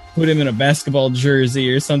put him in a basketball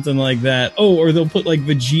jersey or something like that. Oh, or they'll put like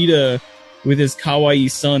Vegeta with his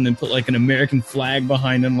kawaii son and put like an American flag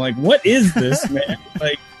behind him. Like, what is this, man?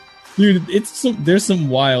 Like, dude, there's some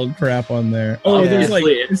wild crap on there. Oh, there's like,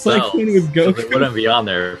 it's like one with Goku. It wouldn't be on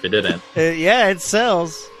there if it didn't. Yeah, it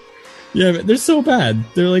sells. Yeah, but they're so bad.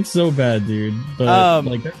 They're like so bad, dude. But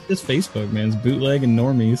like, that's just Facebook, man. It's bootleg and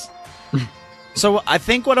normies. So I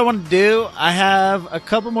think what I want to do, I have a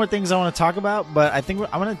couple more things I want to talk about, but I think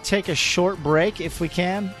I'm going to take a short break if we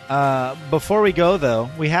can. Before we go, though,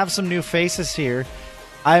 we have some new faces here.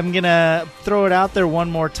 I'm going to throw it out there one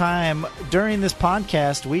more time. During this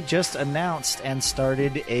podcast, we just announced and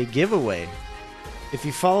started a giveaway. If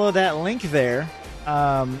you follow that link there,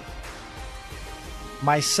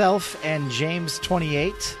 myself and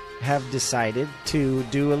James28 have decided to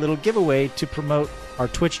do a little giveaway to promote our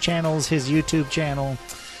Twitch channels, his YouTube channel,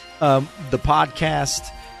 the podcast.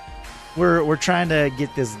 We're trying to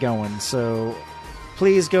get this going, so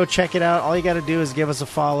please go check it out. All you got to do is give us a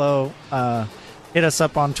follow, hit us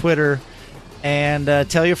up on Twitter, and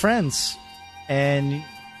tell your friends. And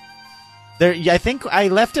there, I think I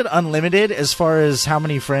left it unlimited as far as how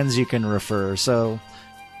many friends you can refer. So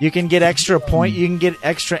you can get extra you can get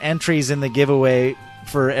extra entries in the giveaway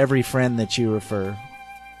for every friend that you refer.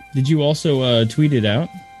 Did you also tweet it out?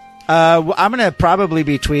 I'm going to probably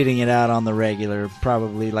be tweeting it out on the regular,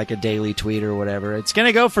 probably like a daily tweet or whatever. It's going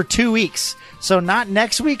to go for 2 weeks. So not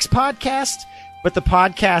next week's podcast, but the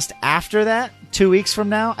podcast after that, 2 weeks from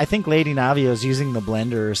now. I think Lady Navio is using the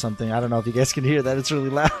blender or something. I don't know if you guys can hear that. It's really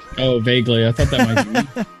loud. Oh, vaguely. I thought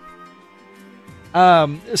that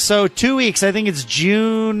might be. So 2 weeks. I think it's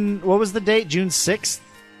June. What was the date? June 6th?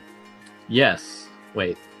 Yes.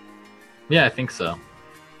 Wait. Yeah, I think so.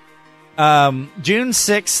 June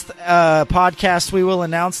 6th podcast, we will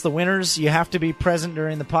announce the winners. You have to be present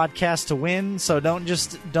during the podcast to win, so don't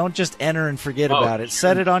just enter and forget about it.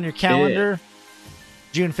 Set it on your calendar.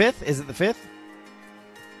 June 5th? Is it the 5th?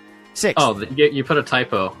 6th. Oh, you put a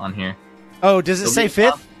typo on here. Oh, does it say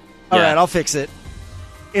 5th? All Yeah. right, I'll fix it.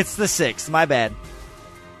 It's the 6th. My bad.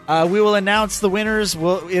 We will announce the winners.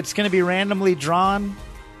 It's going to be randomly drawn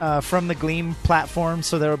from the Gleam platform,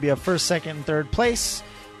 so there will be a first, second, and third place.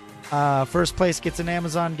 First place gets an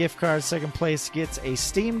Amazon gift card. Second place gets a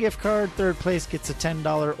Steam gift card. Third place gets a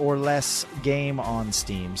 $10 or less game on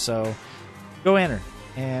Steam. So go enter,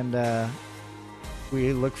 and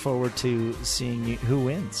we look forward to seeing who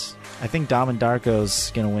wins. I think Dom and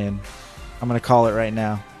Darko's going to win. I'm going to call it right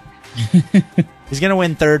now. He's going to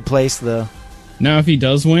win third place, though. Now, if he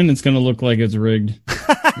does win, it's going to look like it's rigged.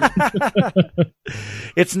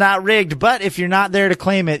 It's not rigged, but if you're not there to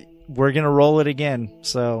claim it, we're going to roll it again.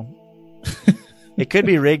 So it could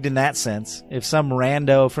be rigged in that sense. If some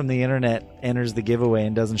rando from the internet enters the giveaway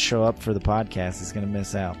and doesn't show up for the podcast, he's going to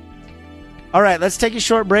miss out. All right, let's take a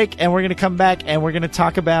short break, and we're going to come back, and we're going to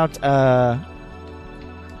talk about...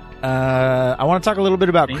 I want to talk a little bit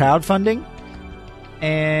about crowdfunding,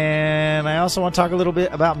 and I also want to talk a little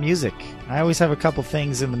bit about music. I always have a couple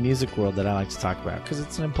things in the music world that I like to talk about because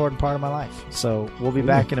it's an important part of my life. So we'll be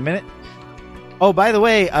back in a minute. Oh, by the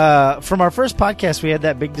way, from our first podcast, we had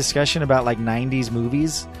that big discussion about like 90s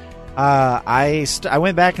movies. I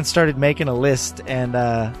went back and started making a list, and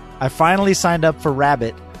I finally signed up for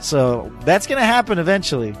Rabbit. So that's going to happen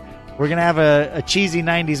eventually. We're going to have a cheesy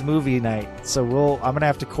 90s movie night. So I'm going to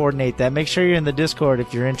have to coordinate that. Make sure you're in the Discord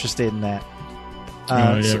if you're interested in that.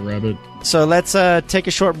 Rabbit. So let's take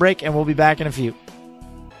a short break, and we'll be back in a few.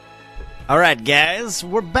 All right, guys,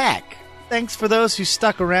 we're back. Thanks for those who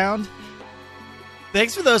stuck around.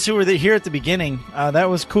 Thanks for those who were here at the beginning. That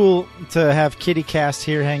was cool to have KittyCast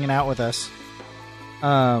here hanging out with us.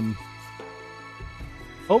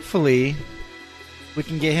 Hopefully, we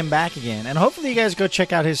can get him back again. And hopefully you guys go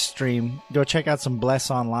check out his stream. Go check out some Bless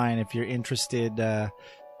Online if you're interested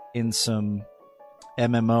in some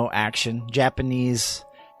MMO action. Japanese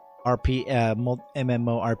MMORPG.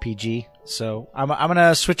 So I'm going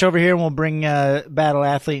to switch over here and we'll bring Battle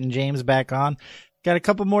Athlete and James back on. Got a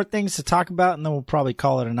couple more things to talk about, and then we'll probably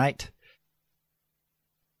call it a night.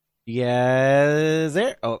 You guys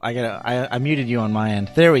there? Oh, I muted you on my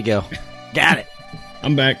end. There we go. Got it.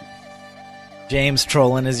 I'm back. James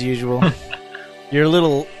trolling as usual. You're a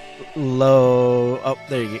little low. Oh,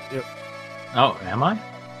 there you go. Oh, am I?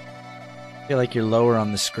 I feel like you're lower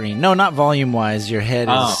on the screen. No, not volume-wise. Your head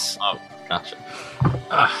is... Oh, gotcha.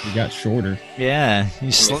 You got shorter. Yeah.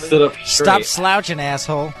 You Sit up straight. Stop slouching,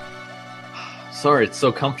 asshole. Sorry, it's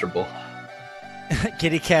so comfortable.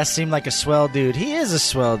 KittyCast seemed like a swell dude. He is a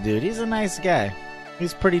swell dude. He's a nice guy.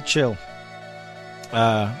 He's pretty chill.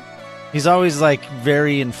 He's always like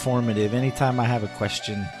very informative. Anytime I have a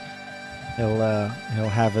question, he'll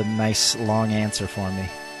have a nice long answer for me.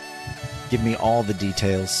 Give me all the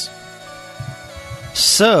details.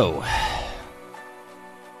 So,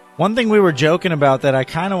 one thing we were joking about that I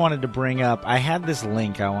kind of wanted to bring up. I had this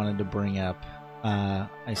link I wanted to bring up.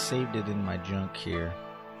 I saved it in my junk here.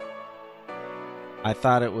 I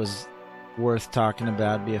thought it was worth talking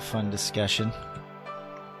about. It'd be a fun discussion.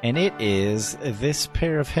 And it is this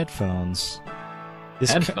pair of headphones.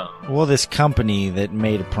 This company that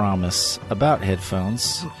made a promise about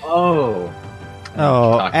headphones. Oh,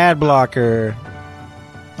 ad blocker.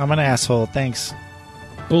 I'm an asshole. Thanks.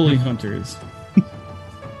 Bully Hunters.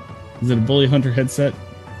 Is it a Bully Hunter headset?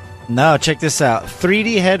 No, check this out.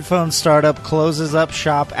 3D headphone startup closes up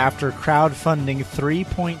shop after crowdfunding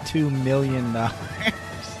 $3.2 million.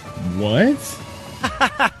 What?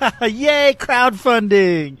 Yay,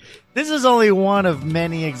 crowdfunding! This is only one of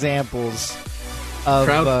many examples of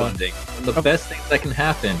crowdfunding. The best thing that can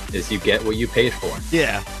happen is you get what you paid for.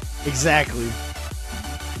 Yeah, exactly.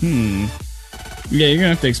 Yeah, you're gonna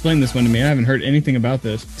have to explain this one to me. I haven't heard anything about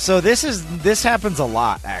this. So this happens a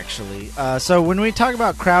lot, actually. So when we talk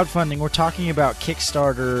about crowdfunding, we're talking about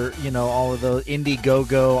Kickstarter, all of those,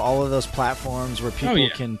 Indiegogo, all of those platforms where people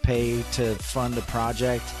can pay to fund a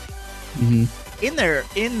project. Mm-hmm.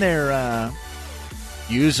 In their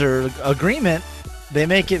user agreement, they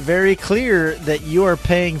make it very clear that you are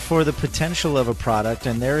paying for the potential of a product,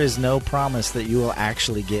 and there is no promise that you will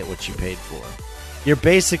actually get what you paid for. You're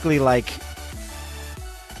basically like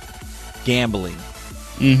gambling.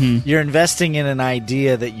 Mm-hmm. You're investing in an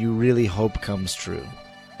idea that you really hope comes true.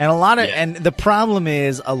 And and the problem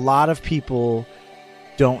is a lot of people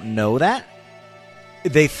don't know that.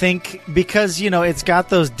 They think because it's got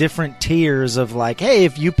those different tiers of like, hey,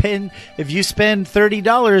 if you spend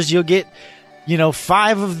 $30, you'll get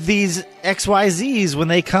 5 of these XYZs when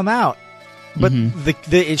they come out. But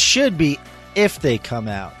it should be if they come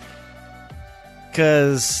out.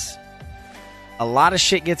 because a lot of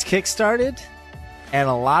shit gets kickstarted, and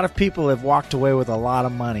a lot of people have walked away with a lot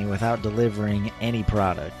of money without delivering any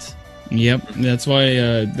product. Yep, that's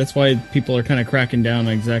why people are kind of cracking down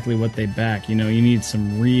on exactly what they back. You need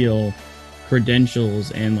some real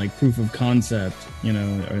credentials and like proof of concept,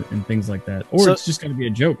 and things like that. Or it's just going to be a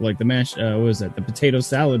joke, like the the potato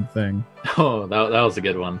salad thing. Oh, that was a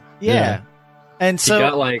good one. Yeah. And so he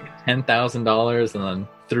got like $10,000 and then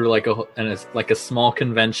threw it's like a small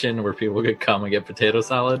convention where people could come and get potato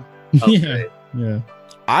salad. Yeah. Yeah.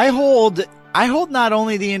 I hold not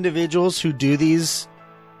only the individuals who do these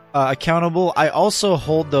accountable, I also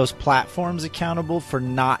hold those platforms accountable for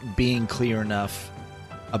not being clear enough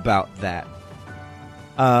about that.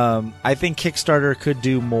 I think Kickstarter could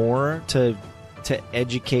do more to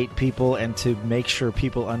educate people and to make sure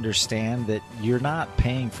people understand that you're not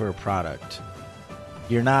paying for a product.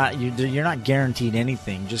 You're not guaranteed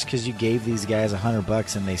anything just because you gave these guys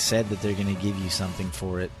 $100 and they said that they're going to give you something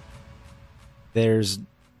for it. There's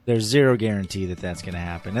zero guarantee that that's going to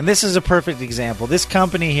happen. And this is a perfect example. This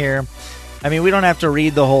company here, I mean, we don't have to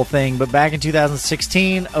read the whole thing, but back in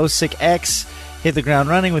 2016, OSIC-X hit the ground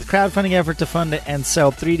running with crowdfunding effort to fund and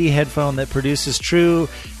sell 3D headphone that produces true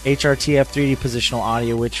HRTF 3D positional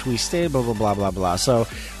audio, which we stated, blah, blah, blah, blah, blah. So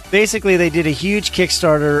basically, they did a huge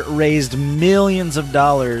Kickstarter, raised millions of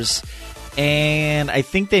dollars, and I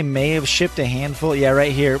think they may have shipped a handful. Yeah,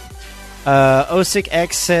 right here.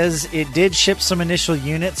 OSIC-X says it did ship some initial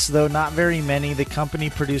units, though not very many. The company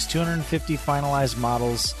produced 250 finalized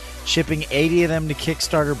models, shipping 80 of them to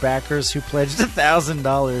Kickstarter backers who pledged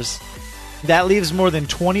 $1,000. That leaves more than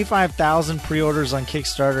 25,000 pre-orders on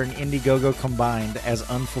Kickstarter and Indiegogo combined as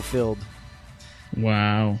unfulfilled.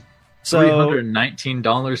 Wow. So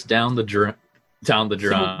 $319 down the drain. So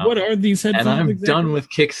what are these headphones? And I'm exactly? done with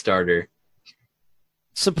Kickstarter.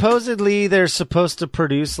 Supposedly, they're supposed to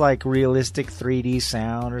produce like realistic 3D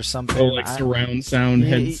sound or something. Oh, like surround sound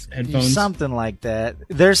headphones, something like that.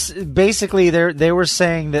 There's basically they were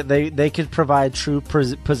saying that they could provide true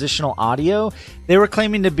positional audio. They were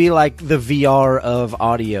claiming to be like the VR of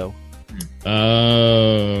audio.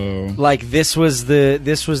 Oh, like this was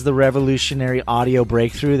the revolutionary audio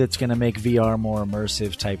breakthrough that's going to make VR more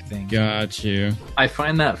immersive type thing. Got you. I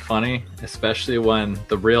find that funny, especially when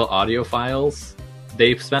the real audiophiles,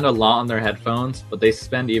 they spend a lot on their headphones, but they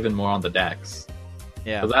spend even more on the decks.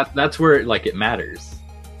 Yeah, so that's where it matters.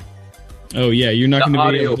 Oh yeah, you're not going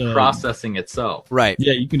to be able to audio processing itself. Right.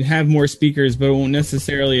 Yeah, you can have more speakers, but it won't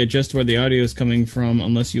necessarily adjust where the audio is coming from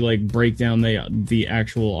unless you like break down the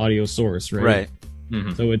actual audio source, right? Right.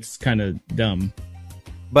 Mm-hmm. So it's kind of dumb.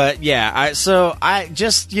 But yeah, I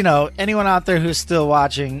just, anyone out there who's still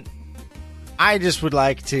watching, I just would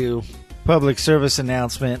like to public service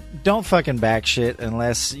announcement: don't fucking back shit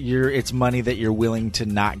unless it's money that you're willing to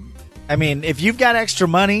not. I mean, if you've got extra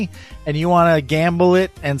money and you want to gamble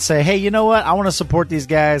it and say, hey, you know what? I want to support these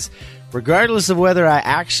guys regardless of whether I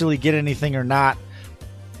actually get anything or not.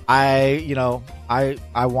 I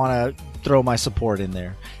want to throw my support in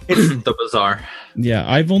there. It's the Bazaar. Yeah,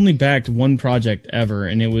 I've only backed one project ever,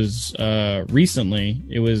 and it was recently.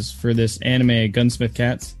 It was for this anime Gunsmith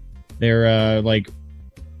Cats. They're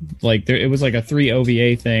it was like a 3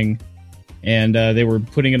 OVA thing. And they were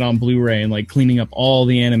putting it on Blu-ray and like cleaning up all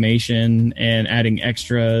the animation and adding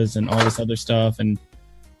extras and all this other stuff. And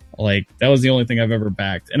like that was the only thing I've ever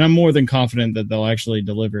backed. And I'm more than confident that they'll actually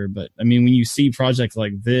deliver. But I mean, when you see projects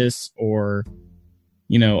like this or,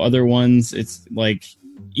 other ones, it's like,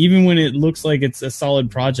 even when it looks like it's a solid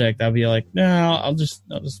project, I'll be like, no, I'll just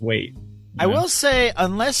wait. I will say,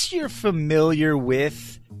 unless you're familiar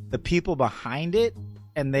with the people behind it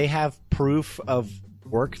and they have proof of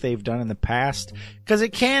work they've done in the past, because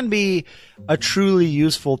it can be a truly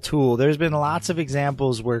useful tool. There's been lots of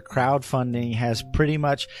examples where crowdfunding has pretty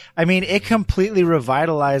much, it completely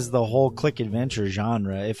revitalized the whole click adventure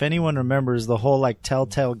genre. If anyone remembers the whole like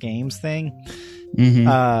Telltale Games thing,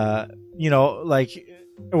 was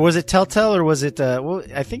it Telltale or was it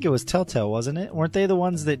I think it was Telltale, wasn't it? Weren't they the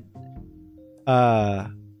ones that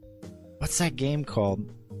what's that game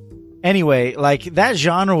called? Anyway, like that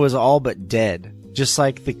genre was all but dead. Just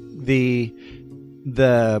like the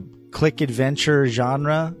click adventure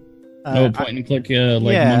genre. Point and click,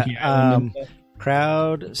 Monkey Island.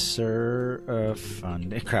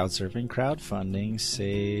 Crowdfunding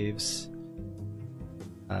saves.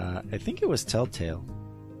 I think it was Telltale.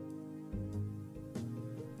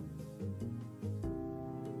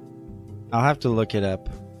 I'll have to look it up.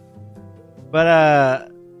 But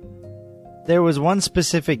there was one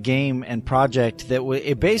specific game and project that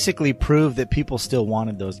it basically proved that people still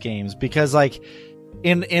wanted those games, because like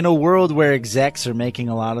in a world where execs are making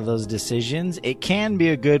a lot of those decisions, it can be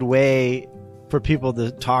a good way for people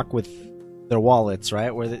to talk with their wallets,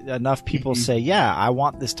 right? Where enough people say, yeah, I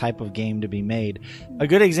want this type of game to be made. A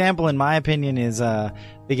good example, in my opinion, is the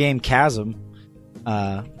game Chasm.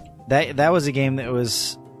 That was a game that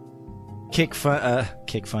was kick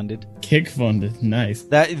funded. Kick funded, nice.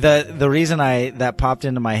 That the reason that popped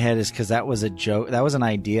into my head is because that was a joke. That was an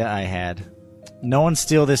idea I had. No one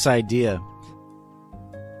steal this idea.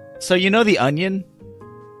 So you know The Onion,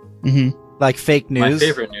 like fake news. My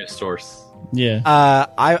favorite news source. Yeah.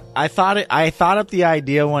 I thought up the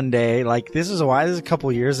idea one day. Like this is a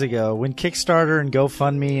couple years ago when Kickstarter and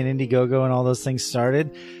GoFundMe and Indiegogo and all those things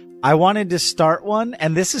started. I wanted to start one,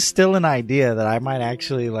 and this is still an idea that I might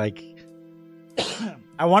actually like.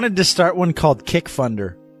 I wanted to start one called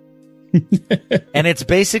Kickfunder. And it's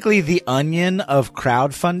basically The Onion of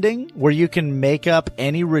crowdfunding, where you can make up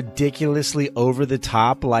any ridiculously over the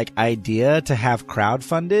top like idea to have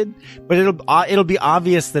crowdfunded, but it'll be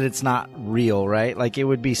obvious that it's not real, right? Like it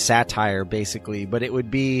would be satire basically, but it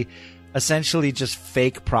would be essentially just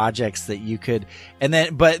fake projects that you could,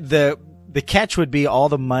 but the catch would be all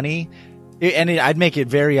the money. I'd make it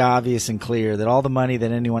very obvious and clear that all the money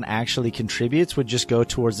that anyone actually contributes would just go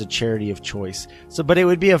towards the charity of choice. So, but it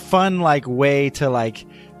would be a fun, like, way to, like,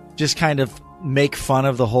 just kind of make fun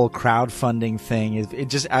of the whole crowdfunding thing.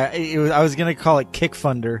 I was going to call it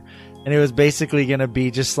Kickfunder, and it was basically going to be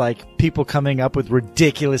just, like, people coming up with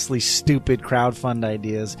ridiculously stupid crowdfund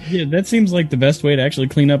ideas. Yeah, that seems like the best way to actually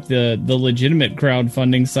clean up the legitimate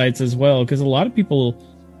crowdfunding sites as well, because a lot of people,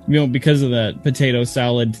 you know, because of that potato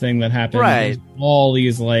salad thing that happened, right? All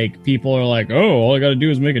these like people are like, oh, all I got to do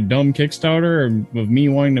is make a dumb Kickstarter of me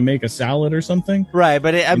wanting to make a salad or something, right?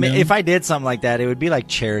 But I mean, if I did something like that, it would be like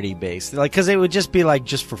charity based, like because it would just be like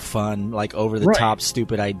just for fun, like over the top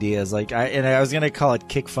stupid ideas. Like I was gonna call it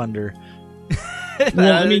Kickfunder.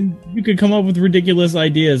 Well, I mean, you could come up with ridiculous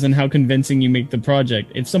ideas and how convincing you make the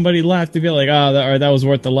project. If somebody laughed, to be like, that was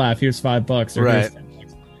worth the laugh. Here's $5, or right?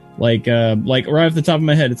 Like right off the top of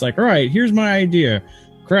my head, it's like, all right, here's my idea.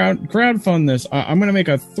 Crowdfund this. I'm gonna make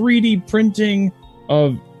a 3D printing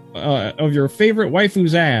of your favorite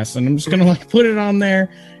waifu's ass, and I'm just gonna like put it on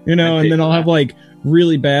there, you know, and then I'll have like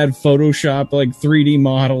really bad Photoshop like 3D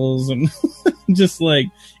models, and just like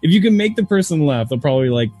if you can make the person laugh, they'll probably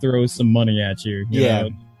like throw some money at you. You know?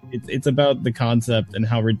 It's about the concept and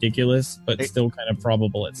how ridiculous, but still kind of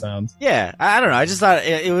probable it sounds. Yeah, I don't know. I just thought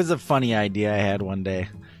it was a funny idea I had one day.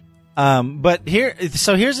 But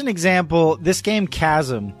here's an example. This game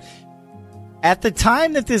Chasm, at the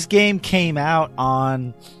time that this game came out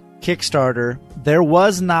on Kickstarter, there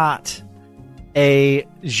was not a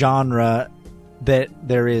genre that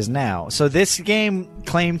there is now. So this game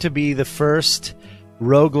claimed to be the first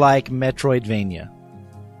roguelike Metroidvania.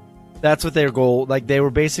 That's what their goal, like they were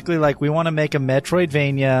basically like, we want to make a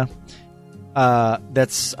Metroidvania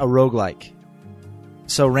that's a roguelike.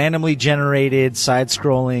 So randomly generated,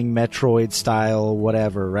 side-scrolling, Metroid style,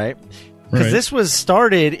 whatever, right? Because this was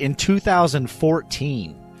started in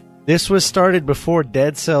 2014. This was started before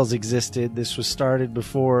Dead Cells existed. This was started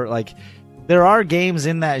before, like, there are games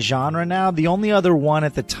in that genre now. The only other one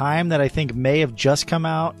at the time that I think may have just come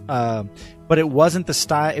out, but it wasn't the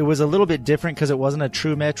style. It was a little bit different because it wasn't a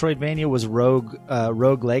true Metroidvania. Was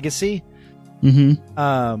Rogue Legacy. Mm-hmm.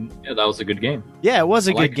 Yeah, that was a good game. Yeah, it was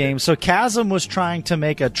a good game. So Chasm was trying to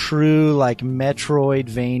make a true like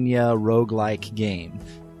Metroidvania roguelike game.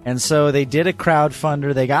 And so they did a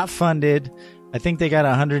crowdfunder. They got funded. I think they got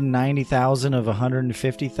 190,000 of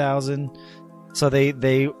 150,000. So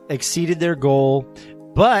they exceeded their goal,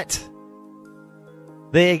 but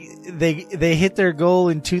they hit their goal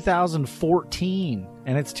in 2014.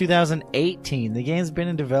 And it's 2018. The game's been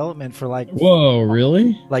in development for like... Whoa,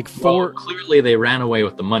 really? Like four... Well, clearly they ran away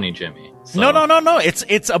with the money, Jimmy. So. No.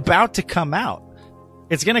 It's about to come out.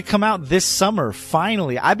 It's going to come out this summer,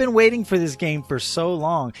 finally. I've been waiting for this game for so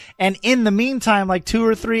long. And in the meantime, like 2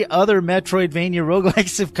 or 3 other Metroidvania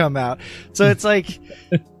roguelikes have come out. So it's like...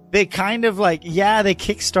 They kind of like, they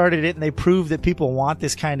kickstarted it and they proved that people want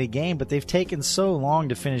this kind of game, but they've taken so long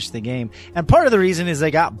to finish the game. And part of the reason is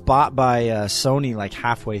they got bought by Sony like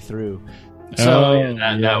halfway through. So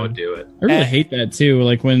that would do it. I really hate that too.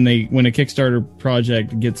 Like when a Kickstarter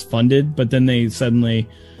project gets funded, but then they suddenly,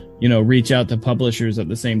 reach out to publishers at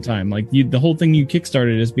the same time. Like the whole thing you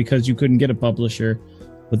kickstarted is because you couldn't get a publisher.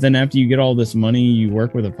 But then after you get all this money, you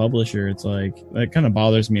work with a publisher. It's like, that kind of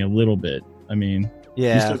bothers me a little bit. I mean...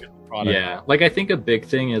 Yeah. Like I think a big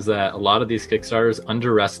thing is that a lot of these Kickstarters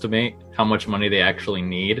underestimate how much money they actually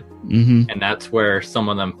need, and that's where some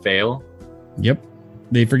of them fail. Yep.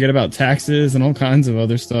 they forget about taxes and all kinds of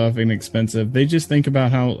other stuff and expensive. They just think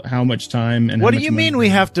about how much time and What how do much you money mean we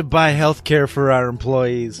have to buy health care for our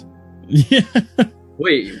employees? Yeah.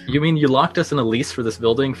 Wait, you mean you locked us in a lease for this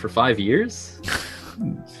building for 5 years?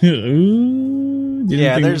 Ooh,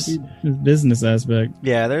 Yeah, there's the business aspect.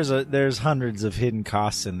 Yeah, there's hundreds of hidden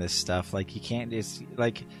costs in this stuff. Like you can't just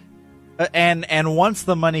like, and once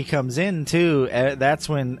the money comes in too, that's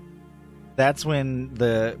when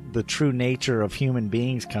the true nature of human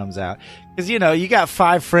beings comes out. Because you got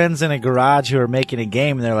 5 friends in a garage who are making a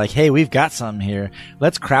game, and they're like, "Hey, we've got something here.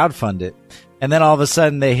 Let's crowdfund it." And then all of a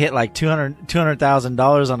sudden they hit like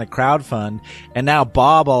 $200,000 on a crowdfund, and now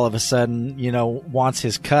Bob all of a sudden wants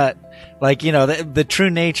his cut. Like the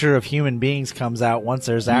true nature of human beings comes out once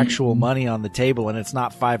there's actual money on the table, and it's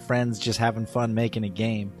not 5 friends just having fun making a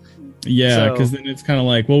game. Yeah, So- because then it's kind of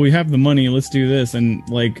like, well, we have the money, let's do this, and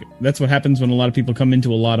like that's what happens when a lot of people come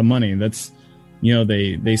into a lot of money. That's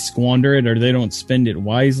they squander it or they don't spend it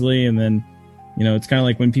wisely, and then it's kind of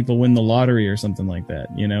like when people win the lottery or something like that.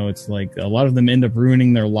 It's like a lot of them end up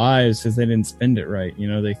ruining their lives because they didn't spend it right.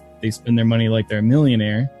 They spend their money like they're a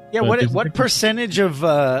millionaire. Yeah, but there's what percentage of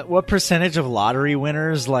lottery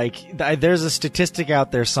winners, like there's a statistic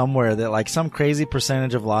out there somewhere that like some crazy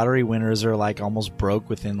percentage of lottery winners are like almost broke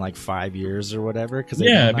within like 5 years or whatever. Because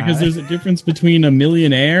there's a difference between a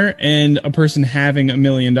millionaire and a person having $1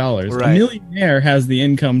 million. Right. A millionaire has the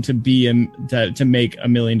income to be to make $1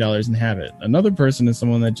 million and have it. Another person is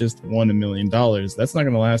someone that just won $1 million. That's not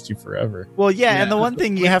going to last you forever. Well, yeah, and the one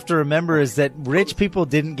thing you have to remember is that rich people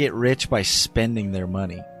didn't get rich by spending their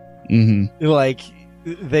money. Mm-hmm. Like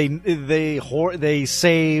they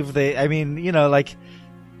save.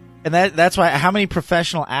 And that's why how many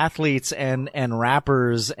professional athletes and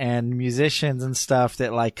rappers and musicians and stuff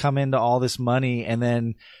that like come into all this money and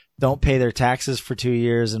then don't pay their taxes for 2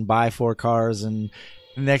 years and buy 4 cars, and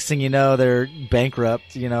next thing you know they're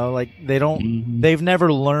bankrupt. Like they've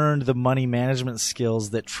never learned the money management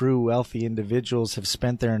skills that true wealthy individuals have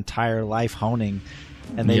spent their entire life honing.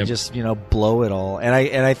 And they just, blow it all. And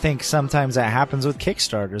I think sometimes that happens with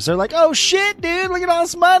Kickstarters. They're like, "Oh shit, dude, look at all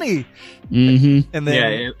this money." Mm-hmm. And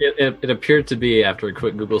then, yeah, it appeared to be, after a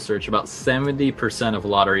quick Google search, about 70% of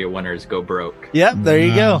lottery winners go broke. yep, there you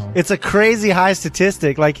Wow. go. It's a crazy high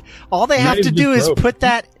statistic. Like all they have Not to even do is broke. put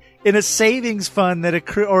that in a savings fund that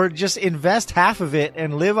accrue, or just invest half of it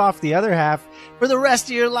and live off the other half for the rest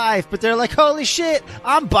of your life. But they're like, "Holy shit,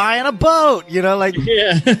 I'm buying a boat." Like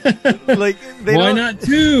Yeah. like they Why don't, not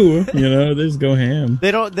 2? They just go ham.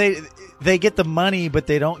 They get the money, but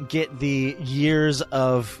they don't get the years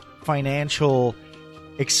of financial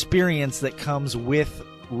experience that comes with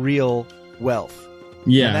real wealth.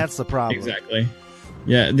 Yeah. And that's the problem. Exactly.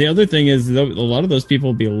 Yeah. The other thing is, a lot of those people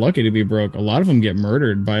would be lucky to be broke. A lot of them get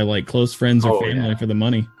murdered by like close friends or Oh, family yeah. for the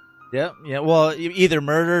money. Yeah, yeah. Well, either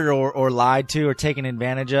murdered or lied to or taken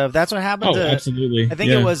advantage of. That's what happened Oh, to. absolutely. I think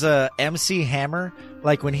Yeah. it was MC Hammer.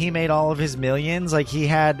 Like when he made all of his millions, like he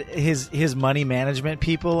had his money management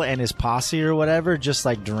people and his posse or whatever just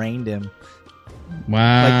like drained him.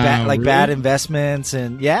 Wow. Like really? bad investments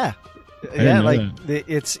and yeah. didn't Yeah, know like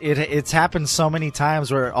it's happened so many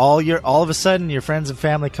times where all of a sudden your friends and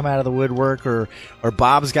family come out of the woodwork, or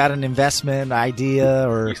Bob's got an investment idea,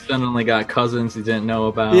 or You suddenly got cousins you didn't know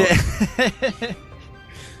about.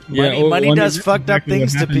 yeah. Money well, does that's fucked up exactly what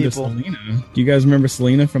things to happened people. Selena. Do you guys remember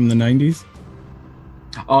Selena from the 90s?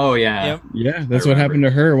 Oh, yeah. Yep. Yeah, that's I what remember. happened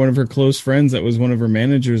to her. One of her close friends that was one of her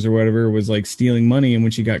managers or whatever was like stealing money, and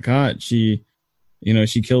when she got caught, she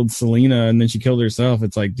killed Selena and then she killed herself.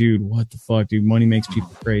 It's like, dude, what the fuck, dude? Money makes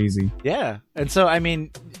people crazy. Yeah, and so I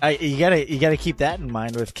mean, you gotta keep that in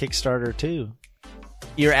mind with Kickstarter too.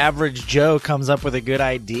 Your average Joe comes up with a good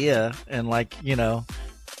idea, and the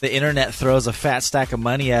internet throws a fat stack of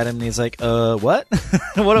money at him, and he's like, what?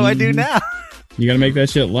 What do I do now? You got to make that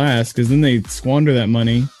shit last, because then they squander that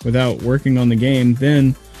money without working on the game.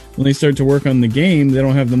 Then when they start to work on the game, they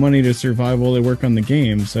don't have the money to survive while they work on the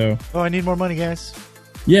game. So Oh, I need more money, guys.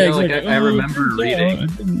 yeah, Yeah, like, exactly. I Oh, remember turns out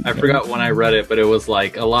reading. I forgot when I read it, but it was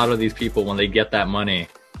like a lot of these people, when they get that money,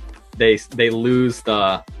 they lose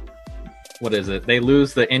the They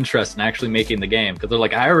lose the interest in actually making the game, because they're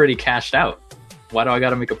like, I already cashed out. Why do I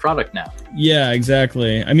got to make a product now? Yeah,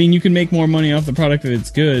 exactly. I mean, you can make more money off the product if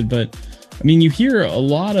it's good, but I mean, you hear a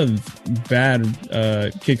lot of bad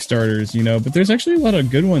Kickstarters, but there's actually a lot of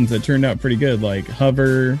good ones that turned out pretty good, like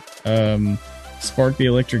Hover, Spark the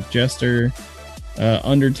Electric Jester,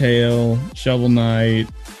 Undertale, Shovel Knight.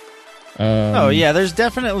 Oh yeah, there's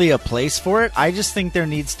definitely a place for it. I just think there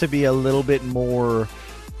needs to be a little bit more.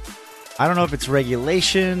 I don't know if it's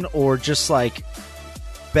regulation or just like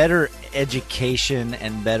better education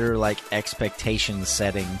and better like expectation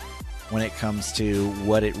setting when it comes to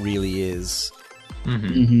what it really is.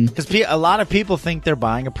 Because a lot of people think they're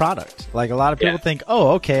buying a product. Like a lot of people think,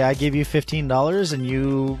 oh, okay, I give you $15 and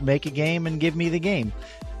you make a game and give me the game.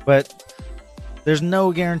 But there's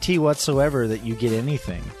no guarantee whatsoever that you get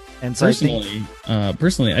anything. And so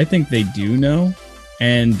personally, I think they do know.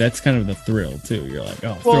 And that's kind of the thrill too. You're like,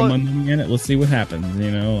 oh, throw my money in it. Let's see what happens. You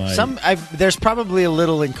know, like, there's probably a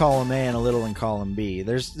little in column A and a little in column B.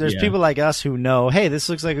 There's people like us who know, hey, this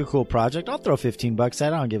looks like a cool project. I'll throw $15 at it. I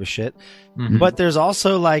don't give a shit. But there's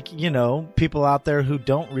also like, people out there who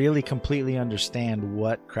don't really completely understand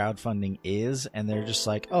what crowdfunding is, and they're just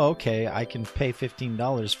like, oh, okay, I can pay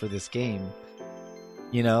 $15 for this game.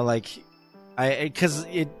 Because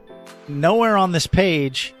nowhere on this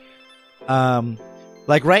page,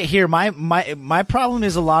 like right here, my problem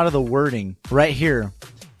is a lot of the wording right here.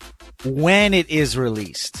 When it is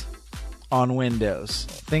released on Windows,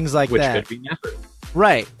 things like that. Which could be never.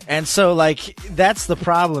 Right. And so like that's the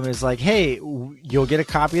problem is like, hey, you'll get a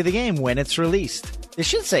copy of the game when it's released. It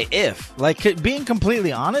should say if. Like being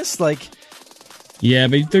completely honest, like yeah,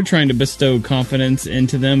 but they're trying to bestow confidence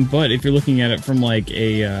into them, but if you're looking at it from like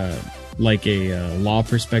a law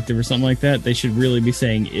perspective or something like that, they should really be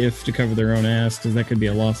saying if to cover their own ass, because that could be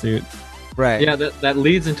a lawsuit. Right. Yeah, that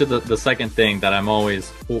leads into the second thing that I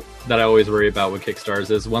always worry about with Kickstarters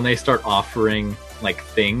is when they start offering like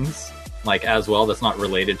things like as well that's not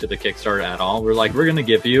related to the Kickstarter at all. We're going to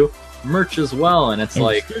give you merch as well, and it's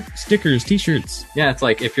stickers, t-shirts. Yeah, it's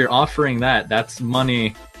like if you're offering that's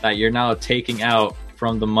money that you're now taking out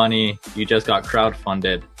from the money you just got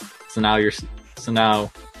crowdfunded. So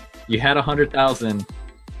now you had 100,000,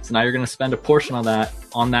 so now you're going to spend a portion of that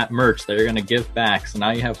on that merch that you're going to give back. So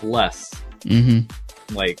now you have less.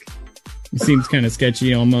 Like, it seems kind of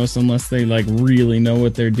sketchy almost, unless they like really know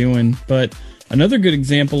what they're doing. But another good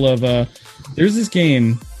example of there's this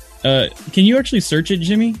game. Can you actually search it,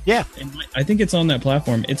 Jimmy? Yeah, I think it's on that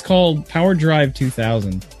platform. It's called Power Drive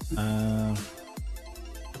 2000.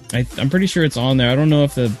 I'm pretty sure it's on there. I don't know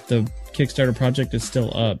if the Kickstarter project is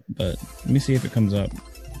still up, but let me see if it comes up.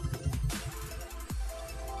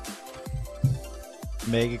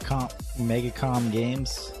 Megacom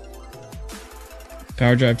Games.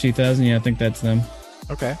 Power Drive 2000, yeah, I think that's them.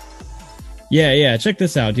 Okay. Yeah, check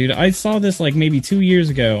this out, dude. I saw this like maybe 2 years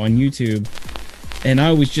ago on YouTube, and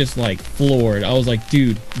I was just like floored. I was like,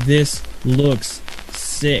 dude, this looks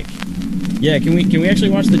sick. Yeah, can we actually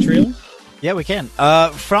watch the trailer? Yeah, we can.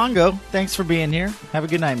 Frango, thanks for being here. Have a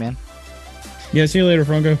good night, man. Yeah, see you later,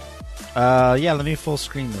 Frango. Yeah, let me full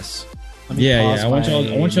screen this. Yeah. I want y'all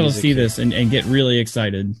to see this and get really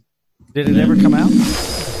excited. Did it ever come out?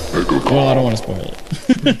 Well, I don't want to spoil it.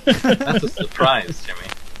 That's a surprise, Jimmy.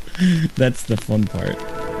 That's the fun part. It's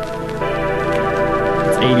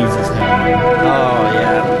 80s as hell. Oh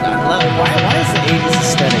yeah. Why is the 80s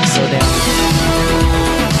aesthetic so damn?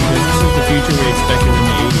 Because this is the future we expected in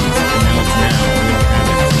the 80s, and now it's now. We don't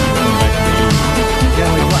have it. So we're going back to the 80s.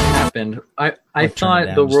 Yeah, what happened? I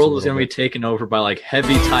thought the world was going to be taken over by like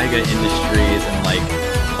heavy Taiga Industries and like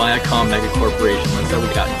Viacom mega corporations. Instead, we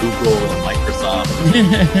got Google and Microsoft,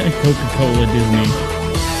 Coca-Cola, Disney.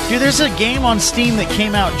 Dude, there's a game on Steam that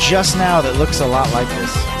came out just now that looks a lot like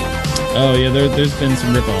this. Oh yeah, there's been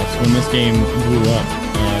some rip-offs. When this game blew up,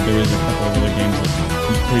 there was a couple of other games that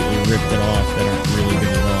completely ripped it off that aren't really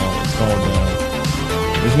good at all. It's called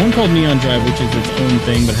there's one called Neon Drive, which is its own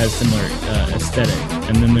thing but has similar aesthetic,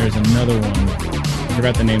 and then there's another one. I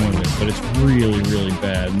forgot the name of it, but it's really, really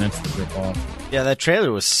bad, and that's the rip-off. Yeah, that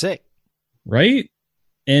trailer was sick. Right?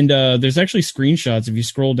 And there's actually screenshots, if you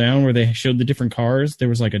scroll down, where they showed the different cars. There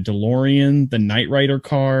was like a DeLorean, the Knight Rider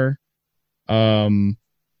car,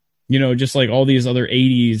 just like all these other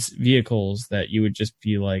 80s vehicles that you would just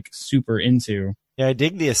be like super into. Yeah, I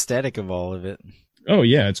dig the aesthetic of all of it. Oh,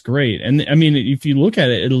 yeah, it's great. And I mean, if you look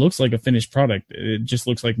at it, it looks like a finished product. It just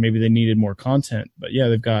looks like maybe they needed more content. But yeah,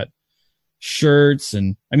 they've got shirts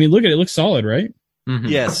and I mean, look at it. It looks solid, right? Mm-hmm.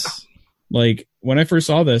 Yes. Like when I first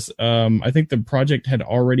saw this, I think the project had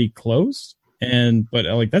already closed. But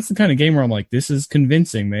like, that's the kind of game where I'm like, this is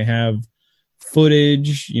convincing. They have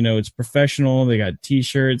footage, it's professional. They got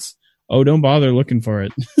t-shirts. Oh, don't bother looking for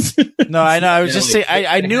it. No, I know. I was just saying,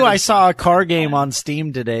 I knew I saw a car game on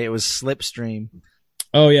Steam today. It was Slipstream.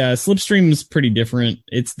 Oh yeah, Slipstream's pretty different.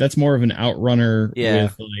 That's more of an outrunner. Yeah.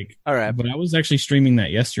 With like, all right. But I was actually streaming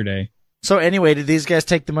that yesterday. So anyway, did these guys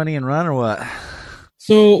take the money and run or what?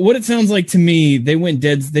 So what it sounds like to me, they went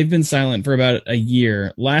dead. They've been silent for about a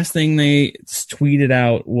year. Last thing they tweeted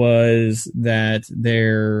out was that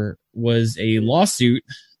there was a lawsuit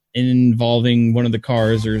involving one of the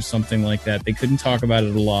cars or something like that. They couldn't talk about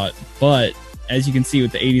it a lot, but as you can see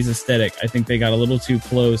with the 80s aesthetic, I think they got a little too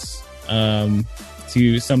close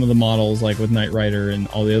to some of the models, like with Knight Rider and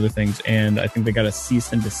all the other things, and I think they got a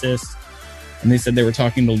cease and desist, and they said they were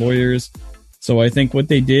talking to lawyers. So I think what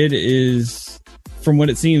they did is, from what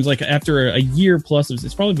it seems like, after a year plus,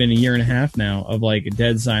 it's probably been a year and a half now of like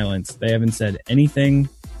dead silence. They haven't said anything,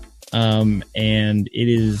 and it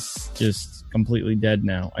is just completely dead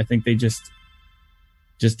now. I think they just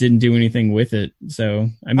didn't do anything with it. So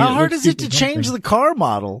I mean, how hard is it to change the car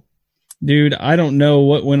model? Dude, I don't know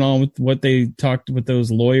what went on with what they talked with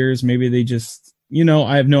those lawyers. Maybe they just,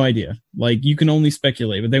 I have no idea. Like, you can only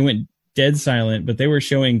speculate, but they went dead silent, but they were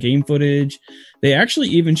showing game footage. They actually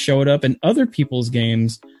even showed up in other people's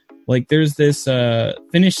games. Like, there's this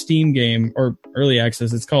finished Steam game, or early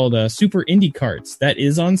access. It's called Super Indie Carts. That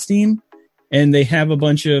is on Steam, and they have a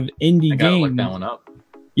bunch of indie I gotta games. look that one up.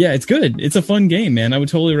 Yeah, it's good. It's a fun game, man. I would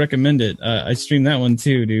totally recommend it. I streamed that one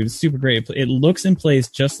too, dude. It's super great. It looks and plays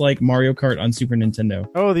just like Mario Kart on Super Nintendo.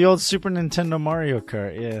 Oh, the old Super Nintendo Mario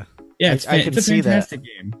Kart, yeah. Yeah, I it's can a see fantastic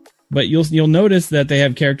game. But you'll notice that they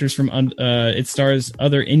have characters from it stars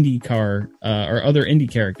other indie car or other indie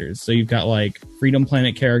characters. So you've got like Freedom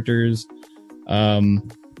Planet characters,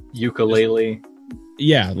 Ukulele.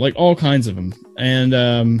 yeah, like all kinds of them.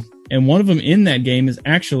 And one of them in that game is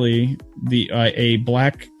actually a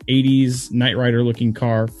black 80s Knight Rider looking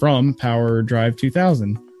car from Power Drive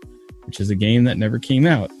 2000, which is a game that never came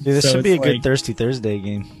out. Dude, this So should be a it's good like, Thirsty Thursday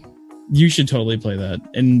game. You should totally play that.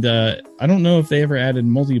 And I don't know if they ever added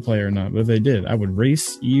multiplayer or not, but if they did, I would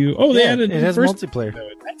race you. Oh, they added it has first multiplayer.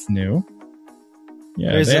 episode. That's new.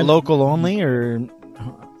 Yeah, Is they it added- local only, or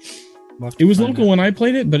It was local when I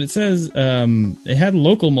played it, but it says it had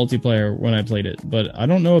local multiplayer when I played it, but I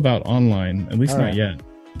don't know about online, at least All not right. yet.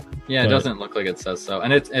 Yeah, it But- doesn't look like it says so.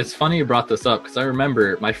 And it's funny you brought this up because I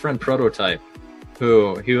remember my friend Prototype,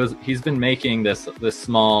 he's been making this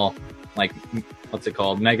small, like, what's it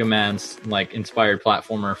called, Mega Man's like inspired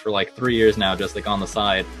platformer for like 3 years now, just like on the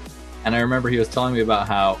side. And I remember he was telling me about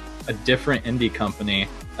how a different indie company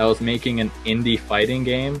that was making an indie fighting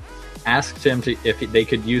game asked him if they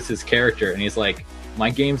could use his character, and he's like, my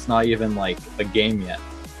game's not even like a game yet.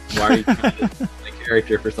 Why are you using my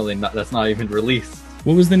character for something that's not even released?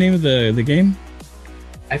 What was the name of the game?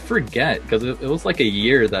 I forget, because it was like a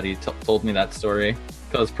year that he told me that story.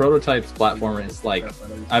 Because Prototype's platformer is like,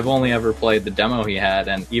 I've only ever played the demo he had,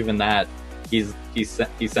 and even that, he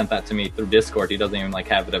sent that to me through Discord. He doesn't even like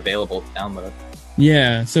have it available to download.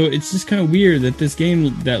 Yeah, so it's just kind of weird that this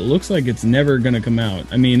game that looks like it's never going to come out.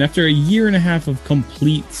 I mean, after a year and a half of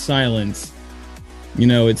complete silence,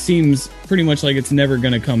 it seems pretty much like it's never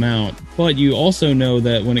going to come out. But you also know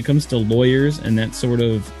that when it comes to lawyers and that sort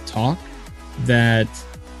of talk, that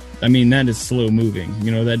is slow moving.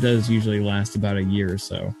 That does usually last about a year or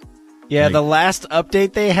so. Yeah, Like- the last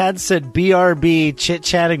update they had said BRB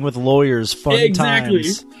chit-chatting with lawyers, fun Exactly.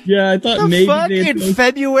 times. Yeah, I thought The maybe fuck they had in posted-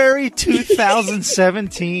 February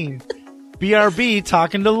 2017. BRB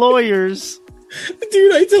talking to lawyers.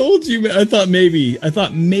 Dude, I told you. Man. I thought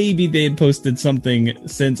maybe they had posted something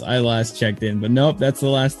since I last checked in, but nope, that's the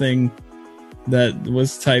last thing that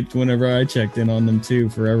was typed whenever I checked in on them too,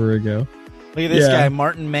 forever ago. Look at this Yeah. guy,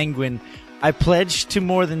 Martin Menguin. I pledged to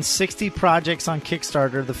more than 60 projects on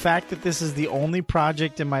Kickstarter. The fact that this is the only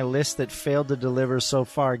project in my list that failed to deliver so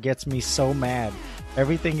far gets me so mad.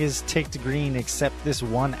 Everything is ticked green except this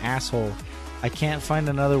one asshole. I can't find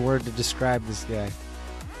another word to describe this guy.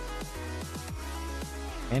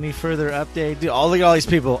 Any further update? Dude, look at all these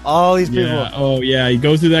people. All these people. Yeah. Oh yeah. You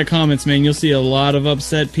go through that comments, man. You'll see a lot of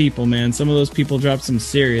upset people, man. Some of those people dropped some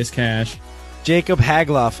serious cash. Jacob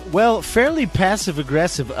Hagloff. Well, fairly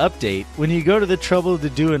passive-aggressive update. When you go to the trouble to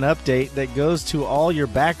do an update that goes to all your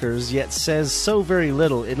backers yet says so very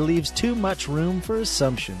little, it leaves too much room for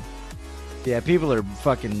assumption. Yeah, people are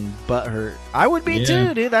fucking butthurt. I would be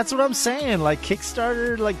too, dude. That's what I'm saying. Like,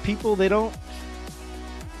 Kickstarter, like, people, they don't...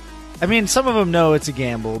 I mean, some of them know it's a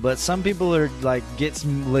gamble, but some people are, like, gets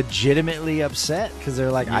legitimately upset because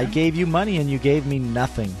they're like, I gave you money and you gave me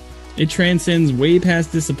nothing. It transcends way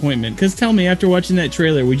past disappointment. Because tell me, after watching that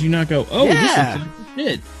trailer, would you not go, "Oh, Yeah. this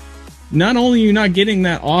is shit"? Not only are you not getting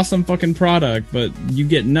that awesome fucking product, but you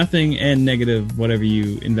get nothing and negative whatever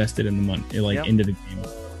you invested in the money, Yep. into the game.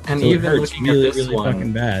 And So it even hurts looking really, at this really one,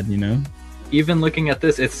 fucking bad, even looking at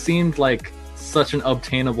this, it seemed like such an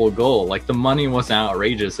obtainable goal. Like, the money wasn't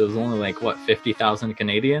outrageous. It was only like, what, 50,000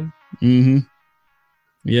 Canadian? Mm-hmm.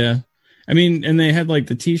 Yeah. I mean, and they had like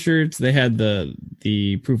the t-shirts, they had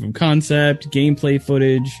the proof of concept, gameplay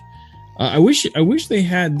footage. I wish they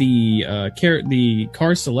had the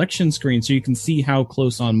car selection screen so you can see how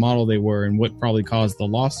close on model they were and what probably caused the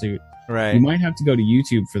lawsuit. Right. You might have to go to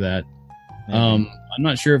YouTube for that. Maybe. I'm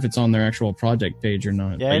not sure if it's on their actual project page or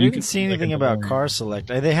not. Yeah, but I you didn't can see like, anything a about DeLorean. car select.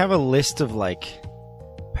 They have a list of like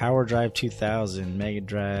Power Drive 2000, Mega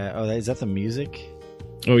Drive. Oh, is that the music?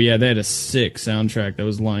 Oh yeah, they had a sick soundtrack that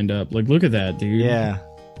was lined up. Like, look at that, dude. Yeah.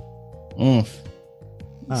 Oh,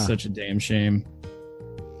 Huh. such a damn shame.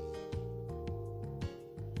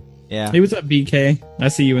 Yeah. Hey, what's up, BK? I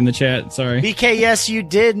see you in the chat. Sorry. BK, yes, you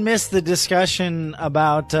did miss the discussion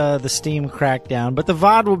about the Steam crackdown, but the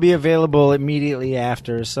VOD will be available immediately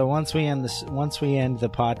after. So once we end the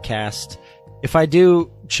podcast, if I do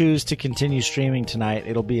choose to continue streaming tonight,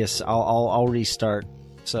 it'll be I'll restart.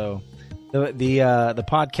 So the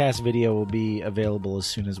podcast video will be available as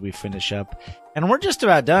soon as we finish up, and we're just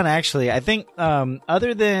about done. Actually, I think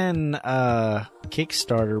other than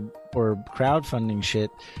Kickstarter or crowdfunding shit.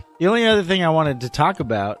 The only other thing I wanted to talk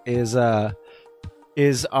about is our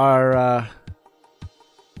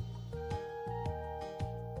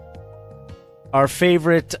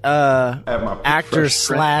favorite actor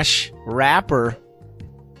slash rapper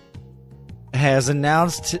has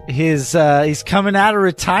announced he's coming out of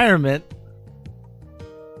retirement.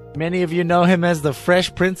 Many of you know him as the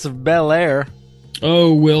Fresh Prince of Bel-Air.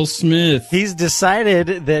 Oh, Will Smith. He's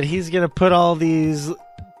decided that he's gonna put all these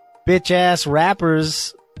bitch ass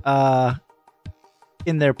rappers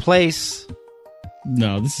in their place.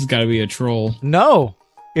 No, this has got to be a troll. No,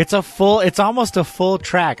 it's almost a full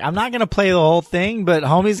track. I'm not gonna play the whole thing, but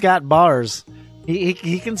homie's got bars.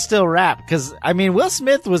 He can still rap because I mean Will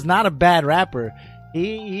Smith was not a bad rapper.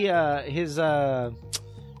 He's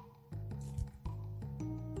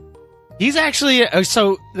actually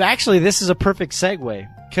actually this is a perfect segue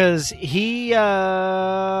because he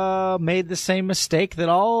made the same mistake that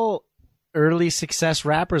all early success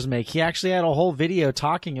rappers make. He actually had a whole video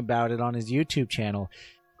talking about it on his YouTube channel.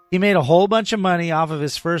 He made a whole bunch of money off of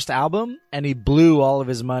his first album and he blew all of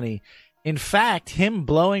his money. In fact, him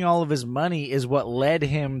blowing all of his money is what led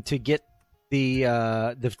him to get the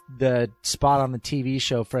spot on the TV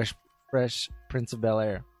show Fresh Prince of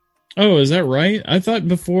Bel-Air. Oh, is that right? I thought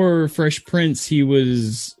before Fresh Prince he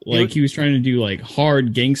was he was trying to do like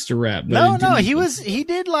hard gangster rap. But No, he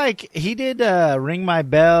did Ring My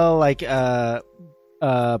Bell, like Parents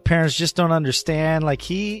Just Don't Understand. Like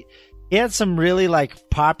he had some really like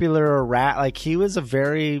popular rap. Like he was a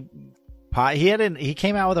very he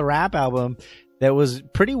came out with a rap album that was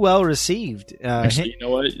pretty well received. Actually, you know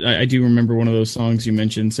what? I do remember one of those songs you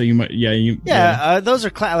mentioned. So you might, those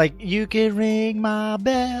are like You Can Ring My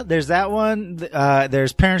Bell. There's that one.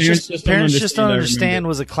 There's Parents Just Don't Understand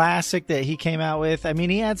was a classic that he came out with. I mean,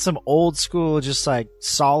 he had some old school, just like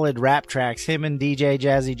solid rap tracks. Him and DJ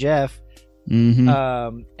Jazzy Jeff.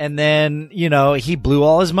 Mm-hmm. And then he blew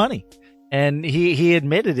all his money. And he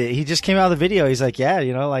admitted it. He just came out of the video. He's like, yeah,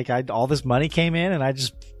 like all this money came in and I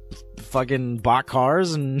just fucking bought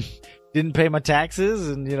cars and didn't pay my taxes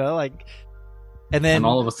and and then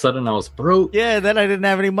all of a sudden I was broke. Yeah, then I didn't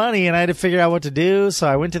have any money and I had to figure out what to do. So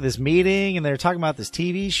I went to this meeting and they were talking about this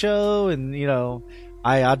TV show and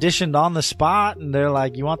I auditioned on the spot and they're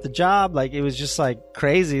like, you want the job? Like it was just like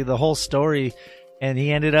crazy, the whole story. And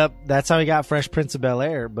he ended up, that's how he got Fresh Prince of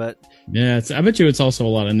Bel-Air. But yeah, I bet you it's also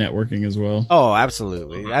a lot of networking as well. Oh,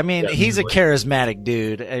 absolutely. I mean, he's a charismatic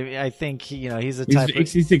dude. I think, he's a type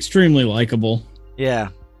he's extremely likable. Yeah.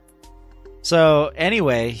 So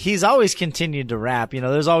anyway, he's always continued to rap.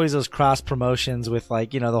 There's always those cross promotions with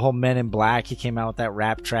like, the whole Men in Black. He came out with that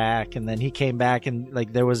rap track and then he came back and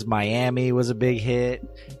like there was Miami was a big hit.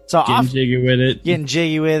 So getting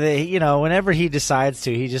jiggy with it. Whenever he decides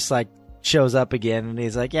to, he just like shows up again and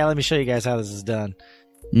he's like, yeah, let me show you guys how this is done.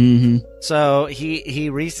 Mm-hmm. So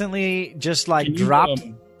he recently just like dropped.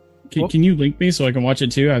 Can you link me so I can watch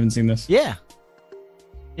it too? I haven't seen this. Yeah,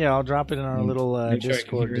 I'll drop it in our little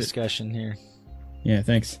Discord discussion here. Yeah,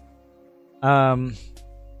 thanks. I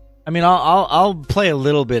mean, I'll play a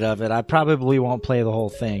little bit of it. I probably won't play the whole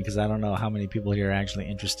thing because I don't know how many people here are actually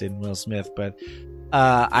interested in Will Smith. But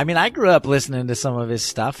I mean, I grew up listening to some of his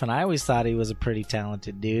stuff, and I always thought he was a pretty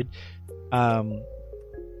talented dude.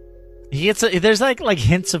 There's like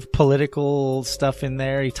hints of political stuff in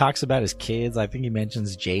there. He talks about his kids. I think he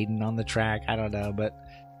mentions Jaden on the track. I don't know, but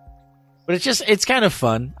it's kind of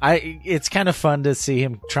fun. It's kind of fun to see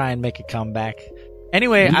him try and make a comeback.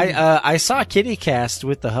 Anyway, I saw KittyCast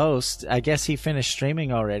with the host. I guess he finished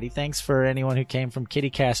streaming already. Thanks for anyone who came from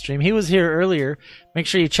KittyCast stream. He was here earlier. Make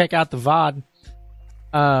sure you check out the VOD.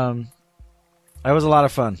 That was a lot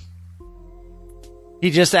of fun. He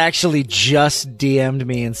just actually just DM'd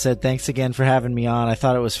me and said, thanks again for having me on. I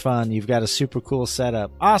thought it was fun. You've got a super cool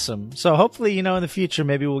setup. Awesome. So hopefully, in the future,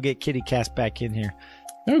 maybe we'll get Kitty Cast back in here.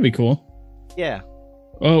 That would be cool. Yeah.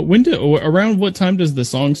 Around what time does the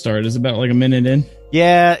song start? Is it about like a minute in?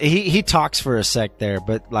 Yeah, he talks for a sec there,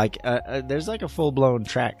 but like there's like a full blown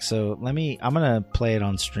track. So I'm gonna play it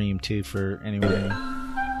on stream too for anyone.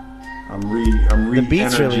 The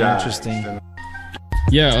beat's really interesting.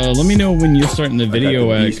 Yeah, let me know when you're starting the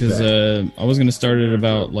video at, because I was gonna start it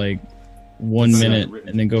about like 1 minute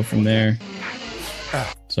and then go from there,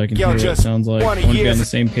 so I can hear what it sounds like. I want to be on the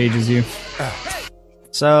same page as you.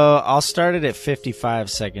 So I'll start it at 55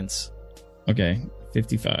 seconds. Okay,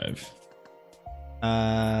 55.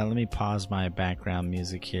 Let me pause my background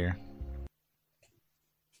music here.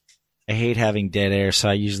 I hate having dead air, so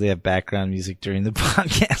I usually have background music during the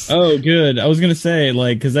podcast. Oh, good. I was going to say,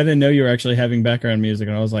 like, because I didn't know you were actually having background music,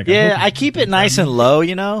 and I was like... Yeah, I keep it nice and low,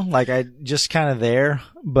 like I just kind of there,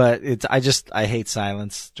 but I hate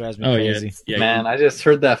silence. It drives me crazy. Yeah, man, I just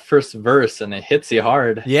heard that first verse, and it hits you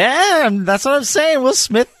hard. Yeah, that's what I'm saying. Will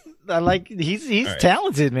Smith, he's right.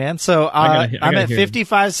 Talented, man. So I'm at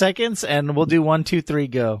 55 seconds, and we'll do 1, 2, 3,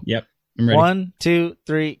 go. Yep, I'm ready. 1, 2,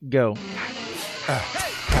 3, go.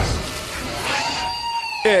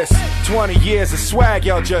 It's 20 years of swag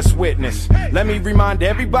y'all just witnessed. Let me remind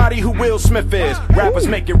everybody who Will Smith is. Rappers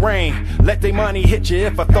make it rain. Let they money hit you.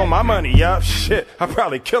 If I throw my money up, shit, I'll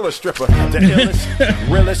probably kill a stripper. The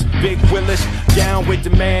illest, realest, Big Willis. Down with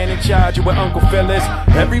the man in charge of Uncle Phyllis.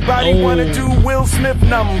 Everybody wanna do Will Smith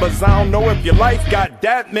numbers. I don't know if your life got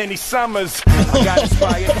that many summers. I got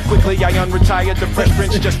inspired. Quickly I unretired. The Fresh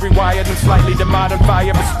Prince just rewired and slightly the modern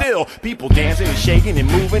fire. But still, people dancing and shaking and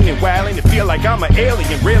moving and wailing. It feel like I'm an alien.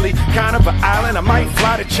 Really, kind of an island. I might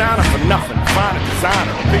fly to China for nothing. Find a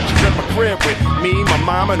designer. Pictures in my crib with me, my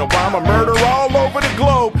mama, and Obama. Murder all over the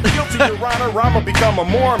globe. Guilty, Your Honor. I'ma become a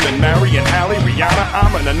Mormon. Marry and Halle, Rihanna.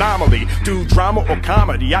 I'm an anomaly. Do drama or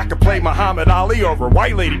comedy. I could play Muhammad Ali or a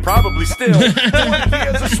white lady, probably still. 20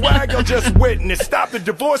 years of swag, y'all just witness. Stop the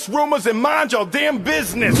divorce rumors and mind y'all damn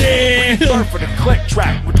business. Start for the click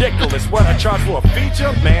track. Ridiculous. What I charge for a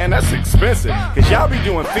feature? Man, that's expensive. Cause y'all be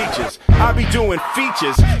doing features. I be doing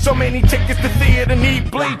features. So many tickets to theater need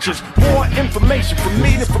bleachers. More information from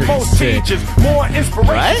me than from most teachers. More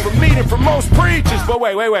inspiration from me than from most preachers. But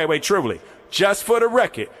wait, truly. Just for the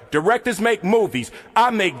record, directors make movies. I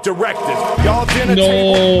make directors. Y'all dinner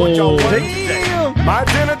table, what y'all learn today? My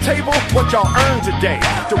dinner table, what y'all earn today?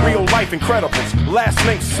 The real life Incredibles. Last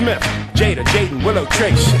name Smith. Jada, Jaden, Willow,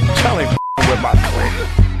 Trace. Y'all ain't with my clique.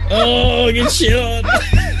 Oh, get shit on.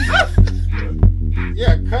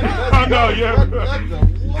 Yeah, cut it. I know, yeah.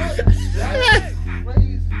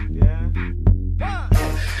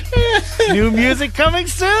 New music coming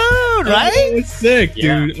soon, right? That was sick,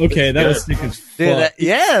 dude. Yeah, okay, that was sick as fuck. Dude,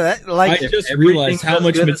 I just realized how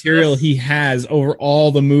much material he has over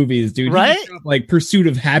all the movies, dude. Right? He's got, like, Pursuit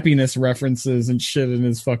of Happiness references and shit in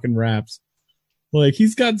his fucking raps. Like,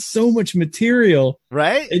 he's got so much material.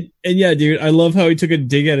 Right? And yeah, dude, I love how he took a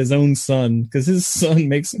dig at his own son, because his son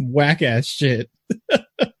makes some whack-ass shit.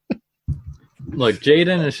 Look,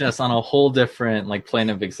 Jaden is just on a whole different plane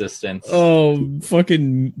of existence. Oh,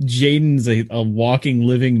 fucking Jaden's a walking,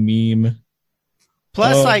 living meme.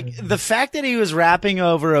 Plus, the fact that he was rapping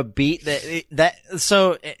over a beat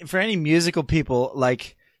so for any musical people,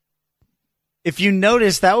 if you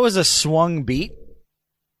notice, that was a swung beat.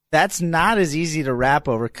 That's not as easy to rap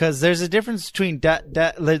over because there's a difference between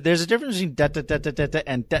there's a difference between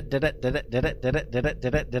and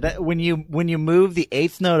when you move the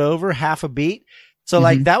eighth note over half a beat. So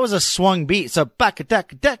that was a swung beat. So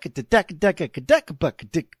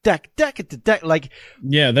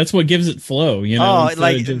yeah, that's what gives it flow, you know. Oh,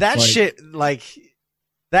 that shit,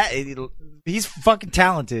 that he's fucking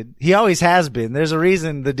talented. He always has been. There's a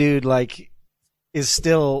reason the dude is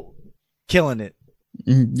still killing it.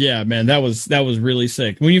 Yeah, man, that was really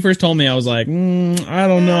sick. When you first told me, I was like, I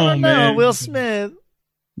don't know, man. Will Smith.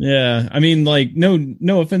 Yeah, I mean,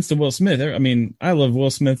 no offense to Will Smith. I mean, I love Will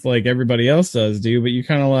Smith like everybody else does, dude. But you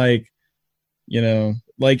kind of I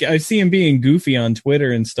see him being goofy on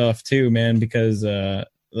Twitter and stuff too, man. Because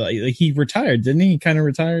he retired, didn't he? He kind of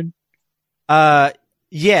retired.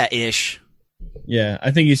 Yeah, ish. Yeah,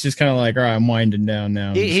 I think he's just kind of all right, I'm winding down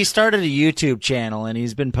now. He started a YouTube channel, and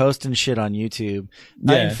he's been posting shit on YouTube.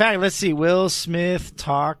 Yeah. In fact, let's see. Will Smith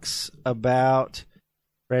talks about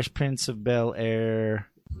Fresh Prince of Bel-Air.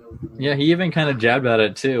 Yeah, he even kind of jabbed at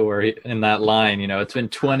it, too, where in that line, it's been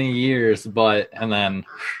 20 years, and then...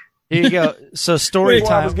 Here you go. So story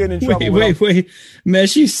time. Wait.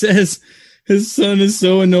 Meshy says His son is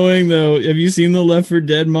so annoying, though. Have you seen the Left 4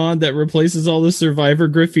 Dead mod that replaces all the Survivor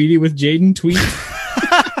graffiti with Jaden tweets?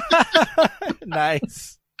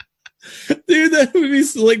 Nice. Dude, that would be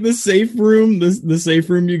like the safe room, the safe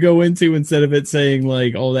room you go into, instead of it saying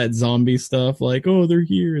like all that zombie stuff, like, oh, they're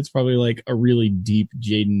here. It's probably like a really deep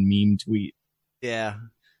Jaden meme tweet. Yeah.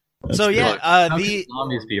 That's So great. yeah, How the can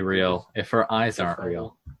zombies be real if her eyes aren't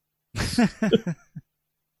real?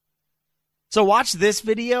 So watch this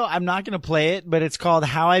video. I'm not going to play it, but it's called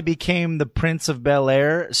How I Became the Prince of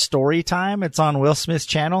Bel-Air Story Time. It's on Will Smith's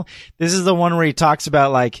channel. This is the one where he talks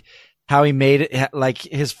about like how he made it, like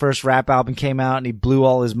his first rap album came out and he blew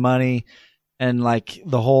all his money, and like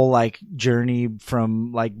the whole like journey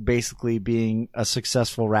from like basically being a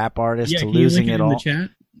successful rap artist to can you losing link it in all. the chat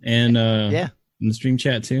and Yeah. in the stream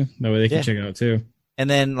chat too. That way they can Yeah. check it out too. And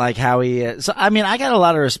then like how he, so I mean, I got a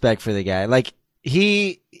lot of respect for the guy. Like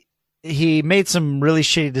he made some really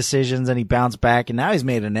shitty decisions and he bounced back and now he's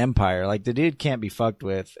made an empire. Like the dude can't be fucked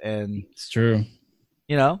with. And It's true.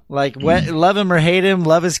 you know, like love him or hate him,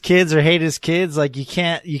 love his kids or hate his kids. Like you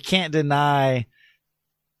can't deny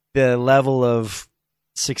the level of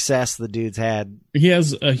success the dude's had. He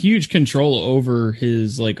has a huge control over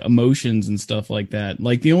his like emotions and stuff like that.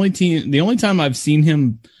 Like the only time I've seen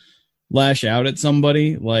him lash out at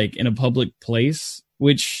somebody like in a public place,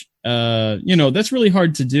 which that's really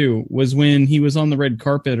hard to do, was when he was on the red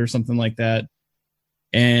carpet or something like that,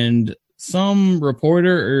 and some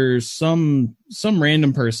reporter or some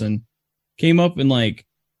random person came up and like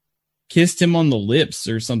kissed him on the lips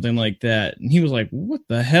or something like that, and he was like, what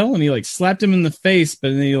the hell? And he like slapped him in the face, but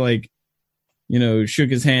then he like shook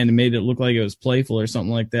his hand and made it look like it was playful or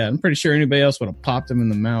something like that. I'm pretty sure anybody else would have popped him in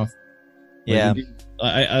the mouth. Yeah.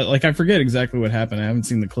 I forget exactly what happened. I haven't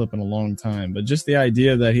seen the clip in a long time, but just the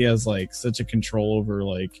idea that he has like such a control over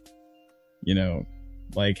like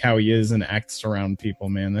how he is and acts around people,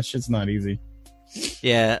 man, that shit's not easy.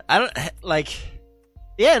 Yeah. I don't like,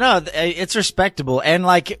 yeah, no, it's respectable. And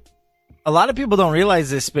like a lot of people don't realize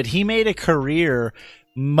this, but he made a career.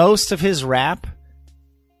 Most of his rap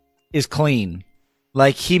is clean.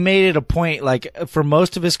 Like he made it a point, like for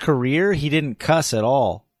most of his career, he didn't cuss at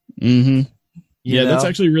all. Mm-hmm. You know? That's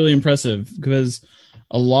actually really impressive, because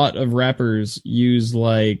a lot of rappers use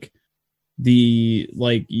words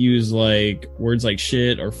like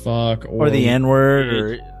shit or fuck or the N-word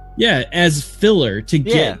or as filler to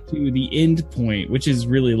get Yeah. to the end point, which is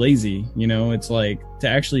really lazy. It's like to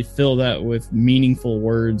actually fill that with meaningful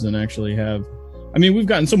words and actually have. I mean, we've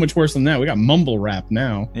gotten so much worse than that. We got mumble rap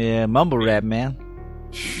now. yeah, mumble rap, man.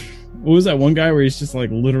 What was that one guy where he's just like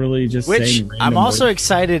literally just Which saying random I'm also words?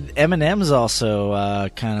 excited. Eminem's also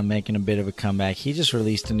kind of making a bit of a comeback. He just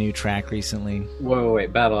released a new track recently.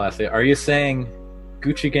 Wait, Battle Athlete. Are you saying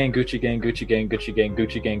Gucci Gang, Gucci Gang, Gucci Gang, Gucci Gang,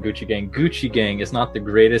 Gucci Gang, Gucci Gang, Gucci Gang is not the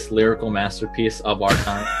greatest lyrical masterpiece of our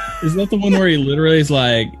time? Is that the one where he literally is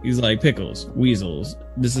like, he's like, pickles, weasels,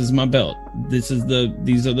 this is my belt, these are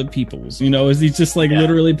the peoples, is he just like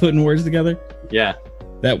literally putting words together? Yeah.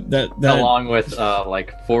 That Along with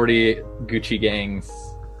like 40 Gucci Gangs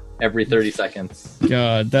every 30 seconds.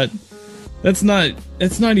 God, that's not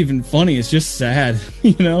even funny. It's just sad,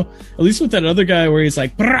 At least with that other guy where he's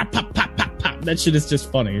like, pop, pop, pop, pop, that shit is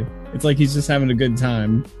just funny. It's like he's just having a good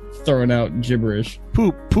time throwing out gibberish.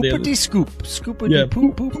 Poop, poopity scoop, scoopity Yeah,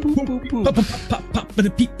 poop, poop, poop, poop, poop. Pop, pop, pop, pop,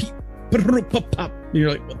 pop, peep, peep, pop, pop. And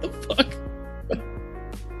you're like, what the fuck?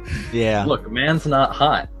 Yeah, Look, man's not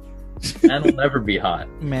hot. Man will never be hot.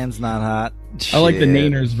 man's not hot. I like the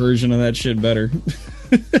Shit. Naners version of that shit better.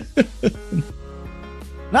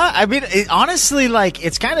 No, I mean, honestly, like,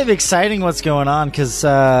 it's kind of exciting what's going on, because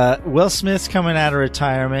Will Smith's coming out of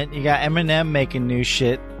retirement. You got Eminem making new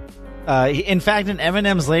shit. In fact, in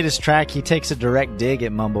Eminem's latest track, he takes a direct dig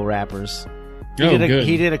at mumble rappers. Good.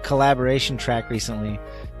 He did a collaboration track recently.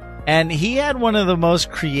 And he had one of the most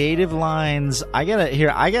creative lines. I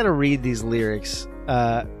gotta read these lyrics.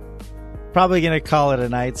 Probably gonna call it a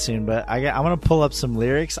night soon, but I'm gonna pull up some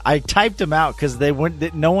lyrics. I typed them out because none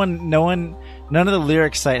of the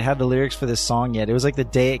lyrics site had the lyrics for this song yet. It was like the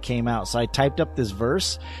day it came out, so I typed up this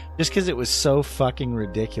verse just because it was so fucking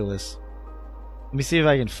ridiculous. Let me see if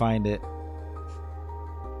I can find it.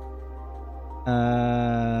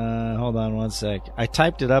 Hold on one sec. I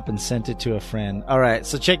typed it up and sent it to a friend. All right,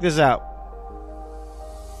 so check this out.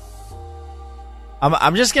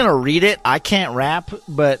 I'm just gonna read it. I can't rap,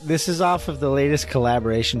 but this is off of the latest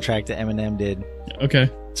collaboration track that Eminem did. Okay.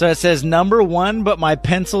 So it says, number 1, but my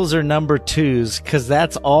pencils are number 2s, cause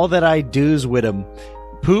that's all that I do's with 'em.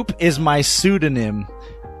 Poop is my pseudonym.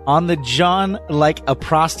 On the John like a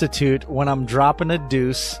prostitute when I'm dropping a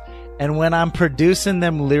deuce. And when I'm producing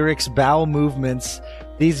them lyrics, bowel movements,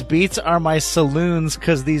 these beats are my saloons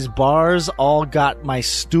because these bars all got my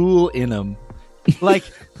stool in them. Like,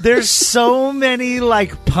 there's so many,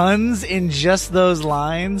 like, puns in just those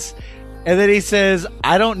lines. And then he says,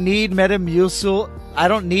 I don't need Metamucil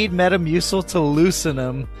to loosen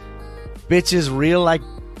them. Bitch is real like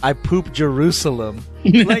I poop Jerusalem.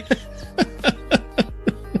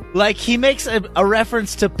 Like he makes a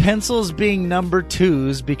reference to pencils being number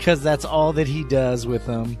 2s because that's all that he does with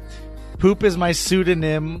them. Poop is my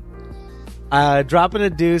pseudonym. Dropping a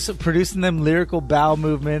deuce, producing them lyrical bowel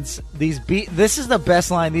movements. This is the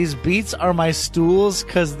best line. These beats are my stools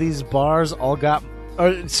because these bars all got...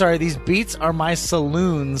 these beats are my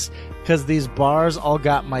saloons because these bars all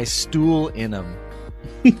got my stool in them.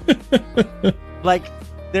 Like,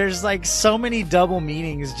 there's, like, so many double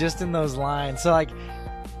meanings just in those lines. So, like,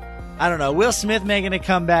 I don't know. Will Smith making a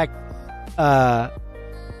comeback.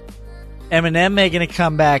 Eminem making a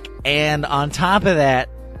comeback. And on top of that,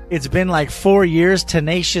 it's been like 4 years.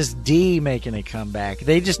 Tenacious D making a comeback.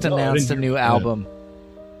 They just announced a new album.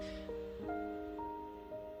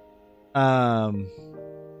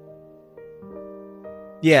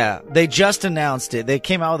 Yeah, they just announced it. They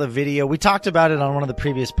came out with a video. We talked about it on one of the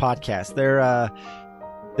previous podcasts.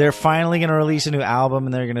 They're finally going to release a new album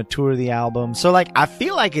and they're going to tour the album. So like, I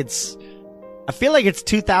feel like it's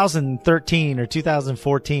 2013 or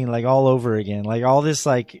 2014, like all over again. Like all this,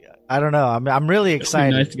 like, I don't know. I'm really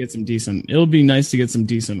excited. It'll be nice to get some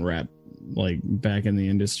decent rap, like, back in the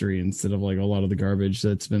industry instead of like a lot of the garbage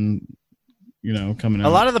that's been, coming out. A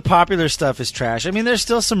lot of the popular stuff is trash. I mean, there's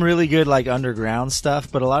still some really good, like, underground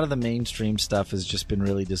stuff, but a lot of the mainstream stuff has just been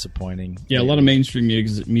really disappointing. Yeah, a lot of mainstream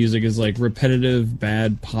music is like repetitive,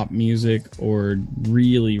 bad pop music or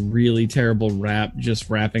really, really terrible rap,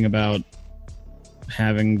 just rapping about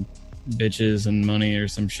having bitches and money or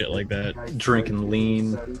some shit like that. Drinking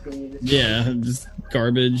lean. Yeah, just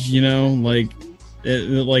garbage, like...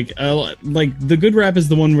 like the good rap is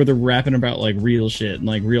the one where they're rapping about like real shit and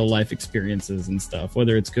like real life experiences and stuff,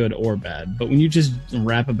 whether it's good or bad. But when you just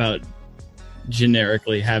rap about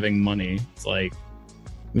generically having money, it's like,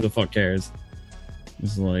 who the fuck cares?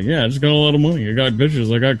 It's like, yeah, I just got a lot of money. I got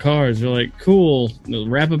bitches. I got cars. You're like, cool.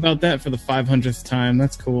 Rap about that for the 500th time.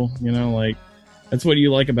 That's cool. Like, that's what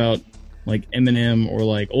you like about like Eminem or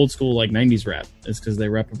like old school like 90s rap. It's because they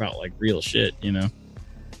rap about like real shit.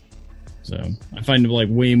 So I find it like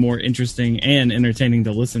way more interesting and entertaining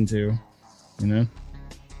to listen to,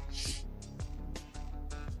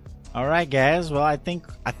 All right, guys. Well, I think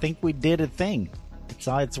we did a thing.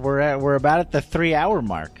 We're about at the 3-hour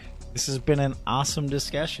mark. This has been an awesome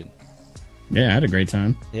discussion. Yeah, I had a great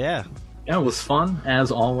time. Yeah, it was fun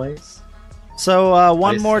as always. So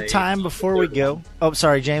one more time before we go. Oh,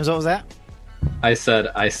 sorry, James. What was that? I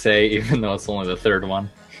say, even though it's only the third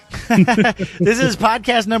one. This is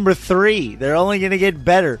podcast number 3. They're only going to get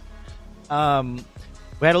better. We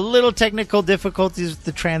had a little technical difficulties with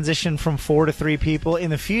the transition from 4 to 3 people. In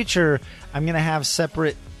the future, I'm going to have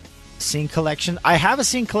separate scene collection. I have a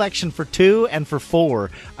scene collection for 2 and for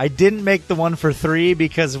 4. I didn't make the one for 3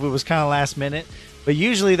 because it was kind of last minute. But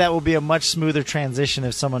usually that will be a much smoother transition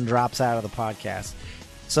if someone drops out of the podcast.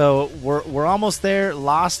 So we're almost there.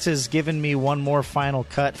 Lost has given me one more final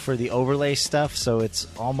cut for the overlay stuff, so it's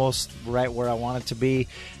almost right where I want it to be.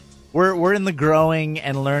 We're in the growing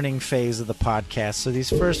and learning phase of the podcast, so these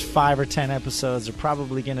first 5 or 10 episodes are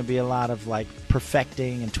probably going to be a lot of like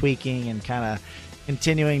perfecting and tweaking and kind of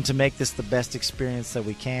continuing to make this the best experience that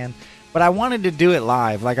we can. But I wanted to do it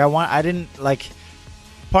live.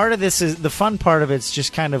 Part of this is the fun part of it's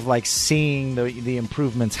just kind of like seeing the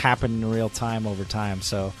improvements happen in real time over time.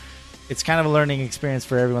 So it's kind of a learning experience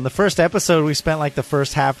for everyone. The first episode, we spent like the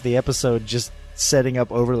first half of the episode just setting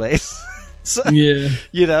up overlays. So, yeah,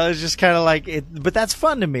 it's just kind of like it, but that's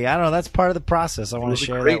fun to me. I don't know. That's part of the process. I want to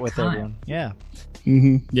share that with everyone. Yeah.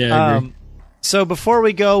 Mm-hmm. Yeah. I agree. So before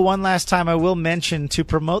we go, one last time, I will mention to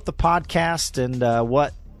promote the podcast and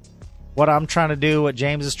what I'm trying to do, what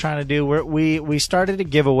James is trying to do. We started a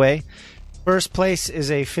giveaway. First place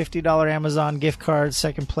is a $50 Amazon gift card.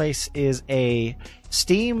 Second place is a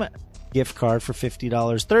Steam gift card for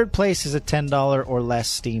 $50. Third place is a $10 or less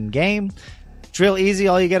Steam game. It's real easy.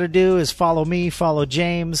 All you got to do is follow me, follow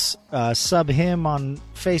James, sub him on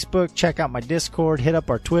Facebook, check out my Discord, hit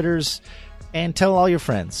up our Twitters, and tell all your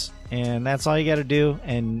friends. And that's all you got to do.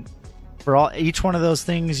 And for each one of those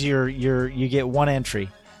things, you get one entry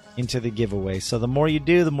into the giveaway. So the more you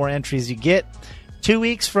do, the more entries you get. 2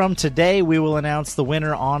 weeks from today, we will announce the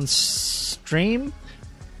winner on stream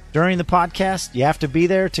during the podcast. You have to be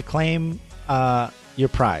there to claim your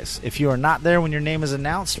prize. If you are not there when your name is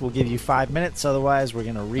announced, we'll give you 5 minutes. Otherwise, we're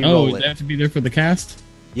going to Oh, re-roll they it. have to be there for the cast?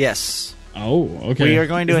 Yes. Oh, okay. We are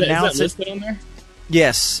going to announce is that listed on there?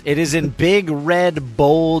 Yes, it is in big red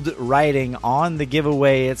bold writing on the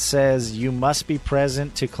giveaway. It says you must be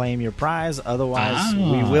present to claim your prize. Otherwise,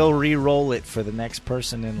 we will re-roll it for the next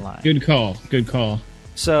person in line. Good call. Good call.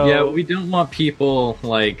 So Yeah, we don't want people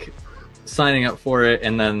like signing up for it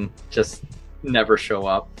and then just never show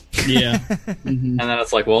up. Yeah. And then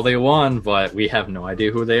it's like, well, they won, but we have no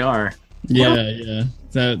idea who they are. Yeah.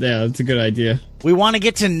 That's a good idea. we want to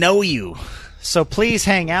get to know you. So please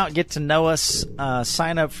hang out, get to know us,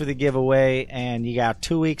 sign up for the giveaway, and you got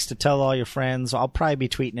 2 weeks to tell all your friends. I'll probably be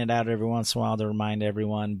tweeting it out every once in a while to remind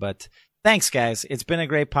everyone. But thanks, guys. It's been a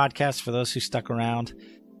great podcast for those who stuck around.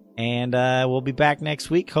 And we'll be back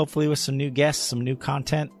next week, hopefully with some new guests, some new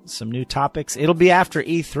content, some new topics. It'll be after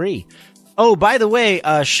E3. Oh, by the way,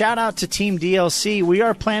 shout out to Team DLC. We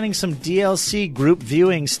are planning some DLC group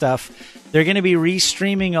viewing stuff. They're going to be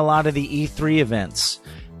restreaming a lot of the E3 events.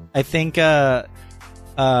 I think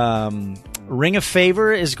Ring of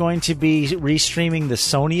Favor is going to be restreaming the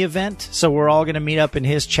Sony event. So we're all going to meet up in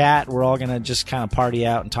his chat. We're all going to just kind of party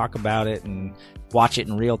out and talk about it and watch it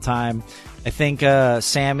in real time. I think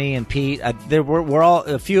Sammy and Pete, we're all,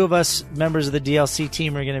 a few of us members of the DLC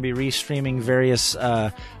team are going to be restreaming various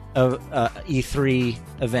E3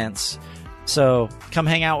 events. So come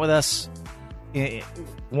hang out with us.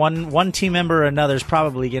 One team member or another is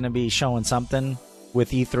probably going to be showing something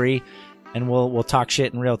with E3, and we'll talk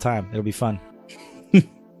shit in real time. It'll be fun.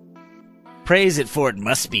 Praise it for it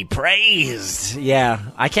must be praised. Yeah,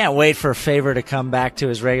 I can't wait for Favor to come back to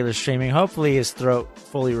his regular streaming. Hopefully his throat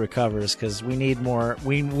fully recovers, because we need more.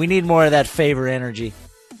 We need more of that Favor energy.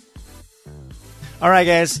 All right,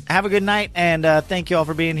 guys, have a good night, and thank you all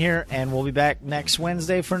for being here. And we'll be back next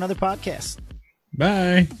Wednesday for another podcast.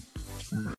 Bye.